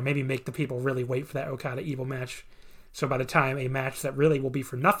 But, you know, maybe make the people really wait for that Okada Evil match. So by the time a match that really will be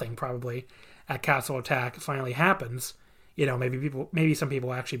for nothing probably at Castle Attack finally happens, you know, maybe some people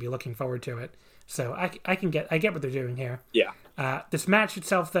will actually be looking forward to it. So I get what they're doing here. Yeah. This match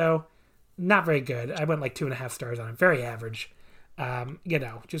itself, though, not very good. I went 2.5 stars on it. Very average. You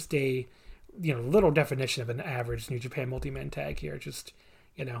know, just a little definition of an average New Japan multi-man tag here. Just,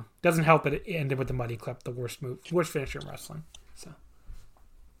 you know, doesn't help it ended with the money clip, the worst finisher in wrestling. So.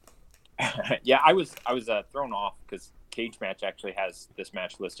 Yeah, I was thrown off because Cage Match actually has this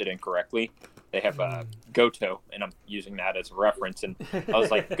match listed incorrectly. They have Goto, and I'm using that as a reference. And I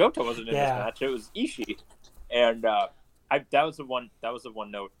was like, Goto wasn't in this match; it was Ishii. And that was the one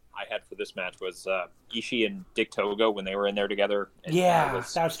note I had for this match was Ishii and Dick Togo when they were in there together. And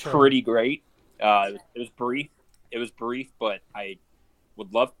that's true. Pretty great. It was brief, but I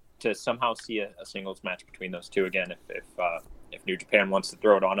would love to somehow see a singles match between those two again if New Japan wants to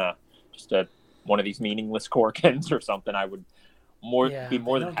throw it on one of these meaningless Corkins or something. I would be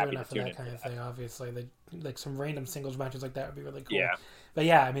more than happy to tune in. Kind of thing, obviously, some random singles matches like that would be really cool. Yeah, but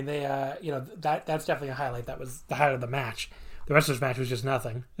yeah, I mean, they that's definitely a highlight. That was the highlight of the match. The rest of this match was just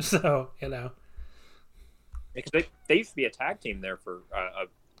nothing. So, you know, because they used to be a tag team there for a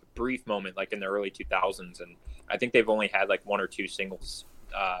brief moment, in the early 2000s, and I think they've only had 1 or 2 singles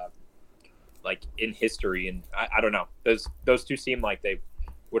in history. And I don't know, those two seem like they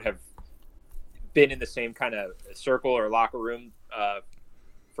would have been in the same kind of circle or locker room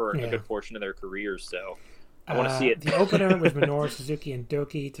for a good portion of their careers. So I want to see it. The opener was Minoru Suzuki and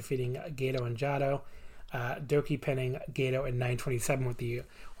Doki defeating Gato and Jado. Doki pinning Gato in 9:27 with the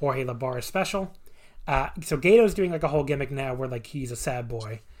Jorge Labarra special. So Gato's doing a whole gimmick now where he's a sad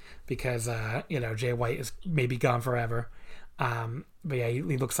boy because Jay White is maybe gone forever. But yeah, he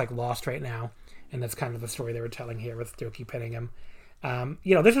looks lost right now, and that's kind of the story they were telling here with Doki pinning him.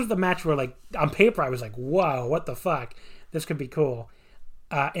 This was the match where on paper I was whoa, what the fuck, this could be cool.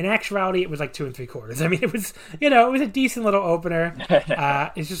 In actuality, it was like 2 3/4. I mean, it was, it was a decent little opener.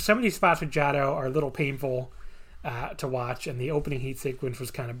 It's just some of these spots with Jado are a little painful to watch, and the opening heat sequence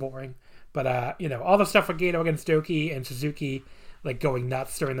was kind of boring. But, all the stuff with Gato against Doki and Suzuki, like, going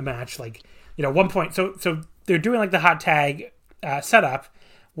nuts during the match. Like, one point, so they're doing, like, the hot tag setup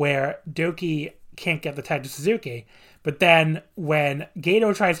where Doki can't get the tag to Suzuki. But then when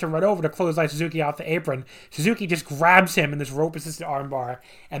Gato tries to run over to clothesline Suzuki off the apron, Suzuki just grabs him in this rope-assisted armbar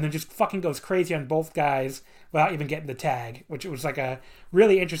and then just fucking goes crazy on both guys without even getting the tag, which was like a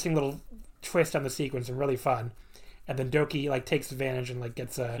really interesting little twist on the sequence and really fun. And then Doki like takes advantage and like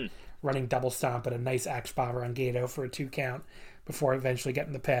gets a running double stomp and a nice axe bomber on Gato for a 2 count before eventually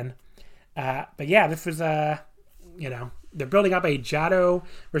getting the pin. But yeah, this was they're building up a Jado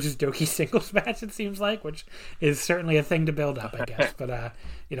versus Doki singles match, it seems like, which is certainly a thing to build up, I guess. But I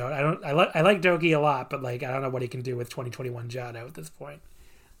like Doki a lot, but like I don't know what he can do with 2021 Jado at this point.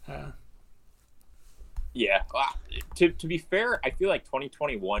 Yeah, to be fair, I feel like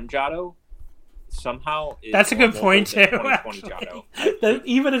 2021 Jado somehow is that's a good point too. 2020 Jado.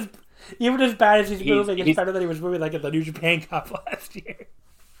 Even as bad as he's moving, it's better than he was moving like at the New Japan Cup last year.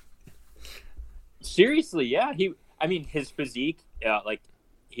 Seriously, yeah. His physique, like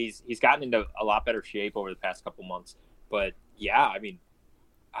he's gotten into a lot better shape over the past couple months. But yeah, I mean,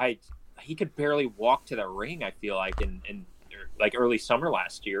 he could barely walk to the ring. I feel like in like early summer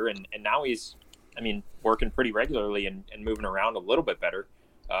last year, and now he's, working pretty regularly and moving around a little bit better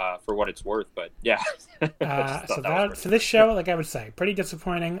for what it's worth. But yeah, so this show, like I would say, pretty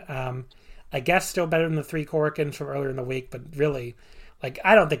disappointing. I guess still better than the 3 Korakuens from earlier in the week, but really, like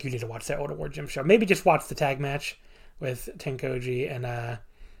I don't think you need to watch that Oda War Gym show. Maybe just watch the tag match with Tenkoji and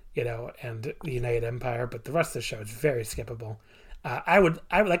and the United Empire, but the rest of the show is very skippable. I would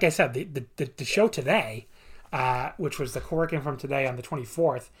like I said, the show today, which was the Korakuen from today on the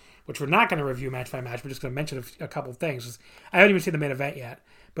 24th, which we're not going to review match by match. We're just going to mention a couple of things. I haven't even seen the main event yet,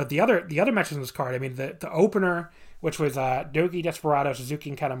 but the other matches on this card. I mean, the opener, which was Doki Desperado, Suzuki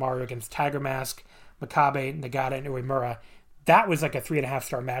and Kanemaru against Tiger Mask, Makabe, Nagata, and Uemura. That was like a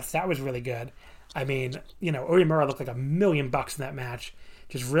 3.5-star match. That was really good. I mean, Uemura looked like $1 million in that match.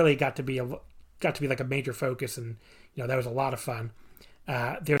 Just really got to be like a major focus, and that was a lot of fun.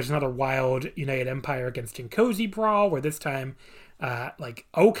 There was another wild United Empire against Tenkoji brawl where this time, like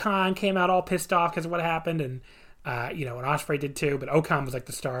Okan came out all pissed off because of what happened, and and Ospreay did too. But Okan was like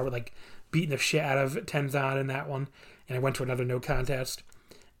the star with like beating the shit out of Tenzan in that one, and it went to another no contest.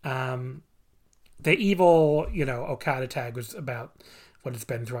 The evil, Okada tag was about what it's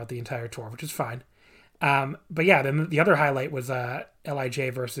been throughout the entire tour, which is fine. But yeah, then the other highlight was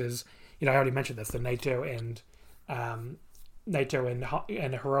LIJ versus, I already mentioned this, the Naito and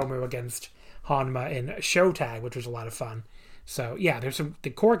Hiromu against Hanma in show tag, which was a lot of fun. So yeah, the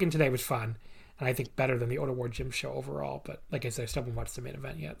Korakuen today was fun, and I think better than the Oda War Gym show overall. But like I said, I still haven't watched the main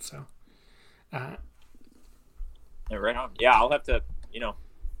event yet. So, yeah, right on. Yeah, I'll have to,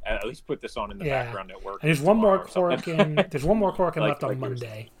 at least put this on in the background at work. And there's one more Korakuen. There's one more Korakuen left on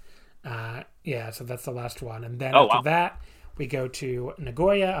Monday. So that's the last one, and then after that we go to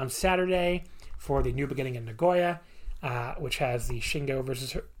Nagoya on Saturday for the New Beginning in Nagoya, which has the Shingo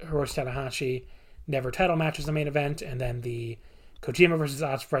versus Hiroshi Tanahashi Never title match as the main event, and then the Kojima versus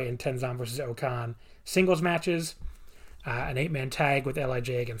Ospreay and Tenzan versus Okan singles matches. An 8-man tag with LIJ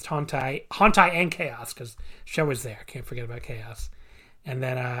against Hontai and Chaos, because Show is there. Can't forget about Chaos. And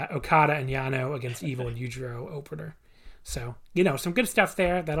then Okada and Yano against Evil and Yujiro opener. So, some good stuff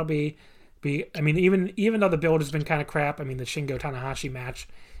there. That'll be even though the build has been kind of crap, the Shingo Tanahashi match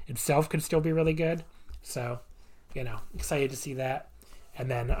itself could still be really good. So, excited to see that. And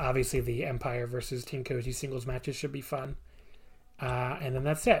then obviously the Empire versus Tenkoji singles matches should be fun. And then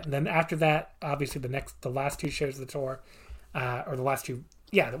that's it. And then after that, obviously the last 2 shows of the tour, or the last 2,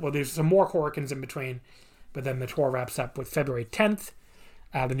 there's some more Korakuens in between, but then the tour wraps up with February 10th,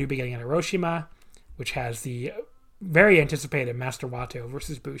 the New Beginning in Hiroshima, which has the very anticipated Master Wato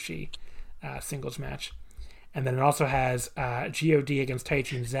versus Bushi singles match. And then it also has GOD against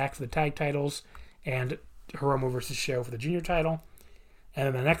Taichi and Zack for the tag titles, and Hiromu versus Sho for the junior title. And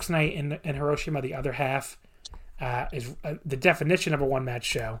then the next night in Hiroshima, the other half is the definition of a one-match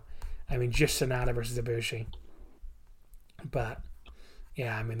show. Just Sonata versus Ibushi. But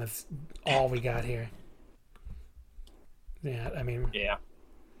yeah, that's all we got here. Yeah, yeah.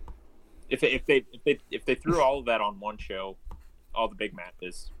 If they threw all of that on one show, all the big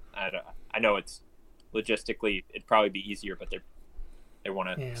matches, I know it's logistically it'd probably be easier, but they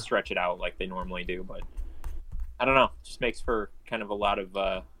want to stretch it out like they normally do. But I don't know, it just makes for kind of a lot of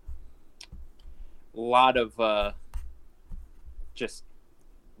just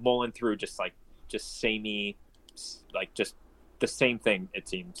mulling through just samey, like just the same thing, it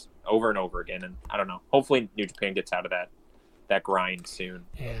seems, over and over again. And I don't know. Hopefully New Japan gets out of that grind soon.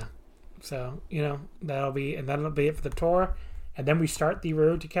 Yeah. So, that'll be it for the tour. And then we start the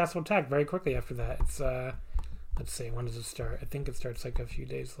road to Castle Attack very quickly after that. It's, let's see, when does it start? I think it starts like a few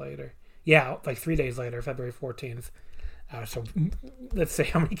days later. Yeah, like 3 days later, February 14th. So let's see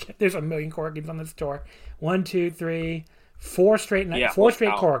how many. There's a million Korakuens on this tour. 1, 2, 3, 4 straight nights. Yeah, 4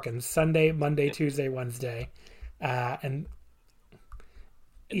 straight Korakuens. Sunday, Monday, Tuesday, Wednesday, and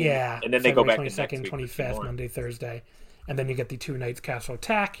then they go back to 22nd, 25th, Monday, Thursday, and then you get the 2 nights Castle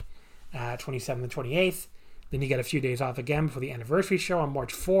Attack, 27th and 28th. Then you get a few days off again before the anniversary show on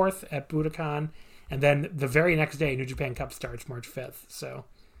March 4th at Budokan, and then the very next day New Japan Cup starts March 5th. So,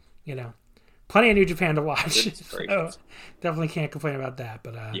 plenty of New Japan to watch. So definitely can't complain about that.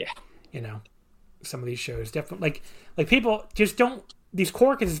 But some of these shows definitely like people just don't, these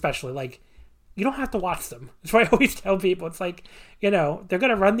Korakuens especially, like, you don't have to watch them. That's what I always tell people. It's like, they're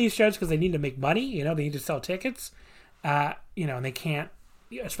gonna run these shows because they need to make money. They need to sell tickets. And they can't,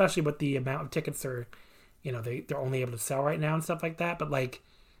 especially with the amount of tickets they're only able to sell right now and stuff like that. But like,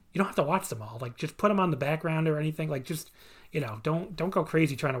 you don't have to watch them all. Like, just put them on the background or anything. Like, just don't go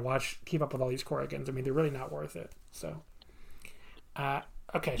crazy trying to keep up with all these Korakuens. I mean, they're really not worth it. So,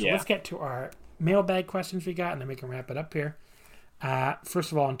 okay, so let's get to our mailbag questions we got, and then we can wrap it up here.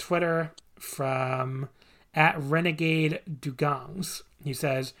 First of all, on Twitter, from @RenegadeDugongs, he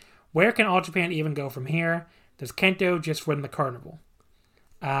says, "Where can All Japan even go from here? Does Kento just win the Carnival?"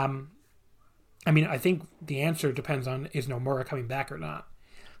 I mean, I think the answer depends on, is Nomura coming back or not?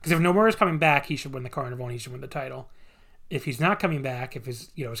 Because if Nomura's coming back, he should win the Carnival and he should win the title. If he's not coming back, if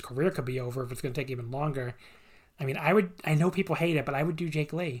his career could be over, if it's going to take even longer, I mean, I know people hate it, but I would do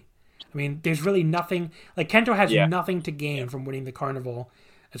Jake Lee. I mean, there's really nothing, like, Kento has nothing to gain from winning the Carnival,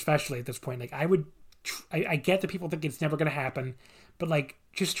 especially at this point. Like, I get that people think it's never going to happen, but like,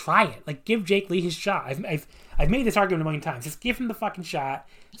 just try it. Like, give Jake Lee his shot. I've made this argument a million times. Just give him the fucking shot.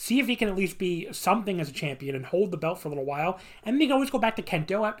 See if he can at least be something as a champion and hold the belt for a little while. And then you can always go back to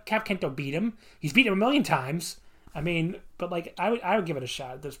Kento. Have Kento beat him. He's beaten him a million times. I mean, but like, I would give it a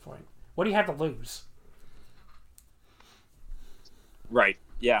shot at this point. What do you have to lose? Right.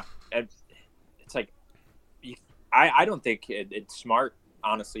 Yeah. And it's like, I don't think it's smart,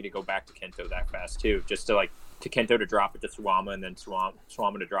 honestly, to go back to Kento that fast too. Just to Kento to drop it to Suwama, and then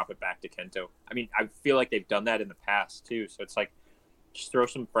Suwama to drop it back to Kento. I mean, I feel like they've done that in the past too. So it's like, just throw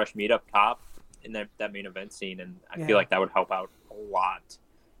some fresh meat up top in that main event scene, and I feel like that would help out a lot.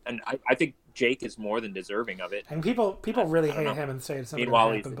 And I think Jake is more than deserving of it. And people really hate him and say it's not going to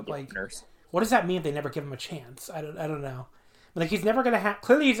happen. But like, what does that mean if they never give him a chance? I don't know. But like, he's never going to have.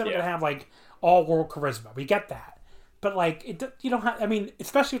 Clearly, he's never going to have like all world charisma. We get that. But like, you don't have. I mean,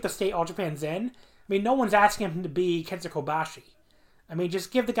 especially with the state All Japan's in. I mean, no one's asking him to be Kenta Kobashi. I mean,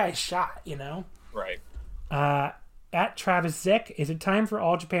 just give the guy a shot, Right. At Travis Zick, is it time for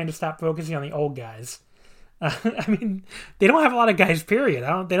All Japan to stop focusing on the old guys? I mean, they don't have a lot of guys, period.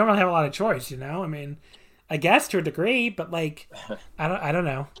 They don't really have a lot of choice, I mean, I guess to a degree, but like, I don't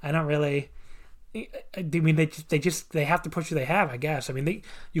know. I don't really. I mean, they have to push who they have, I guess. I mean,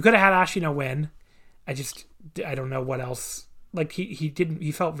 you could have had Ashino win. I don't know what else. Like,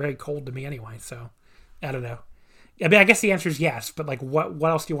 he felt very cold to me anyway, so I don't know. I mean, I guess the answer is yes, but like, what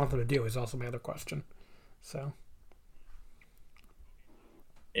else do you want them to do is also my other question. So,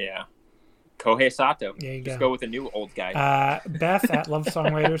 yeah, Kohei Sato. There you Just go with a new old guy. Beth at Love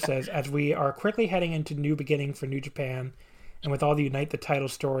Songwriter says, as we are quickly heading into new beginning for New Japan, and with all the Unite the Title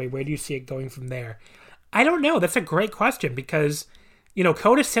story, where do you see it going from there? I don't know. That's a great question because,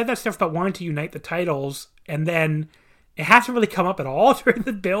 Kota said that stuff about wanting to unite the titles, and then it hasn't really come up at all during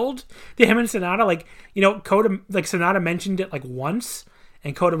the build to him and Sonata. Like, Kota, like, Sonata mentioned it like once,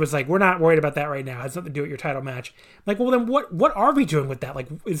 and Kota was like, we're not worried about that right now. It has nothing to do with your title match. I'm like, well, then what are we doing with that? Like,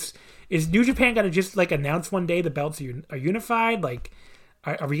 is New Japan going to just like announce one day the belts are unified? Like,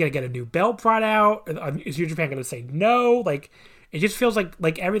 are we going to get a new belt brought out? Is New Japan going to say no? Like, it just feels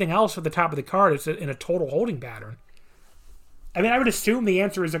like everything else at the top of the card is in a total holding pattern. I mean, I would assume the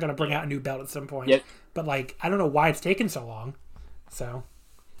answer is they're going to bring out a new belt at some point. Yep. But, like, I don't know why it's taken so long. So,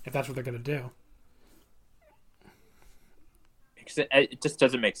 if that's what they're going to do. It just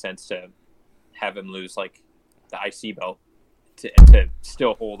doesn't make sense to have him lose, like, the IC belt to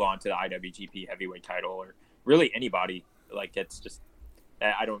still hold on to the IWGP heavyweight title, or really anybody. Like, it's just,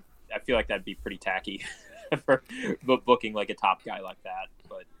 I feel like that'd be pretty tacky for booking, like, a top guy like that.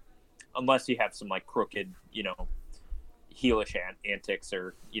 But unless you have some, like, crooked, heelish antics,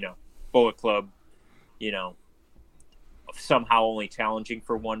 or, Bullet Club, somehow only challenging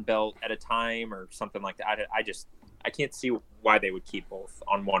for one belt at a time or something like that. I can't see why they would keep both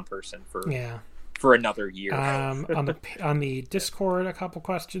on one person for another year. On the Discord, a couple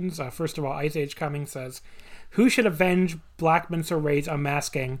questions. First of all, Ice Age Cummings says, who should avenge Blackman's Ray's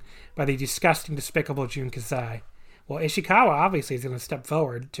unmasking by the disgusting, despicable Jun Kasai? Well, Ishikawa obviously is going to step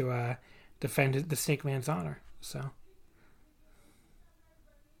forward to defend the Snake Man's honor. So,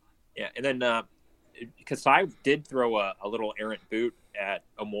 yeah, and then Kasai did throw a little errant boot at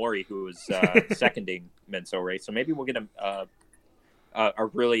Omori, who was seconding Menso Ray. So maybe we'll get a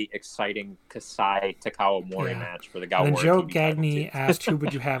really exciting Kasai Takao Omori match for the Gawara. And then Joe TV Gagny asked, who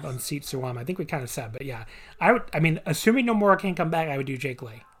would you have on Seat Suwama? I think we kind of said, but yeah, I mean, assuming Nomura can't come back, I would do Jake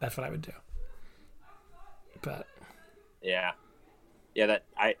Lee. That's what I would do. But yeah, that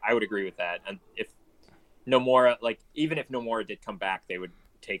I would agree with that. And if Nomura, even if Nomura did come back, they would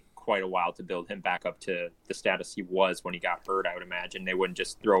take quite a while to build him back up to the status he was when he got hurt. I would imagine they wouldn't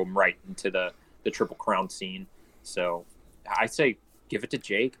just throw him right into the Triple Crown scene. So I say give it to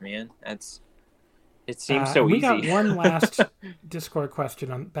Jake, man. It seems so easy. We got one last Discord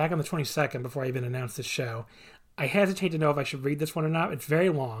question back on the 22nd before I even announced this show. I hesitate to know if I should read this one or not. It's very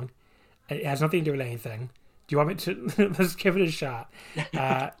long. It has nothing to do with anything. Do you want me to? Let's give it a shot.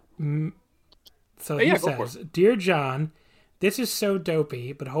 So he says, Dear John, this is so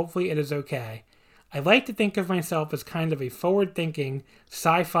dopey, but hopefully it is okay. I like to think of myself as kind of a forward-thinking,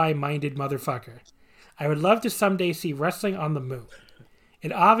 sci-fi-minded motherfucker. I would love to someday see wrestling on the moon.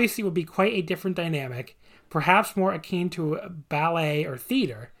 It obviously would be quite a different dynamic, perhaps more akin to ballet or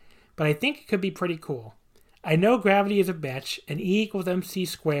theater, but I think it could be pretty cool. I know gravity is a bitch, and E equals MC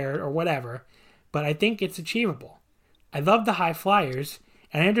squared or whatever, but I think it's achievable. I love the high flyers,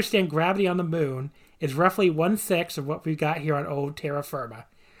 and I understand gravity on the moon is roughly 1/6 of what we've got here on old terra firma.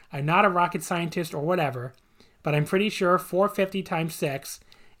 I'm not a rocket scientist or whatever, but I'm pretty sure 450 times 6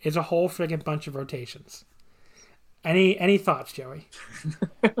 is a whole friggin' bunch of rotations. Any thoughts, Joey?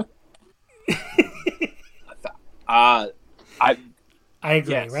 I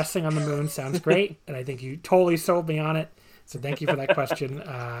agree. Yes. Wrestling on the moon sounds great, and I think you totally sold me on it. So thank you for that question.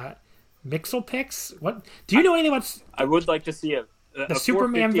 Mixel Pix? What? Do you know anything about? I would like to see the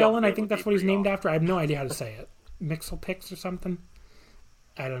Superman villain. I think that's what he's named after. I have no idea how to say it. Mixel Pix or something.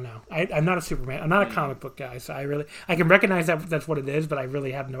 I don't know. I'm not a Superman. I'm not a comic book guy, so I can recognize that's what it is, but I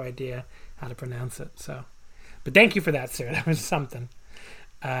really have no idea how to pronounce it. So, but thank you for that, sir. That was something.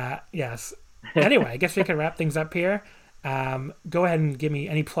 Yes. Anyway, I guess we can wrap things up here. Go ahead and give me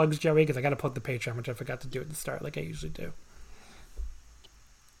any plugs, Joey, because I got to plug the Patreon, which I forgot to do at the start, like I usually do.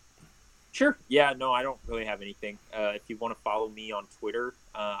 Sure. Yeah. No, I don't really have anything. If you want to follow me on Twitter,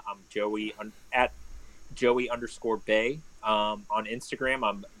 I'm Joey at Joey_Bay. On Instagram,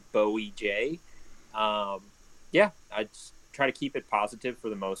 I'm BowieJ. Yeah, I just try to keep it positive for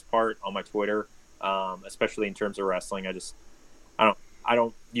the most part on my Twitter, especially in terms of wrestling. I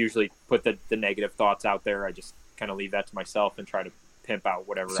don't usually put the negative thoughts out there. I just kind of leave that to myself and try to pimp out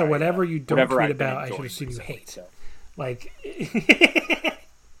whatever. So whatever you don't tweet about, I should assume you hate. So. Like,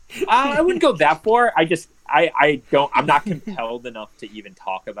 I wouldn't go that far. I'm not compelled enough to even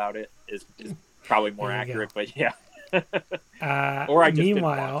talk about it. Is probably more accurate, but yeah. Or I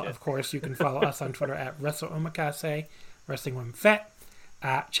meanwhile, of course, you can follow us on Twitter at WrestleOmakase, Wrestling Women Fet.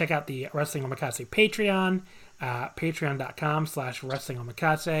 Check out the Wrestling Omakase Patreon,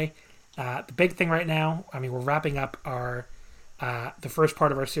 patreon.com/WrestlingOmakase. The big thing right now, I mean, we're wrapping up the first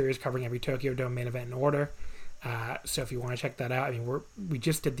part of our series covering every Tokyo Dome main event in order. So if you want to check that out, I mean, we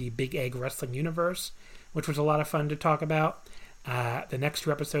just did the Big Egg Wrestling Universe, which was a lot of fun to talk about. The next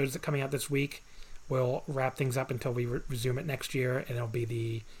 2 episodes that are coming out this week will wrap things up until we resume it next year, and it'll be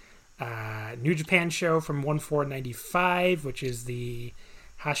the New Japan show from 1495, which is the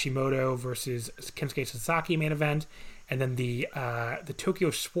Hashimoto versus Kensuke Sasaki main event, and then the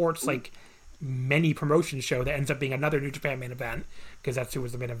Tokyo Sports mini promotion show that ends up being another New Japan main event, because that's who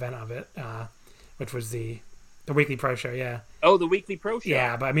was the main event of it, which was the Weekly Pro Show, yeah. Oh, the Weekly Pro Show.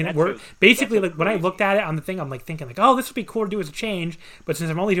 Yeah, but I mean, we're basically when I looked at it on the thing, I'm thinking oh, this would be cool to do as a change. But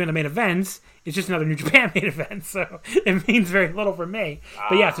since I'm only doing the main events, it's just another New Japan main event, so it means very little for me.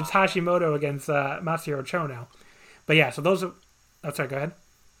 But yeah, so it's Hashimoto against Masahiro Chono. But yeah, so those are. Oh, sorry, go ahead.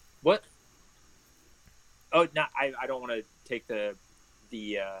 What? Oh, no, I don't want to take the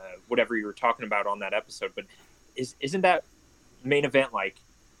whatever you were talking about on that episode, but isn't that main event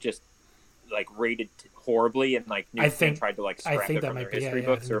just rated horribly and New Japan tried to scrap it from their history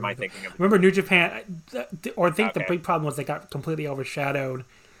books, or am I thinking of? Remember New Japan, or think the big problem was they got completely overshadowed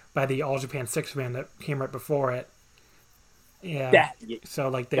by the All Japan 6-man that came right before it. Yeah. So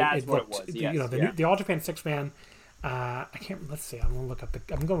that's what it was. Yes, the All Japan 6-man I can't. Let's see. I'm gonna look up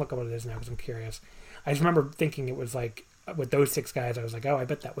what it is now because I'm curious. I just remember thinking it was like with those 6 guys. I was like, oh, I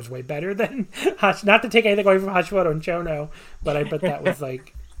bet that was way better than not to take anything away from Hashimoto and Chono, but I bet that was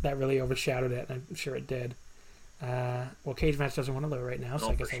like that really overshadowed it, and I'm sure it did. Well, Cage Match doesn't want to load right now, so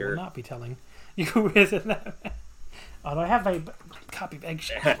I guess I will not be telling you who is in that. Although I have my copy of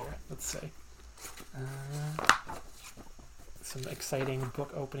Eggshell for it. Let's see. Some exciting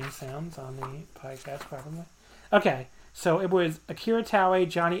book opening sounds on the podcast, probably. Okay, so it was Akira Taue,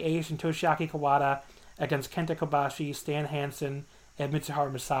 Johnny Ace, and Toshiaki Kawada against Kenta Kobashi, Stan Hansen, and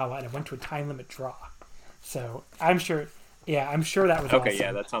Mitsuharu Misawa, and it went to a time limit draw. So I'm sure that was okay. awesome.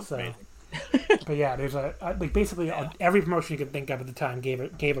 Yeah, that sounds amazing. But yeah, there's basically every promotion you could think of at the time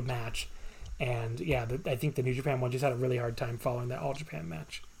gave a match, and yeah, I think the New Japan one just had a really hard time following that All Japan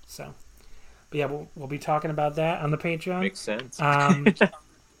match. So, but yeah, we'll be talking about that on the Patreon. Makes sense.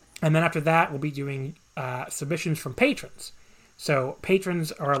 And then after that, we'll be doing submissions from patrons. So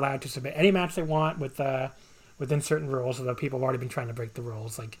patrons are allowed to submit any match they want within certain rules. Although people have already been trying to break the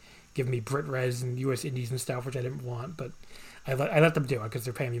rules, like giving me Brit Res and U.S. Indies and stuff, which I didn't want, but I let them do it because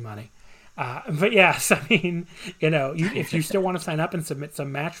they're paying me money. But yes, I mean, if you still want to sign up and submit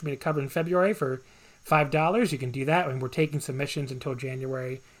some match for me to cover in February for $5, you can do that. And we're taking submissions until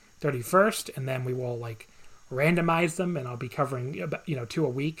January 31st, and then we will randomize them, and I'll be covering 2 a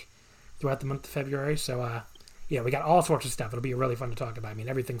week throughout the month of February. So we got all sorts of stuff. It'll be really fun to talk about. I mean,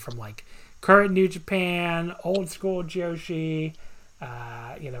 everything from current New Japan, old school Joshi.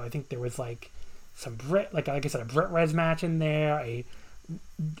 I think there was some Brit, like I said, a Brit Res match in there, a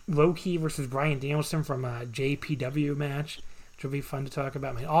Low-Key versus Bryan Danielson from a JPW match, which will be fun to talk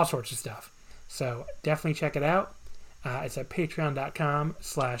about. I mean, all sorts of stuff. So definitely check it out. It's at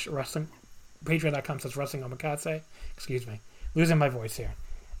patreon.com/wrestling. Patreon.com/wrestlingomakase. Excuse me. Losing my voice here.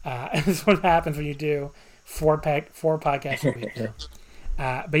 This is what happens when you do four podcasts a week.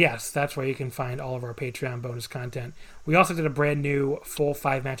 But yes, that's where you can find all of our Patreon bonus content. We also did a brand new full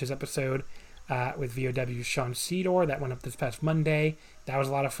 5 matches episode with VOW's Sean Cedar. That went up this past Monday. That was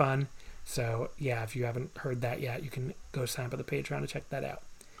a lot of fun. So yeah, if you haven't heard that yet, you can go sign up at the Patreon to check that out.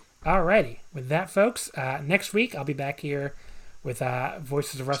 Alrighty, with that, folks, next week I'll be back here with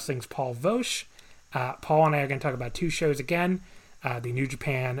Voices of Wrestling's Paul Vosch. Paul and I are going to talk about 2 shows again. The New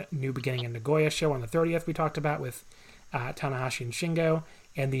Japan New Beginning in Nagoya show on the 30th we talked about with Tanahashi and Shingo,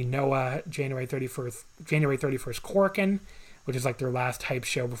 and the Noah January 31st Korakuen, which is their last hype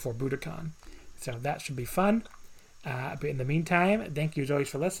show before Budokan. So that should be fun. But in the meantime, thank you as always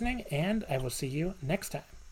for listening, and I will see you next time.